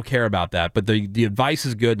listening. I don't care about that. But the advice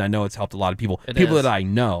is good, and I know it's helped a lot of people. People that I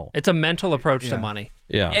know. It's a mental approach to money.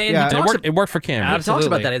 Yeah, and it worked for Cameron. He talks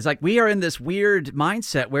about that. It's like we are in this weird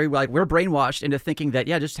mindset where we're brainwashed into thinking that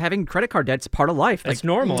just having credit card debt's part of life. It's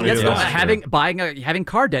normal. Yes, having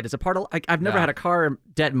car debt is a part of. I've never had a car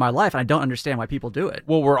debt in my life, and I don't understand why people do it.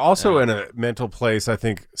 Well, we're also in a mental place, I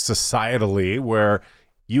think, societally, where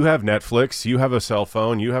you have Netflix, you have a cell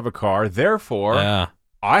phone, you have a car. Therefore,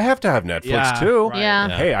 I have to have Netflix too. Right. Yeah.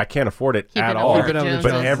 Hey, I can't afford it at all.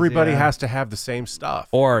 But everybody has to have the same stuff.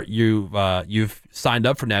 Or you've signed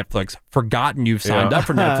up for Netflix, forgotten you've signed up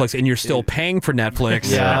for Netflix, and you're still paying for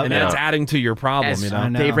Netflix, and that's adding to your problem. As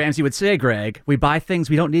Dave Ramsey would say, Greg, we buy things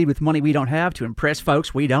we don't need with money we don't have to impress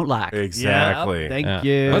folks we don't like. Exactly. Thank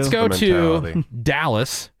you. Let's go to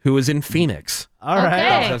Dallas, who is in Phoenix. All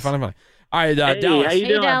right. That's funny. All right, Dallas. How you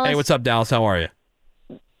doing? Dallas. Hey, what's up, Dallas? How are you?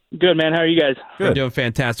 Good, man. How are you guys? Good. We're doing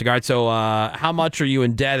fantastic. All right, so how much are you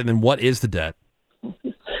in debt, and then what is the debt?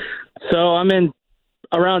 So I'm in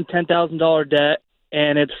around $10,000 debt,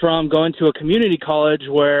 and it's from going to a community college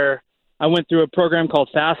where I went through a program called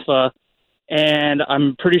FAFSA, and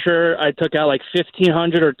I'm pretty sure I took out like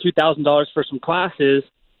 $1,500 or $2,000 for some classes.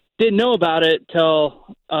 Didn't know about it till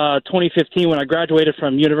 2015 when I graduated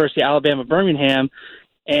from University of Alabama, Birmingham,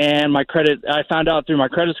 and I found out through my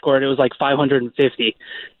credit score it was like 550.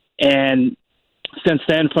 And since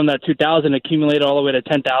then, from that 2,000, accumulated all the way to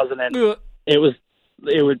 10,000, and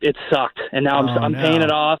it sucked. And now I'm paying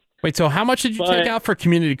it off. Wait, so how much did you take out for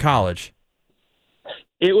community college?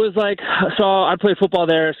 It was like, so I played football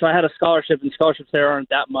there, so I had a scholarship, and scholarships there aren't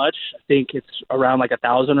that much. I think it's around like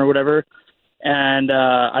 1,000 or whatever. and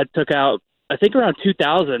I took out, I think around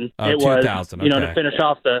 2,000. Oh, it was, 2,000, to okay. finish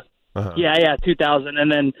off the. Uh-huh. Yeah, 2,000, and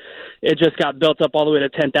then it just got built up all the way to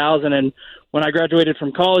 10,000. And when I graduated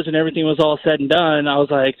from college and everything was all said and done, I was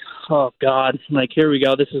like, oh God, like here we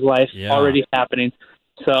go. This is life already happening.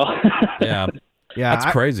 So yeah. Yeah, That's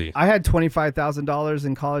crazy. I had $25,000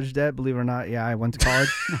 in college debt. Believe it or not, yeah, I went to college.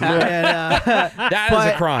 That is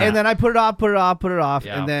a crime. And then I put it off,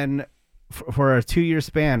 Yeah. and then for a 2-year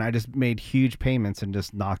span, I just made huge payments and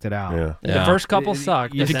just knocked it out. Yeah. The first couple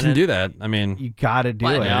sucked. You can do that. I mean, you got to do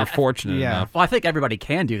Well, it. yeah. You're fortunate enough. Well, I think everybody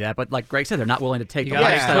can do that, but like Greg said, they're not willing to take the Yeah,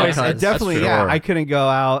 lifestyle. yeah, definitely. Yeah, I couldn't go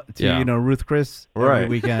out to Ruth Chris every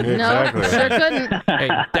weekend. No, sure couldn't. Hey,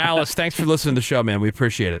 Dallas, thanks for listening to the show, man. We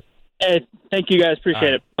appreciate it. Hey, thank you guys.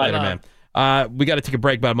 Appreciate it. Bye. Later, man. We got to take a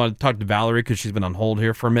break, but I'm going to talk to Valerie because she's been on hold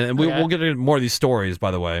here for a minute. And we'll get into more of these stories,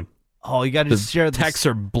 by the way. Oh, you got to The share the texts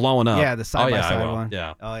are blowing up. Yeah, the side-by-side I will. one.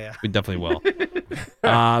 Yeah. Oh, yeah. We definitely will.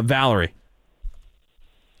 Valerie.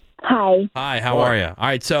 Hi. Hi, how are you? All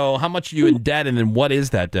right, so how much are you in debt, and then what is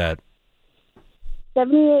that debt?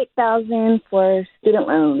 $78,000 for student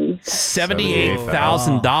loans.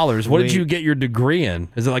 $78,000. What did you get your degree in?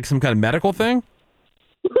 Is it like some kind of medical thing?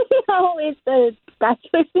 No, it's a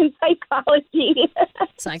bachelor's in psychology.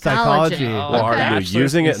 Psychology. Well, are you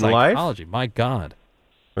using it in life? Psychology. My God.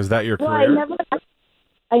 Was that your Well, career?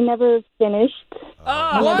 I never finished.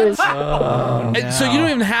 What? And so you don't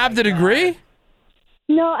even have the degree?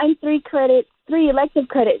 No, I'm 3 elective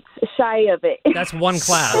credits shy of it. That's one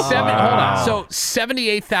class. Hold on. So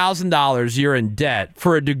 $78,000 you're in debt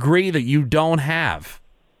for a degree that you don't have.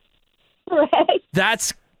 Correct.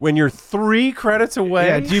 That's when you're 3 credits away.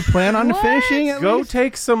 Yeah, do you plan on finishing it? Go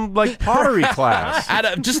take some like pottery class. Out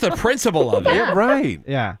of just the principle of it. Yeah, right.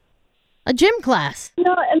 Yeah. A gym class.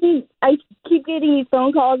 No, I mean, I keep getting these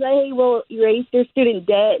phone calls. Hey, well, erase your student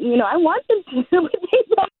debt. And, I want them to, but they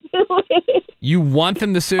don't do it. You want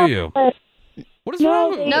them to sue you. What is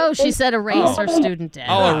wrong with No, she said erase her student debt.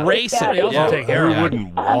 Oh, erase it. Who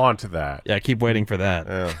wouldn't want that? Yeah, keep waiting for that.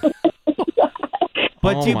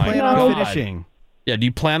 But Oh do you my plan on God. finishing? Yeah, do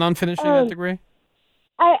you plan on finishing that degree?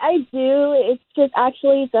 I do. It's just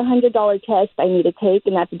actually it's $100 test I need to take,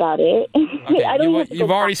 and that's about it. Okay, I don't have to you've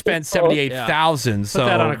go already back spent to school. $78,000. So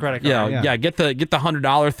that on a credit card. Yeah, get the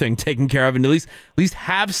 $100 thing taken care of, and at least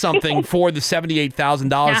have something for the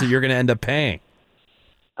 $78,000 that you're going to end up paying.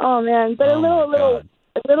 Oh man! But a little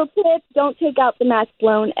tip: don't take out the max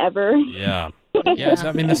loan ever. Yeah. Yeah,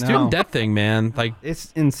 I mean the student debt thing, man. Like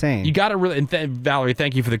it's insane. You got to really. And Valerie,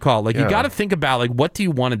 thank you for the call. Like you got to think about like what do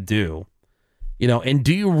you want to do, and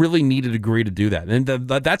do you really need a degree to do that? And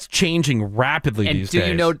that's changing rapidly And these do days.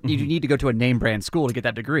 you know you need to go to a name brand school to get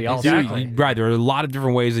that degree? Also. Right. There are a lot of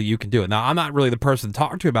different ways that you can do it. Now, I'm not really the person to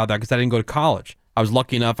talk to about that because I didn't go to college. I was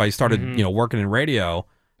lucky enough. I started, working in radio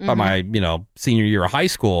by my, senior year of high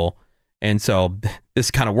school, and so this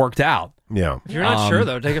kind of worked out. Yeah. If you're not sure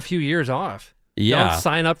though, take a few years off. Yeah. Don't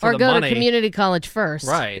sign up for Or the go money. to community college first.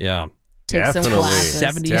 Right. Yeah. Take some classes.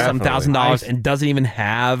 $70,000 and doesn't even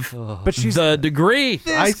have the degree.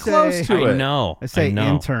 close to I know. I say I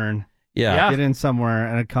know. intern. Yeah. Get in somewhere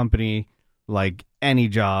at a company, like any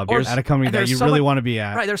job, Or- at a company and that there's you so really much- want to be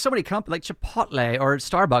at. Right, there's so many companies like Chipotle or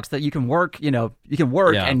Starbucks that you can work, you can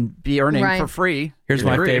work Yeah. and be earning Right. for free. Here's your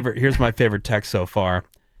my degree. favorite. Here's my favorite text so far.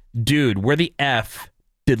 Dude, where the F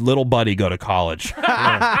did little buddy go to college?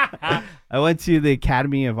 I went to the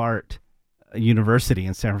Academy of Art University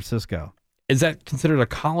in San Francisco. Is that considered a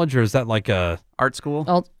college or is that like a art school?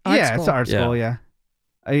 Art Yeah, school. it's art school. Yeah,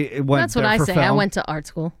 I went That's what there I for say. I film. went to art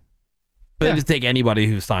school. But they just take anybody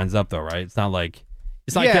who signs up, though, right? It's not like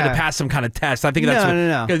you had Yeah. to pass some kind of test. I think that's what,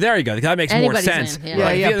 No. 'cause there you go. That makes Anybody's more sense. in, yeah.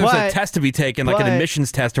 Like, Yeah, if there's a but- test to be taken, like an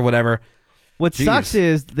admissions test or whatever. What Jeez. sucks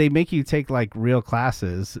is they make you take like real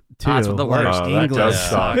classes too. That's the like worst. English That does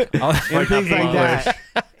suck. and things like that.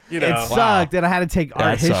 It sucked, and I had to take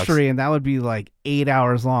art That sucks. history, and that would be like 8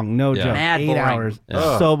 hours long. No Yeah. joke, Mad 8 boring. hours.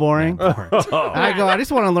 Yeah. So boring. Oh. I go. I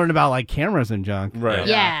just want to learn about like cameras and junk. Right.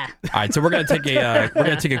 Yeah. All right, so we're gonna take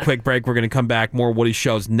a quick break. We're gonna come back. More Woody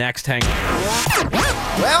shows next. Hang.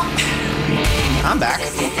 Well, I'm back.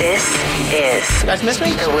 This is You guys miss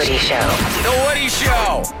me? The Woody Show. The Woody Show.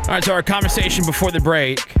 All right, so our conversation before the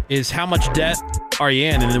break is how much debt are you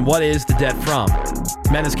in, and then what is the debt from?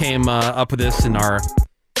 Menace came up with this in our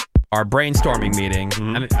brainstorming meeting.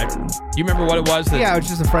 And you remember what it was? That, Yeah, it was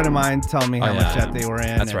just a friend of mine telling me how Oh, much yeah. debt they were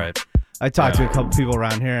in. That's and right. I talked to a couple people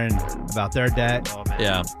around here and about their debt.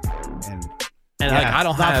 Yeah. And And yeah, like I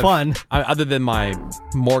don't it's not have fun. other than my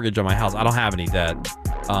mortgage on my house. I don't have any debt.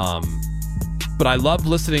 But I love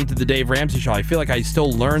listening to the Dave Ramsey show. I feel like I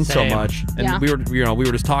still learn so Same. much. And Yeah. we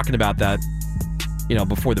were just talking about that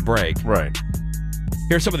before the break. Right.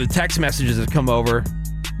 Here's some of the text messages that come over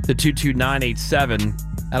to 22987,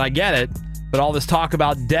 and I get it, but all this talk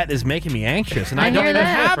about debt is making me anxious, and I don't even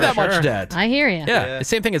have that much debt. I hear you. Yeah, the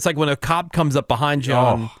same thing. It's like when a cop comes up behind you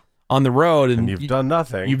on the road, and you've done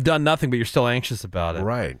nothing. You've done nothing, but you're still anxious about it.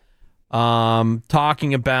 Right.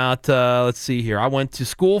 Talking about, let's see here. I went to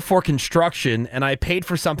school for construction, and I paid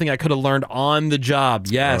for something I could have learned on the job.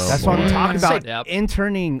 Yes. That's what I'm talking about.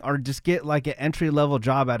 Interning or just get like an entry-level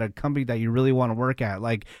job at a company that you really want to work at.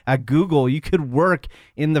 Like at Google, you could work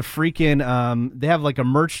in the freaking, they have like a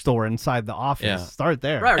merch store inside the office. Yeah. Start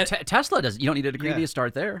there. Right. Or Tesla does. You don't need a degree to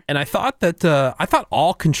start there. And I thought that,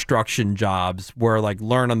 all construction jobs were like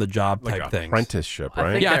learn on the job type things. Apprenticeship,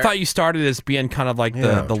 right? I thought you started as being kind of like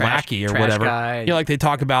the lackey or whatever. Guy. Like they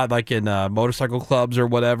talk about like in motorcycle clubs or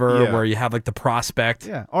whatever, where you have like the prospect.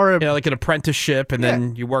 Yeah. Or like an apprenticeship, and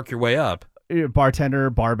then you work your way up. Bartender,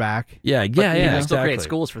 bar back. Yeah, But, yeah, There's still great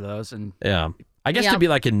schools for those. And I guess to be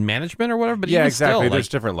like in management or whatever, but yeah, even exactly. Still, There's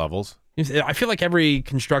different levels. I feel like every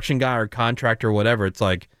construction guy or contractor or whatever, it's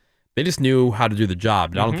like they just knew how to do the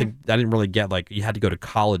job. I didn't really get like you had to go to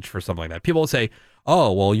college for something like that. People will say,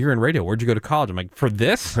 "Oh, well, you're in radio. Where'd you go to college?" I'm like, for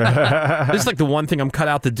this? This is like the one thing I'm cut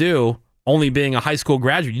out to do. Only being a high school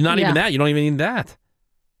graduate. You're not even that. You don't even need that.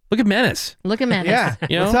 Look at Menace. Look at Menace.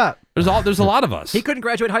 Yeah. What's up? There's a lot of us. He couldn't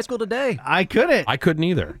graduate high school today. I couldn't. I couldn't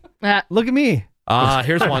either. Look at me.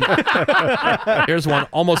 Here's one. Here's one.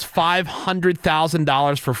 Almost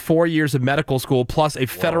 $500,000 for 4 years of medical school plus a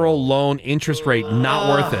federal loan interest rate. Not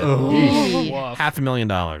worth it.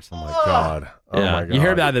 $500,000. Oh my God. Oh my God. You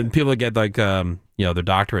hear about it, and people get like their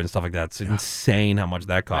doctorate and stuff like that. It's insane how much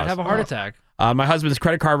that costs. I'd have a heart attack. My husband's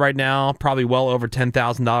credit card right now, probably well over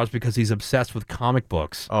 $10,000 because he's obsessed with comic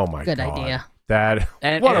books. Oh my Good God. idea. Dad,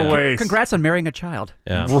 And, what a waste. Congrats on marrying a child.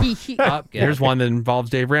 Yeah. Here's one that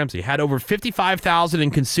involves Dave Ramsey. Had over $55,000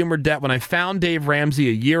 in consumer debt when I found Dave Ramsey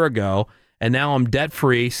a year ago, and now I'm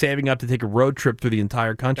debt-free, saving up to take a road trip through the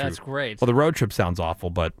entire country. That's great. Well, the road trip sounds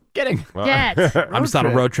awful, but Kidding. Get. I'm just not a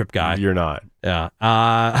road trip guy. You're not. Yeah.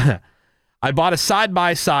 I bought a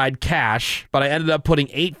side-by-side cash, but I ended up putting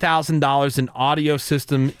 $8,000 in audio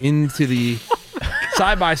system into the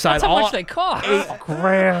side-by-side. That's how much they cost.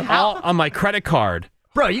 $8,000. All on my credit card.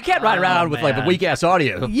 Bro, you can't ride around with like a weak-ass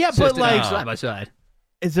audio. Yeah, but system like side by side.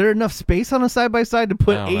 Is there enough space on a side-by-side to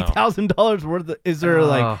put I don't know. $8,000 worth of, is there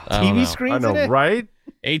like I don't know. TV screens I know, in it? right?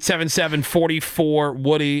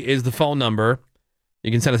 877-44-WOODY is the phone number.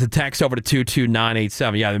 You can send us a text over to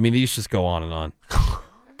 22987. Yeah, I mean, these just go on and on.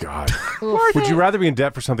 God. Would you rather be in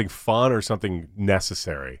debt for something fun or something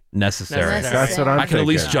necessary? Necessary. That's what I'm I can at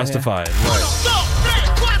least thinking. justify it.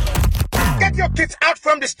 Get your kids out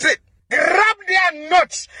from the street. Grab their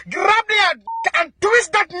nuts. Grab their and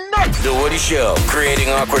twist that nut. The Woody Show, creating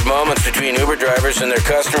awkward moments between Uber drivers and their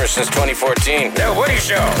customers since 2014. The Woody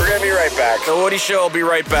Show. We're going to be right back. The Woody Show will be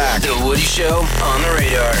right back. The Woody Show on the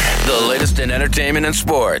radar. The latest in entertainment and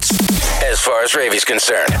sports, as far as Ravi's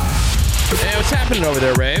concerned. Hey, what's happening over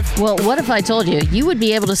there, Rave? Well, what if I told you you would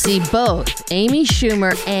be able to see both Amy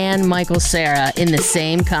Schumer and Michael Cera in the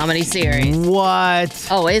same comedy series? What?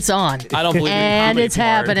 Oh, it's on. I don't believe in the And comedy it's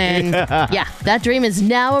part. happening. Yeah, that dream is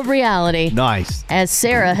now a reality. Nice. As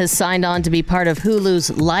Sarah has signed on to be part of Hulu's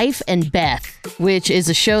Life and Beth, which is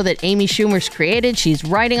a show that Amy Schumer's created. She's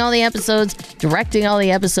writing all the episodes, directing all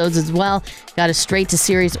the episodes as well. Got a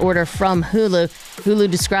straight-to-series order from Hulu. Hulu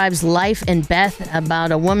describes Life and Beth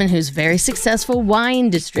about a woman who's very successful wine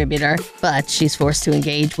distributor, but she's forced to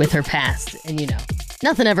engage with her past. And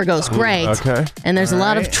nothing ever goes great. Okay. And there's a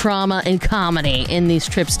lot of trauma and comedy in these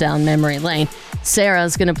trips down memory lane.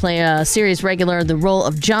 Sarah's going to play a series regular the role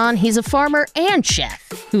of John. He's a farmer and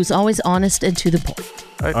chef who's always honest and to the point.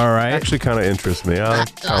 All right. Actually kind of interests me.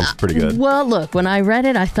 Sounds pretty good. Well, look, when I read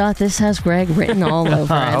it, I thought this has Greg written all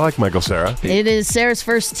over I it. like Michael Cera. It is Sarah's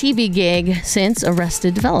first TV gig since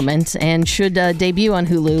Arrested Development and should debut on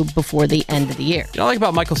Hulu before the end of the year. You know what I like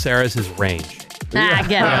about Michael Cera is his range.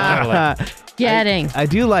 Getting. I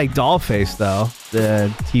do like Dollface, though,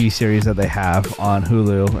 the TV series that they have on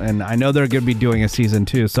Hulu. And I know they're going to be doing a season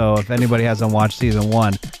 2. So if anybody hasn't watched season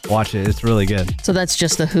 1, watch it. It's really good. So that's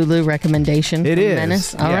just a Hulu recommendation. It from is,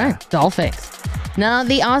 Menace. All yeah. right. Dollface. Now,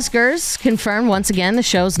 the Oscars confirmed once again the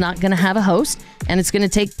show's not going to have a host, and it's going to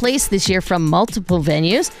take place this year from multiple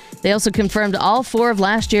venues. They also confirmed all 4 of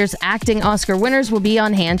last year's acting Oscar winners will be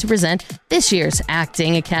on hand to present this year's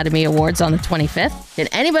Acting Academy Awards on the 25th. Did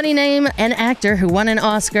anybody name an actor who won an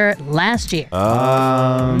Oscar last year?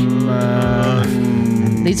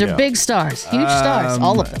 These are big stars, huge stars,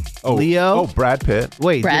 all of them. Leo? Oh, Brad Pitt.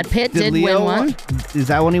 Wait. Brad Pitt did Leo win one. Is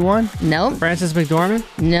that when he won? No. Frances McDormand?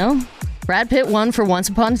 No. Brad Pitt won for Once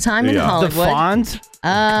Upon a Time in Hollywood. The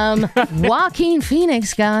Fonz? Joaquin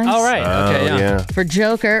Phoenix, guys. All right. Okay, yeah. For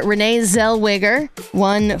Joker, Renee Zellweger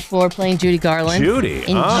won for playing Judy Garland. Judy.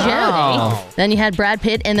 In Judy. Then you had Brad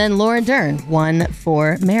Pitt, and then Laura Dern won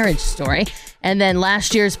for Marriage Story. And then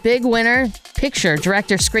last year's big winner, picture,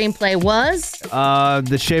 director, screenplay was?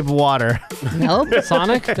 The Shape of Water. Nope.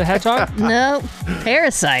 Sonic the Hedgehog? Nope.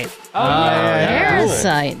 Parasite.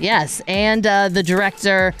 Parasite, yes. And the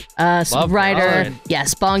director, writer,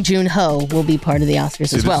 yes, Bong Joon-ho will be part of the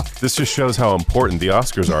Oscars as well. This just shows how important the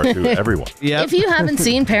Oscars are to everyone. If you haven't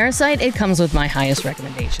seen Parasite, it comes with my highest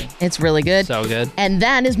recommendation. It's really good. So good. And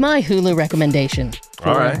that is my Hulu recommendation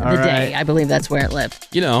for the day. I believe that's where it lived.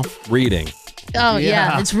 You know, reading. Oh,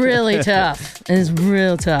 yeah. It's really tough. It's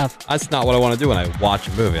real tough. That's not what I want to do when I watch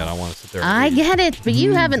a movie. I don't want to sit there and I get it, but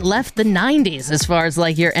you haven't left the 90s as far as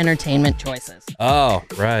like your entertainment choices. Oh,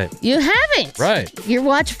 right. You haven't. Right. You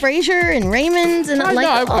watch Frasier and Raymond's and all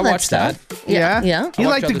I that watched stuff. that. Yeah. You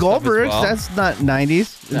like the Goldbergs? well. That's not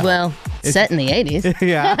 90s. Well, set in the 80s.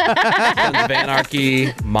 Yeah. Sons of Anarchy,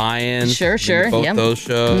 Mayans. Sure. Both Yeah. those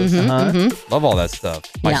shows. Love all that stuff.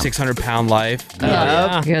 My 600-pound life.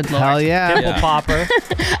 Good Lord. Hell yeah. Pimple popper.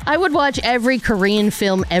 I would watch every Korean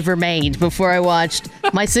film ever made before I watched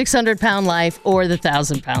My 600-Pound Life or The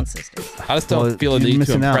 1,000-Pound Sisters. I just don't feel a need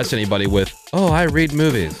to impress anybody with, I read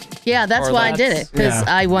movies. Yeah, that's Or why I did it, because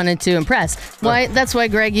I wanted to impress. That's why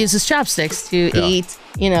Greg uses chopsticks to eat,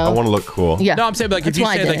 I want to look cool. Yeah. No, I'm saying, like, if That's you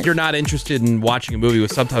why I say, did like, it. you're not interested in watching a movie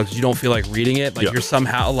with subtitles because you don't feel like reading it, like, you're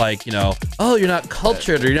somehow, like, you're not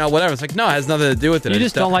cultured or you're not whatever. It's like, no, it has nothing to do with it. You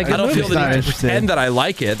just don't like I the don't movie. feel the need to pretend that I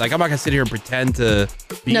like it. Like, I'm not going to sit here and pretend to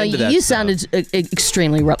be No, into that you stuff. sounded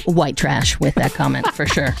extremely white trash with that comment, for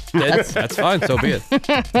sure. That's fine. So be it.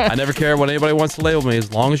 I never care what anybody wants to label me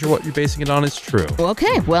as long as what you're basing it on is true.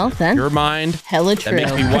 Okay, well, then. Your mind. Hella true. That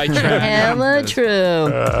makes me white trash. Hella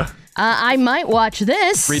true. I might watch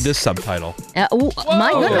this. Read this subtitle.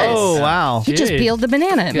 My goodness. Oh, wow. You just peeled the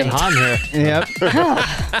banana at me. Getting hot in here. Yep.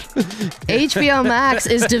 HBO Max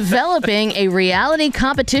is developing a reality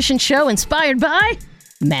competition show inspired by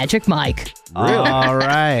Magic Mike. All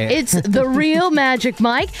right. It's The Real Magic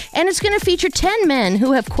Mike, and it's going to feature 10 men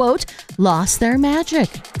who have, quote, lost their magic.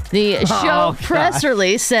 The show press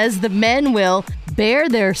release says the men will bare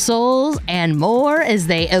their souls and more as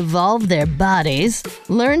they evolve their bodies,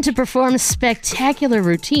 learn to perform spectacular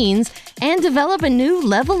routines, and develop a new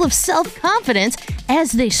level of self-confidence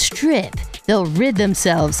as they strip. They'll rid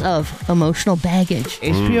themselves of emotional baggage.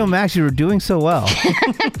 HBO Max, you were doing so well.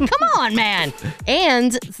 Come on, man.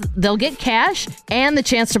 And they'll get cash and the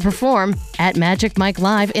chance to perform at Magic Mike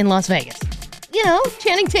Live in Las Vegas.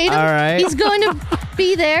 Channing Tatum. All right. He's going to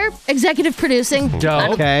be there, executive producing.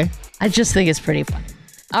 Okay. I just think it's pretty fun.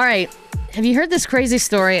 All right. Have you heard this crazy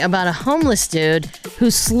story about a homeless dude who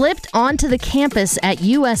slipped onto the campus at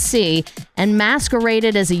USC and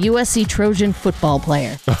masqueraded as a USC Trojan football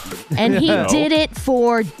player? And he did it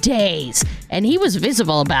for days. And he was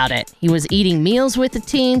visible about it. He was eating meals with the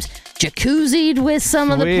teams, jacuzzied with some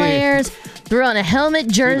of the players, threw on a helmet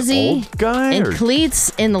jersey and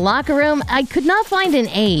cleats in the locker room. I could not find an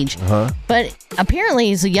age, but apparently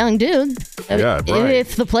he's a young dude. Yeah, right.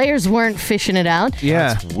 If the players weren't fishing it out.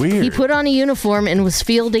 Yeah. That's weird. He put on a uniform and was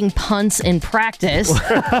fielding punts in practice.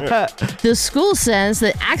 The school says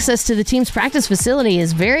that access to the team's practice facility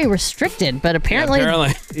is very restricted, but apparently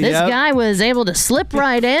this guy was able to slip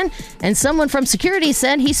right in, and someone from security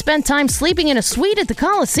said he spent time sleeping in a suite at the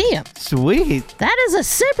Coliseum. Sweet. That is a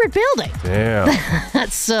separate building. Damn.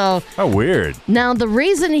 That's so... How weird. Now, the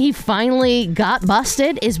reason he finally got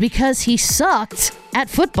busted is because he sucked at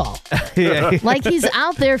football. Like, he's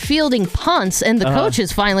out there fielding punts, and the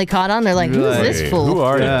coaches finally caught on. They're like, who's this fool? Who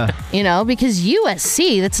are you? Because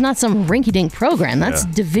USC, that's not some rinky-dink program. That's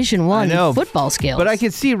Division I football skills. But I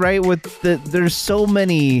can see, right, with there's so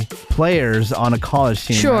many players on a college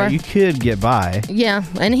team. Sure. Right? You could get by. Yeah,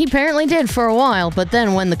 and he apparently did for a while, but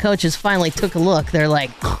then when the coaches finally took a look, they're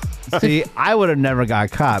like... See, I would have never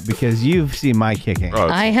got caught because you've seen my kicking. Oh,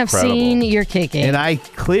 I have seen your kicking. And I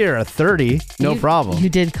clear a 30, no problem. You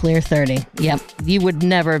did clear 30. Yep. You would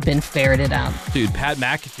never have been ferreted out. Dude, Pat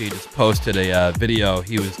McAfee just posted a video.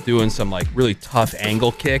 He was doing some like really tough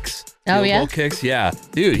angle kicks. Oh, yeah? Goal kicks. Yeah.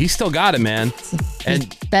 Dude, he still got it, man.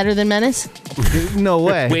 And better than Menace? No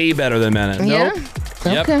way. Way better than Menace. Yeah?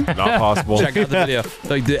 Yep. Okay. Not possible. Check out the video.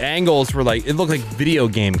 Like the angles were like, it looked like video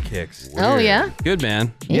game kicks. Oh, yeah? Good,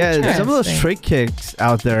 man. Yeah, some of those Interesting. straight kicks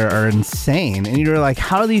out there are insane, and you're like,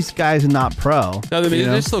 how are these guys not pro? No, I mean, You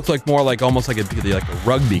know? this looks like more like almost like a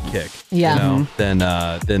rugby kick. Yeah. You know,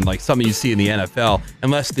 than like something you see in the NFL,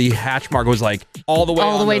 unless the hatch mark was like all the way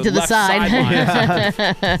All the on way to the left side.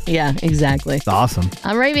 sideline. Yeah, exactly. It's awesome.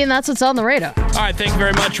 I'm Ravi, and that's what's on the radar. All right, thank you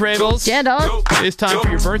very much, Rabels. Yeah, dog. It's time for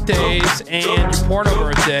your birthdays and your porno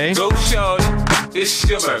birthday. Go shorty, it's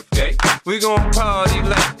your birthday. We gon' party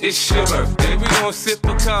like it's your birthday. We gon' sip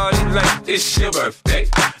Bacardi like it's your birthday.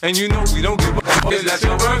 And you know we don't give a fuck, it's not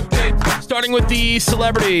your birthday. Starting with the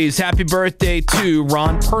celebrities, happy birthday to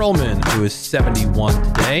Ron Perlman, who is 71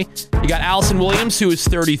 today. You got Allison Williams, who is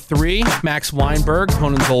 33. Max Weinberg,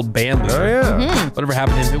 Conan's old band leader. Oh, yeah. Whatever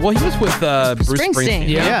happened to him? Well, he was with Bruce Springsteen.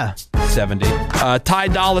 Yeah. 70. Ty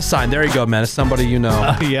Dolla $ign. There you go, man. It's somebody you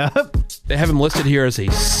know. Yep. They have him listed here as a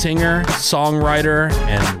singer, songwriter,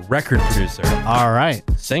 and record producer. All right.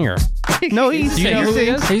 Singer. No, he Do you know who he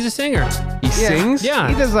sings. is? He's a singer. He sings? Yeah.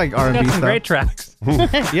 He does like He's R&B got some stuff. great tracks.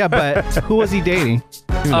 Yeah, but who was he dating?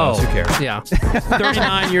 Who knows? Who cares? Yeah.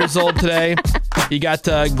 39 years old today. You got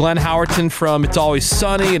Glenn Howerton from It's Always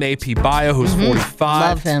Sunny and AP Bio, who's 45.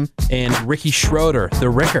 Love him. And Ricky Schroeder, the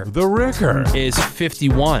Ricker. The Ricker. Is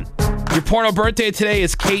 51. Your porno birthday today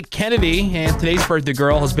is Kate Kennedy, and today's birthday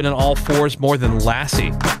girl has been in all fours more than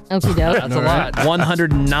Lassie. Okie doke. That's a lot.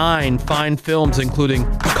 109 fine films, including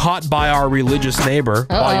Caught by Our Religious Neighbor,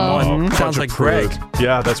 Volume 1. Sounds like Greg.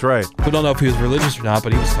 Yeah, that's right. We don't know if he was religious or not,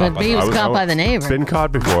 but he was caught But by he was caught by the neighbor. Been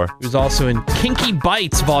caught before. He was also in Kinky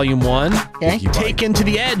Bites, Volume 1. Okay. Taken to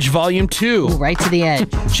the Edge, Volume 2. Ooh, right to the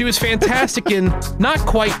edge. She was fantastic in not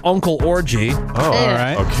quite Uncle Orgy. Oh, all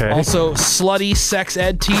right. Okay. Also, Slutty Sex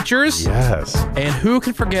Ed Teachers. Yes. And who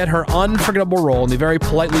can forget her unforgettable role in the very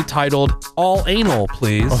politely titled All Anal,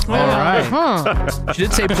 Please? All right. Huh. She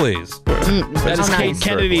did say please. That is Oh, Kate nice.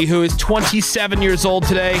 Kennedy, who is 27 years old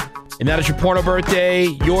today. And that is your porno birthday,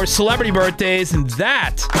 your celebrity birthdays, and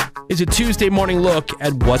that is a Tuesday morning look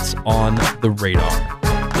at what's on the radar.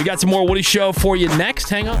 We got some more Woody Show for you next.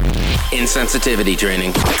 Hang on. Insensitivity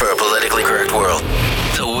training for a politically correct world.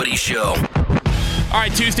 The Woody Show. All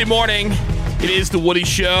right, Tuesday morning. It is the Woody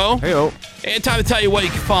Show. Hey-o. And time to tell you what you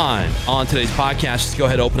can find on today's podcast. Just go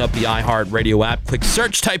ahead and open up the iHeartRadio app. Click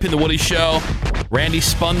search, type in the Woody Show. Randy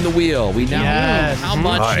spun the wheel. We now know how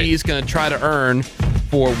much he's going to try to earn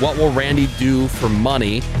for What Will Randy Do for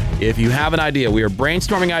Money. If you have an idea, we are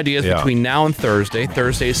brainstorming ideas between now and Thursday.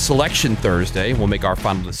 Thursday is Selection Thursday. We'll make our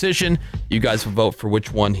final decision. You guys will vote for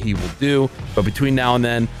which one he will do. But between now and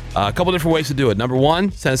then, a couple different ways to do it. Number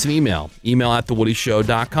one, send us an email.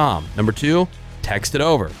 email@thewoodyshow.com. Number two, text it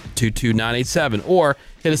over, 22987. Or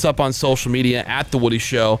hit us up on social media at The Woody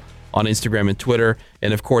Show on Instagram and Twitter.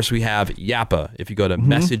 And, of course, we have Yappa if you go to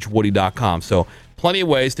messagewoody.com. So plenty of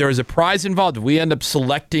ways. There is a prize involved. If we end up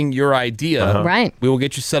selecting your idea, Right. we will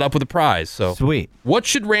get you set up with a prize. So Sweet. what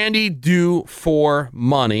should Randy do for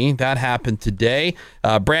money? That happened today.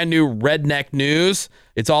 Brand new Redneck news.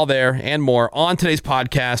 It's all there and more on today's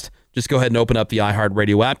podcast. Just go ahead and open up the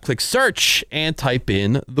iHeartRadio app, click search, and type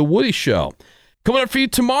in The Woody Show. Coming up for you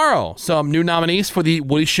tomorrow, some new nominees for the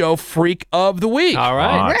Woody Show Freak of the Week. All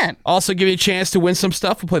right. Right. Also give you a chance to win some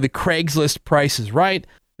stuff. We'll play the Craigslist Price is Right.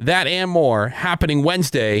 That and more happening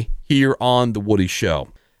Wednesday here on The Woody Show.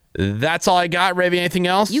 That's all I got. Ravi, anything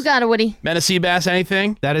else? You got it, Woody. Menace Seabass,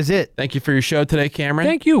 anything? That is it. Thank you for your show today, Cameron.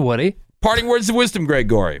 Thank you, Woody. Parting words of wisdom, Greg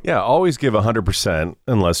Gorey. Yeah, always give 100%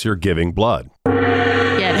 unless you're giving blood.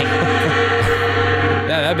 Get it.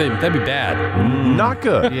 Yeah, that'd be bad. Not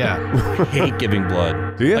good. Yeah. I hate giving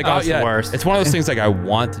blood. Do you? Like, That's the worst. It's one of those things like I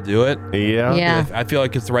want to do it. Yeah. Yeah. I feel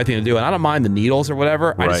like it's the right thing to do, and I don't mind the needles or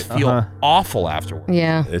whatever. I just Right. feel awful afterward.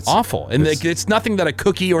 Yeah. It's Awful. And it's nothing that a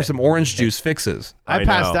cookie or some orange juice fixes. I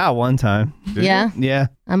passed out one time. Yeah. Yeah.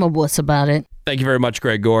 I'm a wuss about it. Thank you very much,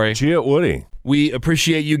 Greg Gorey. Gee, Woody. We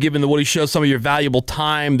appreciate you giving the Woody Show some of your valuable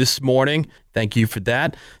time this morning. Thank you for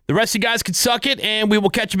that. The rest of you guys can suck it, and we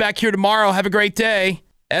will catch you back here tomorrow. Have a great day.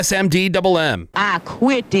 SMDMM. I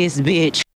quit this bitch.